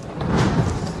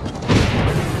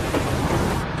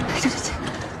张修齐，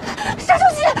张修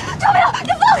齐，救命！你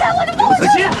放开我！你放刘子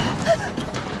欣，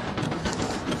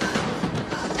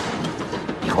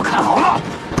你给我看好了！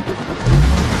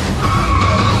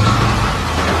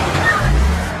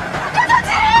张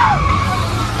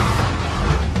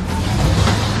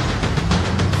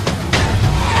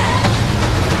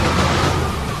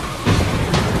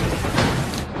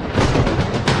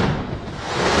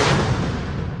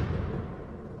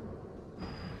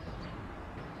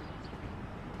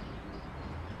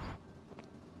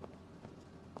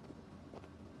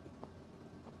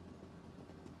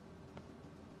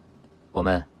我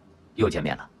们又见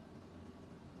面了。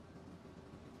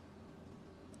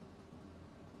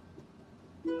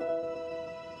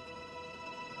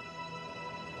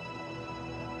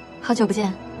好久不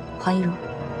见，黄一茹。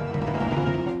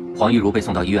黄一茹被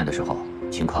送到医院的时候，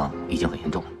情况已经很严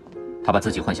重了。她把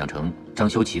自己幻想成张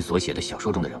修齐所写的小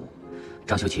说中的人物，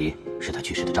张修齐是她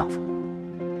去世的丈夫。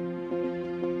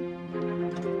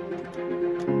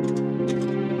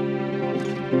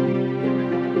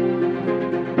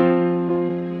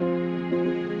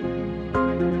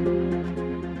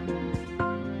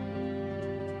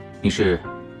你是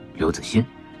刘梓欣？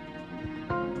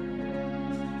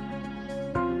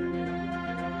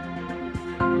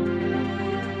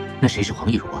那谁是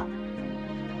黄一茹啊？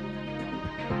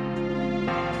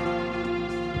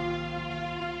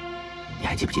你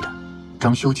还记不记得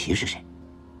张修齐是谁？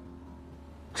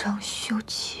张修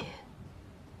齐。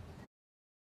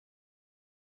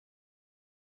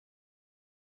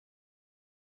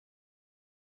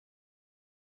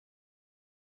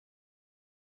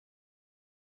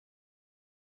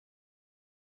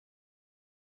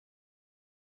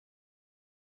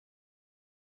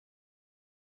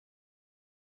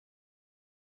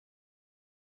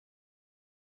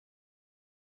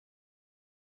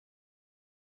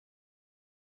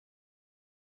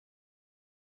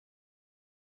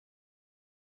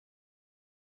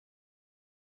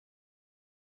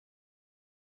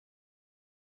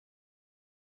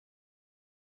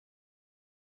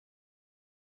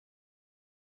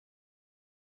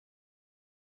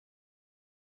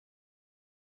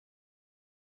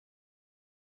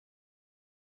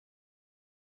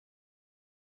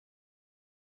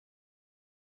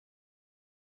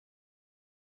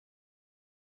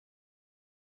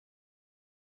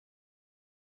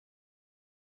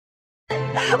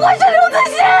我是刘梓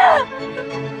欣。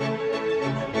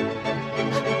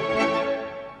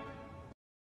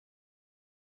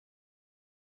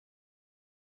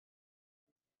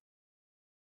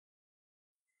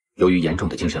由于严重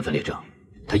的精神分裂症，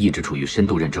他一直处于深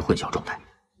度认知混淆状态，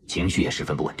情绪也十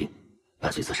分不稳定，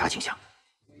伴随自杀倾向。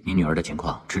你女儿的情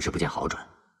况迟迟不见好转，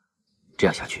这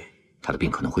样下去，她的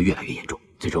病可能会越来越严重，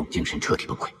最终精神彻底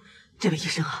崩溃。这位医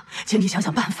生啊，请你想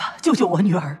想办法，救救我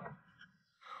女儿。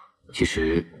其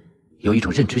实，有一种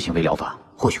认知行为疗法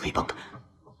或许可以帮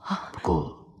她，不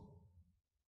过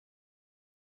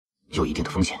有一定的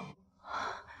风险。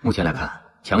目前来看，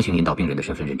强行引导病人的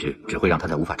身份认知，只会让他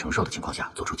在无法承受的情况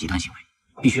下做出极端行为。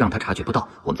必须让他察觉不到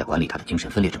我们在管理他的精神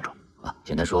分裂症状啊。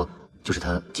简单说，就是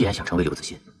他既然想成为刘梓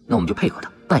欣，那我们就配合他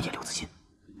扮演刘梓欣。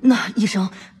那医生，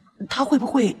他会不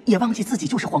会也忘记自己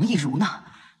就是黄一茹呢？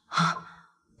啊？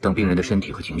等病人的身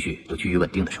体和情绪都趋于稳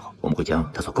定的时候，我们会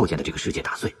将他所构建的这个世界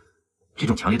打碎。这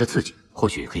种强烈的刺激，或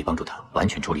许可以帮助他完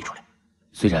全抽离出来。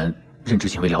虽然认知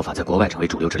行为疗法在国外成为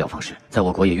主流治疗方式，在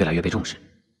我国也越来越被重视，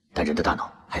但人的大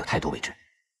脑还有太多未知。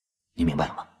你明白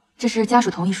了吗？这是家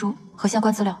属同意书和相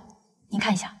关资料，您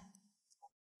看一下。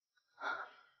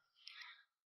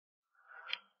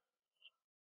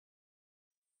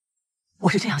我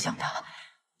是这样想的，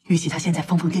与其他现在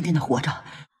疯疯癫癫的活着，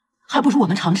还不如我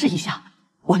们尝试一下。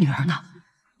我女儿呢，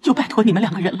就拜托你们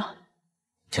两个人了。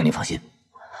请您放心。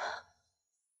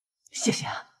谢谢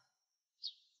啊。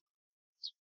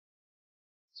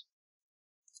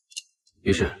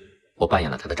于是，我扮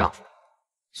演了她的丈夫，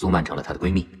苏曼成了她的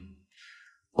闺蜜。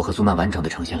我和苏曼完整的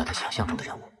呈现了她想象中的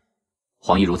人物。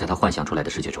黄一茹在她幻想出来的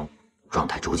世界中，状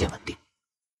态逐渐稳定。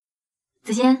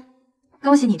子欣，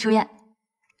恭喜你出院，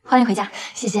欢迎回家。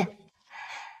谢谢。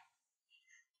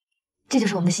这就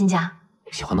是我们的新家，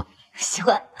喜欢吗？喜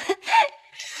欢。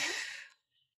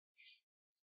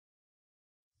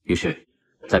于是，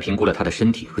在评估了她的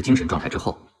身体和精神状态之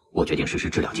后，我决定实施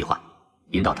治疗计划，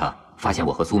引导她发现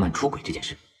我和苏曼出轨这件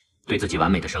事，对自己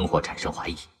完美的生活产生怀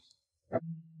疑。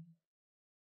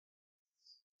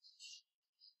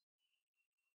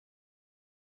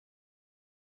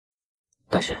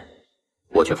但是，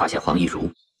我却发现黄一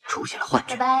茹出现了幻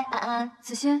觉。拜拜，安安。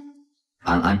子欣，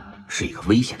安安是一个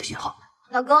危险的信号。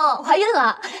老公，怀孕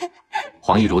了。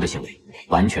黄一茹的行为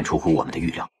完全出乎我们的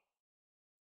预料。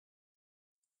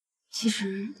其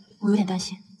实我有点担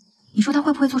心，你说他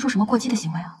会不会做出什么过激的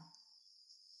行为啊？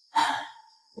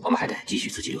我们还得继续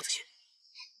刺激刘梓欣。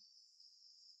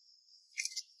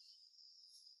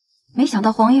没想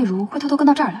到黄一茹会偷偷跟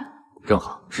到这儿来，正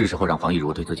好是时候让黄一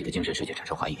茹对自己的精神世界产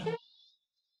生怀疑了。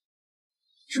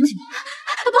什么情况？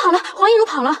不好了，黄一茹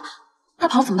跑了。她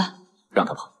跑怎么办？让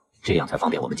她跑，这样才方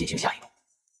便我们进行下一步。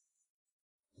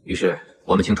于是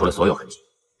我们清除了所有痕迹，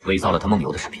伪造了她梦游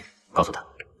的视频，告诉她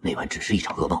那晚只是一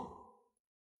场噩梦。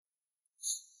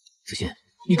梓欣，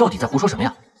你到底在胡说什么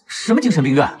呀？什么精神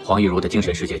病院？黄一茹的精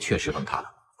神世界确实崩塌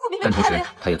了。我明但同时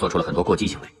他也做出了很多过激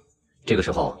行为。这个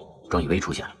时候，庄以薇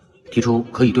出现了，提出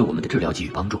可以对我们的治疗给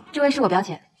予帮助。这位是我表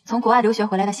姐，从国外留学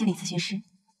回来的心理咨询师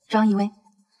张一薇。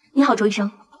你好，周医生。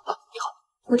你好。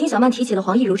我听小曼提起了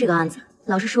黄亦如这个案子，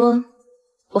老实说，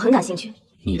我很感兴趣。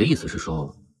你的意思是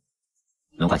说，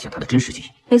能唤醒她的真实记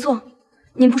忆？没错，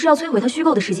你们不是要摧毁她虚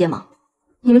构的世界吗？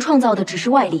你们创造的只是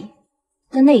外力，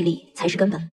但内力才是根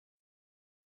本。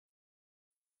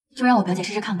就让我表姐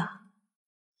试试看吧。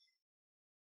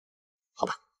好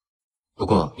吧，不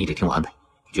过你得听我安排，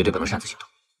绝对不能擅自行动。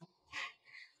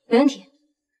没问题。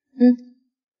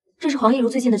这是黄亦如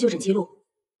最近的就诊记录。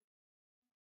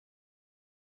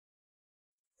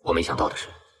我没想到的是，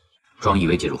庄亦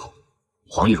薇介入后，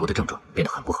黄亦如的症状变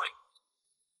得很不合理。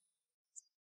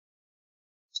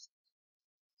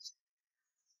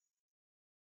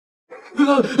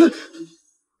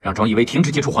让庄亦薇停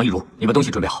止接触黄亦如，你们东西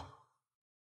准备好。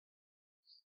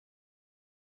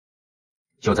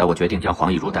就在我决定将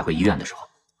黄亦如带回医院的时候，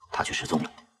她却失踪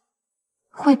了。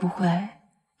会不会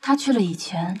她去了以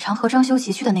前常和张修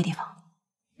齐去的那地方？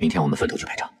明天我们分头去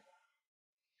排查。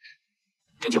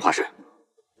整间画室，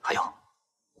还有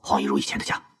黄亦如以前的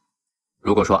家。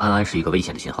如果说安安是一个危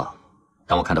险的信号，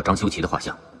当我看到张修齐的画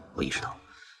像，我意识到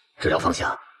治疗方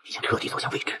向已经彻底走向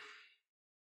未知。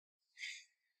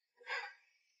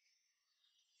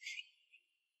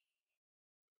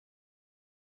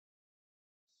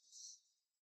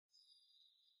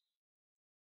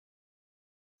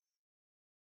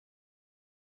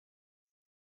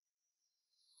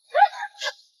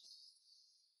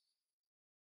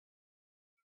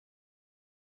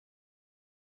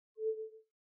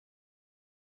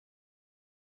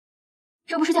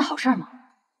这不是件好事吗？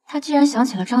他既然想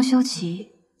起了张修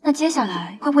齐，那接下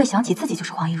来会不会想起自己就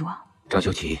是黄亦如啊？张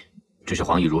修齐只是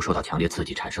黄亦如受到强烈刺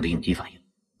激产生的应激反应，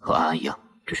和安安一样，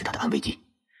只是他的安慰剂。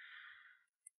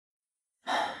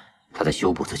他在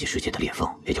修补自己世界的裂缝，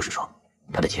也就是说，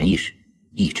他的潜意识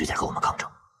一直在和我们抗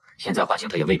争。现在唤醒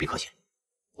他也未必可行，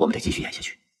我们得继续演下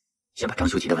去，先把张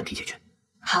修齐的问题解决。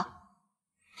好。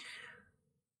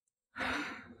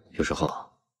有时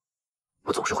候，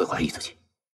我总是会怀疑自己。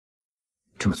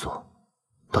这么做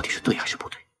到底是对还是不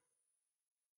对？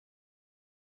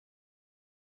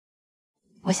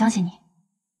我相信你，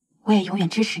我也永远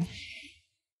支持你。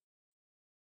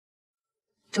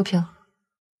周平，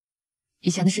以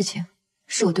前的事情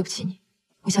是我对不起你，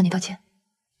我向你道歉。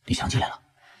你想起来了？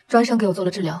庄医生给我做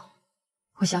了治疗，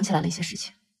我想起来了一些事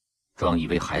情。庄以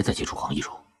为还在接触黄亦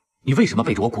如，你为什么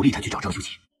背着我鼓励他去找张修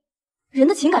齐？人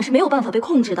的情感是没有办法被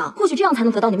控制的，或许这样才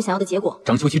能得到你们想要的结果。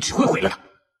张修齐只会毁了他。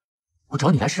我找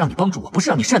你来是让你帮助我，不是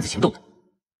让你擅自行动的。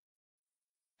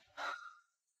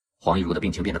黄亦如的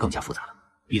病情变得更加复杂了，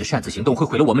你的擅自行动会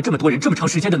毁了我们这么多人这么长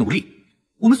时间的努力。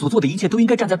我们所做的一切都应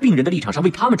该站在病人的立场上，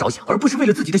为他们着想，而不是为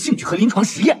了自己的兴趣和临床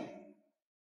实验。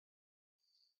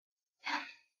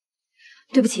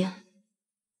对不起，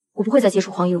我不会再接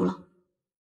触黄亦如了。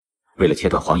为了切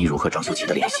断黄亦如和张修齐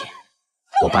的联系，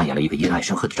我扮演了一个因爱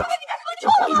生恨的丈夫，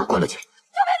将黄亦如关了起来。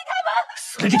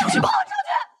死了这条心吧，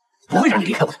不会让你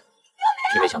离开我的。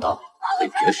却没想到会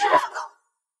绝食来反抗。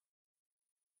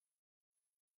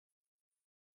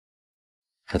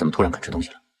他怎么突然肯吃东西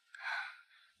了？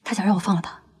他想让我放了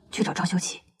他，去找张修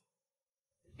齐。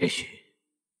也许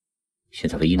现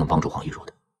在唯一能帮助黄亦如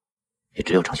的，也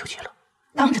只有张修齐了。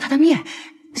当着他的面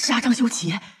杀张修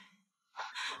齐，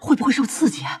会不会受刺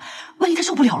激啊？万一他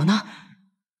受不了了呢？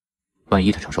万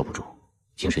一他承受不住，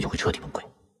精神就会彻底崩溃，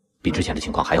比之前的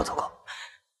情况还要糟糕。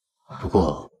不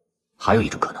过还有一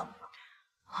种可能，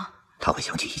他会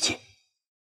想起一切。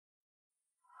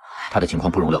他的情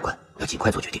况不容乐观，要尽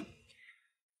快做决定。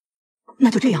那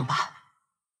就这样吧。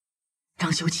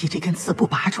张修齐这根刺不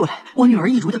拔出来，我女儿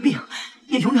亦如的病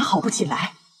也永远好不起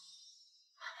来。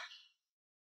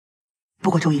不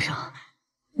过周医生，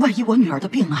万一我女儿的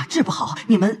病啊治不好，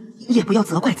你们也不要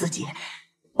责怪自己。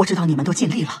我知道你们都尽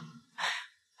力了，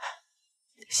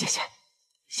谢谢，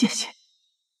谢谢。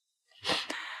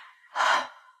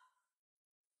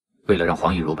为了让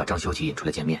黄亦如把张修齐引出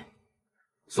来见面，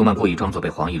苏曼故意装作被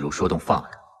黄亦如说动放了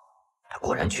他。他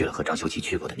果然去了和张修齐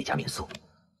去过的那家民宿。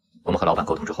我们和老板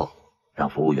沟通之后，让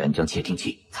服务员将窃听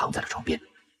器藏在了床边。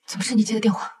怎么是你接的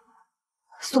电话？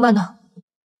苏曼呢？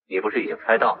你不是已经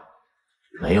猜到了？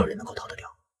没有人能够逃得掉。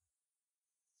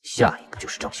下一个就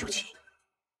是张修齐。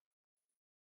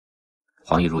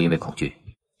黄亦如因为恐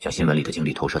惧，将新闻里的经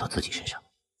历投射到自己身上，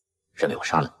认为我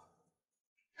杀了你。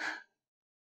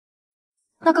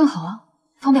那更好啊，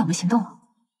方便我们行动了。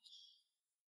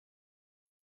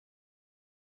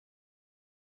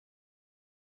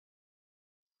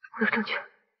我有证据，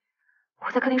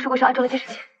我在客厅书柜上安装了监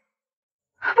视器。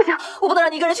不行，我不能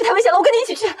让你一个人去，太危险了，我跟你一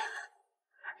起去。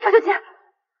张秀琴，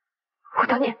我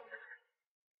等你。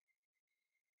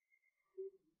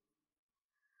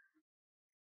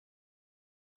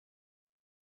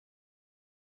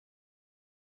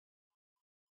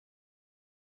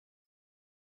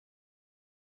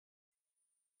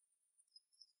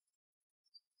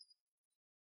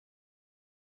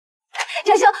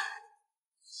张修，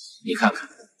你看看，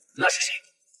那是谁？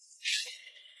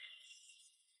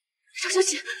张秀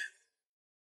琴，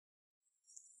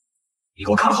你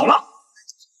给我看好了！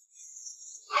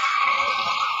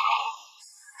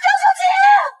张秀琴。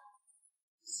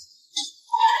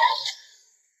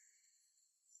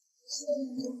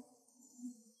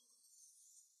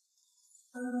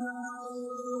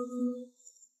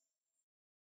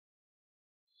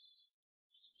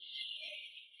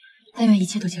但愿一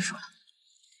切都结束了。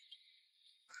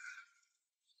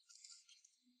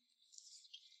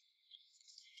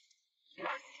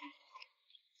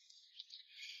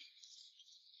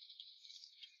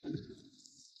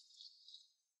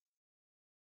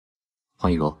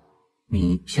黄一柔，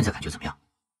你现在感觉怎么样？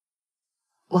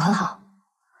我很好，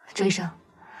周医生，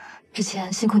之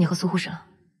前辛苦你和苏护士了。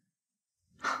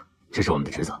这是我们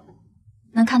的职责。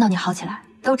能看到你好起来，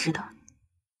都值得。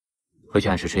回去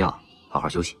按时吃药，好好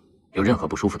休息。有任何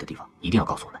不舒服的地方，一定要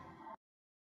告诉我们。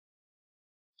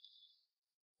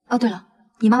哦，对了，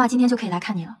你妈妈今天就可以来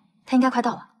看你了，她应该快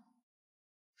到了。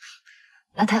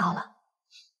那太好了。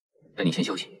那你先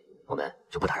休息，我们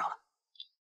就不打扰了。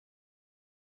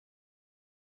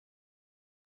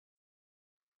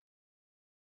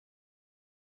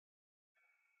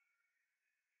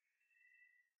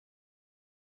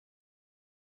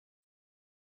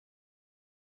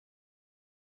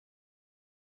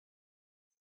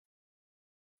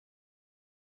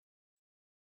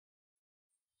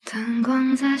灯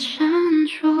光在闪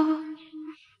烁，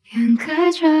掩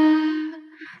盖着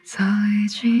早已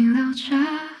经留着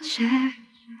血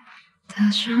的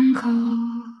伤口，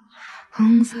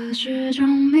红色之中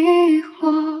迷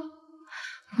惑，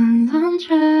混乱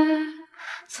着，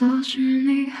昨是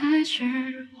你还是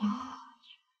我？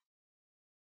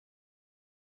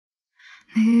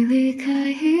你离开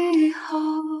以后，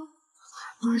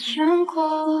我想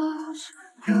过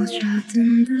有着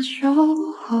灯的守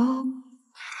候。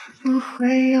不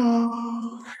会有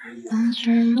当时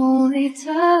努力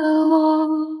的我，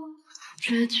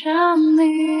却将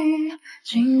你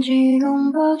紧紧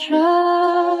拥抱着。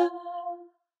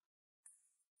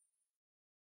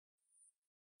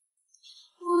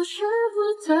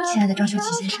亲爱的张修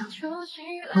齐先生，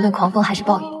无论狂风还是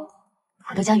暴雨，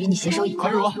我都将与你携手以过。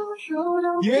韩如，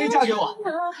你愿意嫁给我，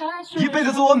一辈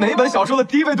子做我每一本小说的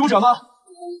第一位读者吗？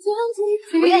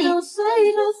不愿意。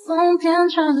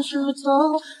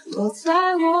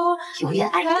永远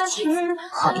爱你的妻子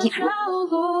黄一如。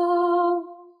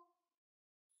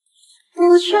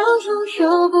不想拥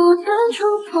有，不能触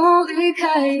碰，离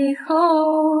开以后，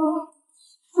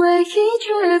唯一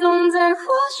举动在我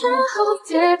身后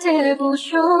喋喋不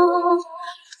休。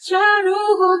假如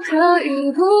我可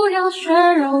以不要血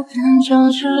肉变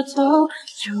成石头，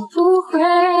就不会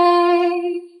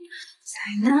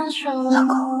再难受。老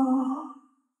公。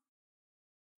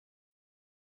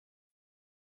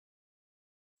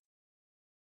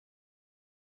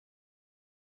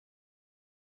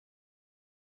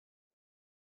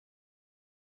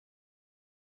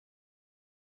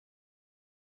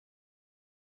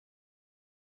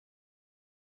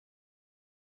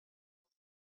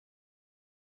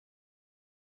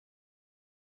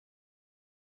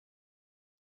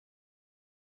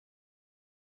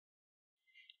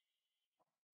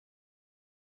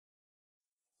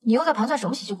你又在盘算什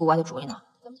么稀奇古怪的主意呢？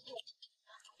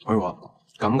黄如，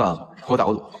敢不敢和我打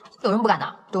个赌？有人不敢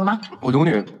的，赌什么？我赌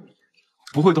你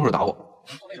不会动手打我。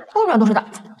不准动手打！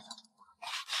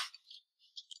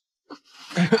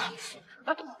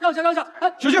让一下，让一下！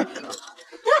哎，雪雪，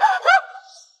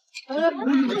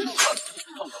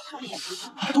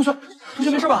同学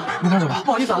没事吧？你拿走吧。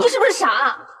不好意思啊。你是不是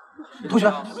傻？同学，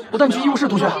我带你去医务室。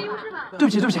同学，对不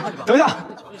起。等一下，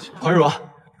黄如，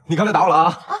你刚才打我了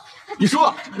啊！你输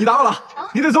了，你打我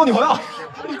了，你得做我女朋友。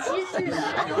真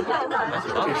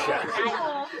是。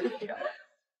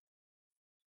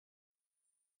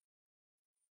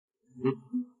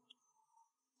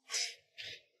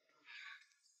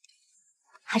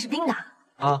还是冰的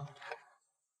啊！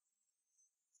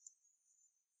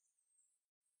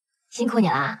辛苦你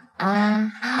啦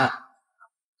啊！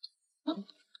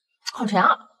好甜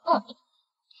啊！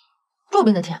这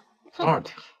冰的甜，当然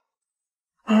甜。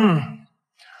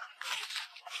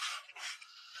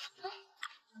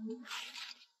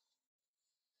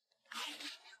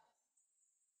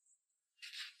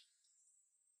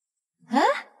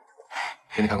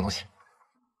给你看个东西。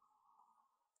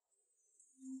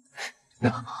那，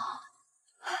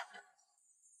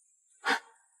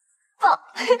棒，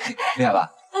厉害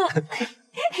吧？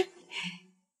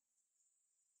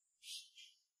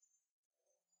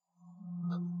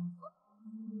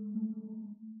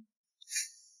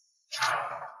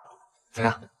怎么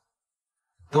样？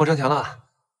等我挣钱了，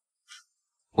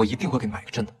我一定会给你买一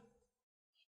个真的。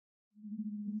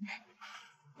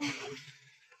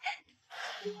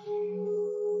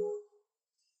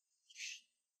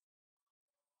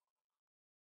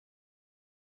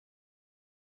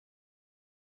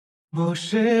不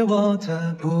是我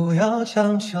的，不要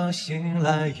强求。醒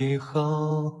来以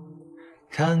后，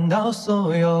看到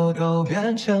所有都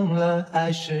变成了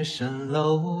海市蜃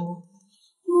楼。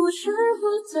不是我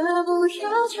的，不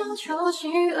要强求。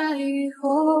醒来以后，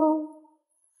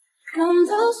看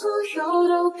到所有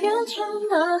都变成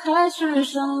了海市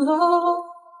蜃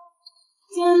楼。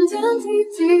点点滴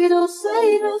滴都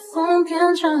随着风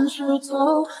变成石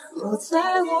头，落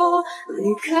在我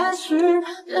离开时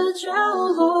的角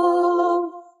落。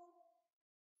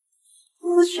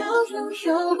不想拥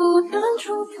有，不能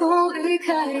触碰，离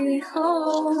开以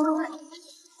后，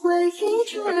回忆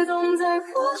却总在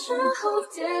我身后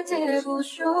喋喋不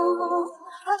休。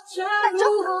假如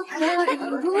我可以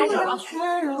不要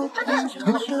全肉变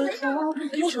成石头，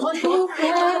就不会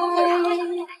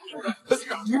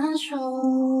难受。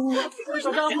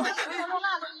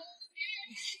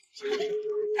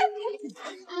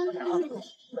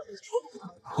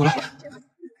过来。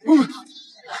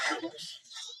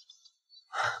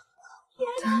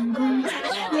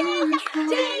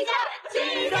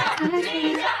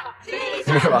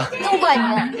没事吧？都怪你。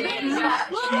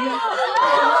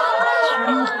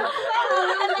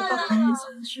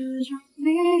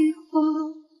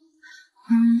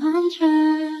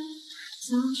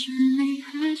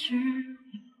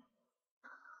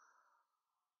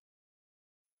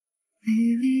你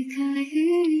离开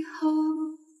以后，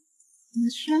我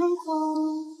想过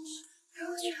有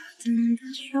着等的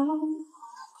守候。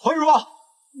黄雨茹，不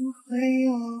会有。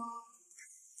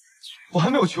我还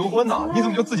没有求婚呢，你怎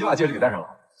么就自己把戒指给戴上了？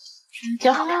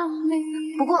挺好的，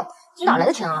不过你哪来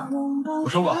的钱啊？我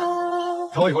说过，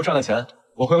等我以后赚了钱，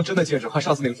我会用真的戒指换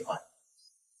上次那个指环。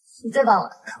你最棒了，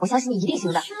我相信你一定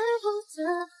行的。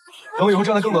等我以后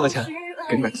赚了更多的钱，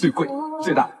给你买最贵、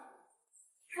最大的。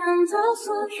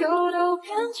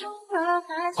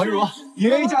黄雨茹，你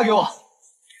愿意嫁给我，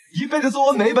一辈子做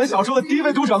我每一本小说的第一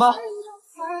位读者吗？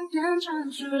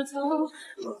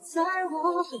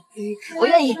我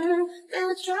愿意。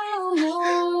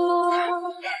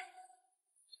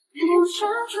不想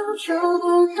触就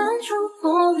不能触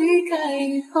碰，离开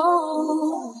以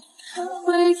后，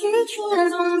回忆却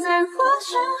总在我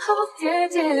身后喋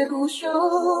喋不休。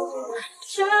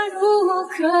假如我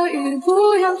可以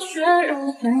不要血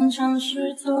肉变成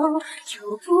石头，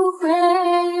就不会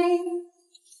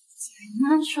再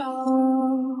难受。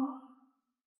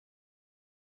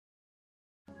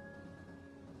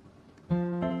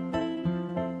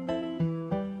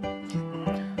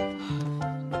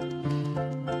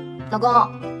老公，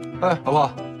哎，老婆，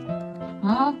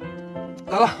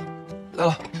来了，来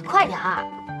了，快点儿！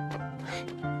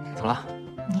怎么了？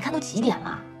你看都几点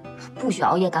了，不许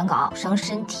熬夜赶稿，伤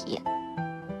身体。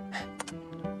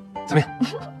怎么样？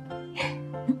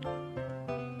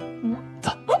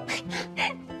走。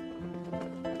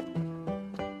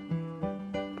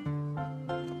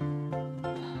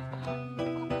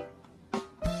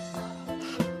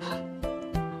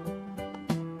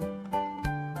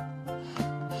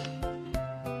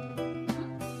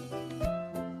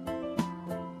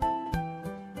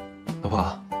老婆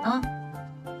啊，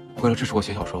为了支持我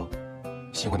写小说，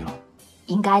辛苦你了。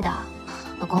应该的，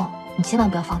老公，你千万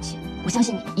不要放弃，我相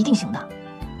信你一定行的。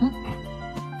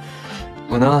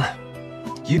我呢，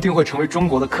一定会成为中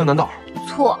国的柯南道尔。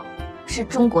错，是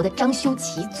中国的张修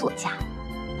齐作家。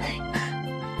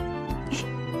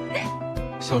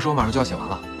小说马上就要写完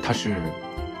了，它是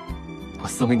我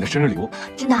送给你的生日礼物。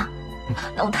真的？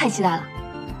那我太期待了。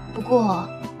不过，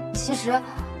其实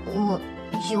我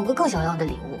有个更想要的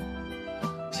礼物。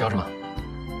想要什么？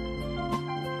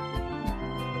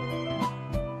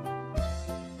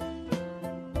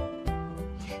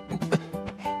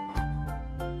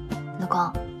老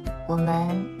公，我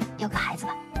们要个孩子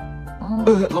吧。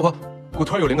老婆，我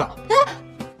突然有灵感了。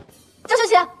张修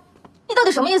齐，你到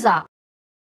底什么意思啊？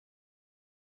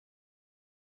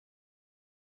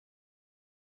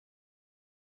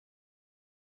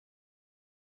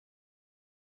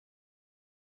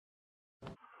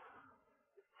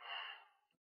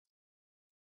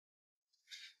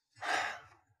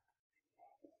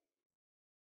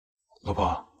老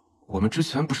婆，我们之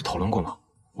前不是讨论过吗？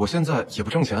我现在也不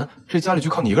挣钱，这家里就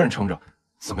靠你一个人撑着，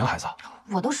怎么样，孩子？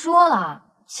我都说了，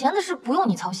钱的事不用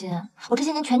你操心。我这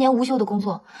些年全年无休的工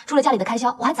作，除了家里的开销，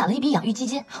我还攒了一笔养育基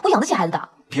金，我养得起孩子的。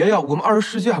别呀，我们20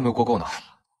世纪还没有过够呢。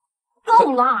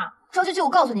够了，赵秋秋，我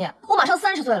告诉你，我马上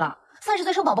30岁了，30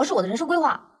岁生宝宝是我的人生规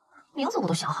划，名字我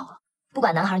都想好了，不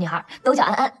管男孩女孩都叫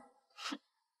安安。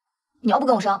你要不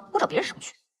跟我生，我找别人生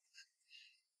去。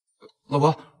老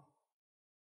婆。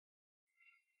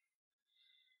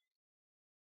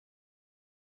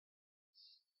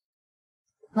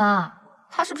 妈，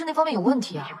他是不是那方面有问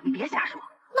题啊？你别瞎说。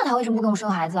那他为什么不跟我生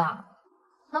孩子啊？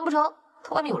难不成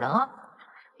他外面有人啊？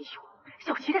哎呦，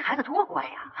小齐这孩子多乖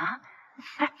呀！啊，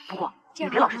哎，不过你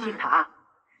别老是欺负他啊。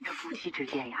这夫妻之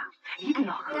间呀，一定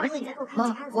要和谐。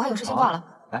妈，我还有事先挂了。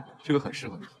来，这个很适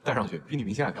合你，戴上去比女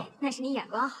明星还漂亮。那是你眼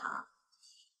光好。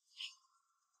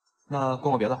那逛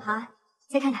逛别的。好啊，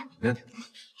再看看。没问题。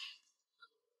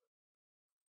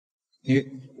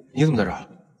你怎么在这儿？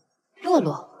洛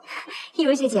洛。 一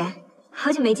如学姐，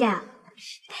好久没见啊！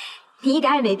你一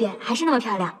点也没变，还是那么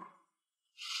漂亮。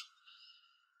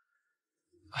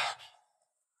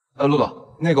露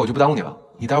露，那个我就不耽误你了，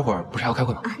你待会儿不是还要开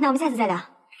会吗？啊，那我们下次再聊。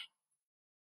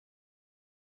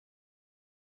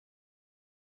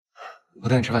我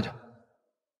带你吃饭去。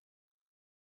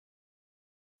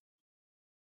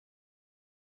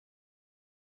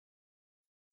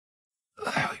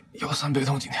哎呀，腰酸背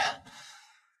痛今天。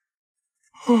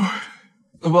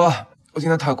老婆，我今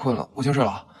天太困了，我先睡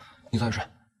了啊，你早点睡。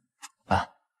晚安。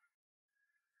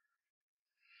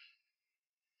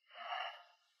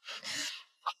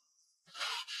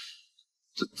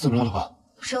怎么了，老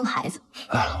婆？生孩子。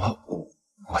哎，老婆，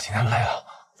我今天累了。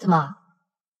怎么？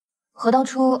和当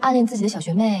初暗恋自己的小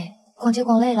学妹逛街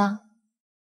逛累了？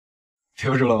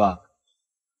就是了吧？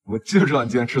我就知道你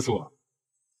今天吃醋了。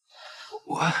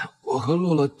我和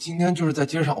洛洛今天就是在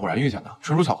街上偶然遇见的，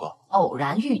纯属巧合。偶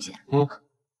然遇见？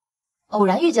偶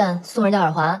然遇见送人家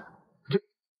耳环，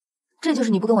这就是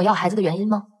你不跟我要孩子的原因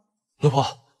吗？老婆，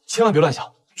千万别乱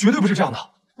想，绝对不是这样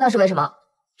的。那是为什么？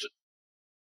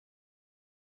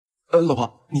老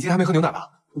婆，你今天还没喝牛奶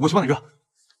吧？我去帮你热。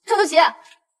赵秋琪，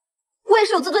我也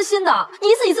是有自尊心的，你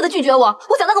一次一次的拒绝我，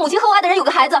我想当个母亲和我爱的人有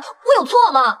个孩子，我有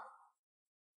错吗？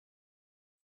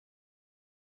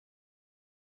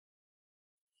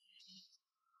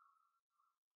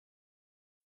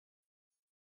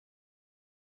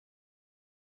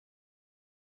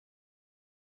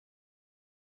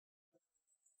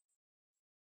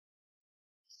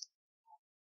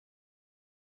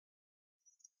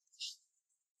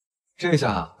这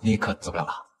下你可走不了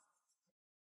了。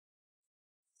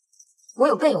我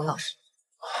有备用钥匙。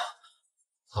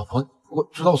老婆，我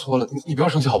知道错了，你不要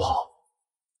生气好不好？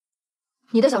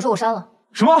你的小说我删了。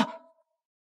什么？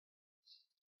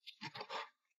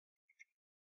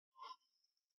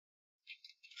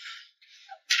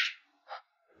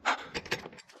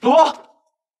老婆，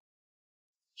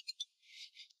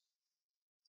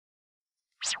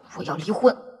我要离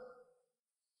婚。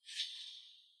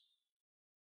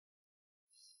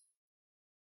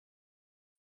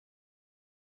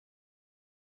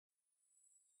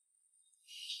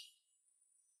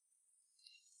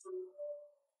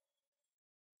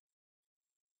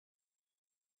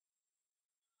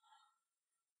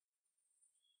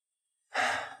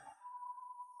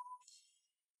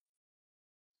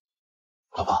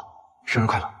老婆，生日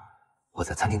快乐！我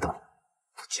在餐厅等你，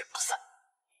不见不散。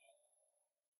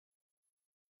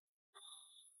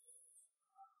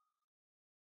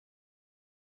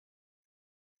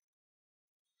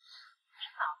您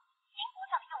好，您拨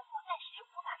叫的用户暂时无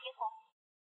法接通。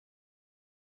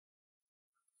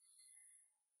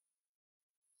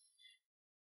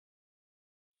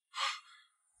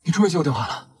你终于接我电话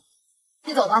了。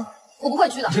你走吧，我不会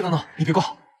去的。你先等等，你别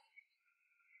挂。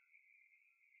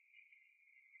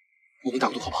我们打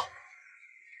个赌好不好？要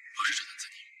是真的在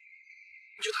那里，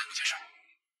你就答应我件事。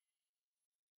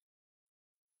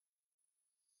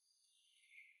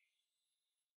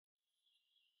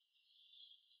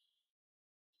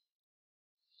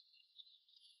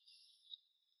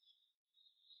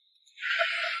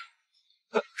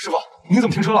师傅，你怎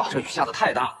么停车了？这雨下的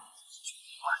太大。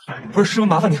不是，师傅，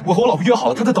麻烦你，我和我老婆约好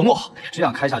了，她在等我。这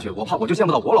样开下去，我怕我就见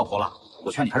不到我老婆了。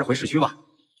我劝你还是回市区吧。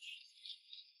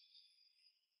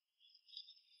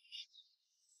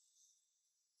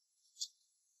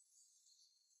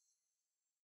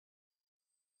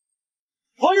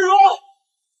黄玉茹，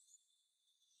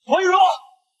黄玉茹，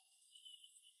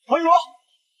黄玉茹，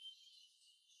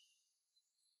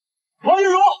黄玉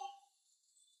茹。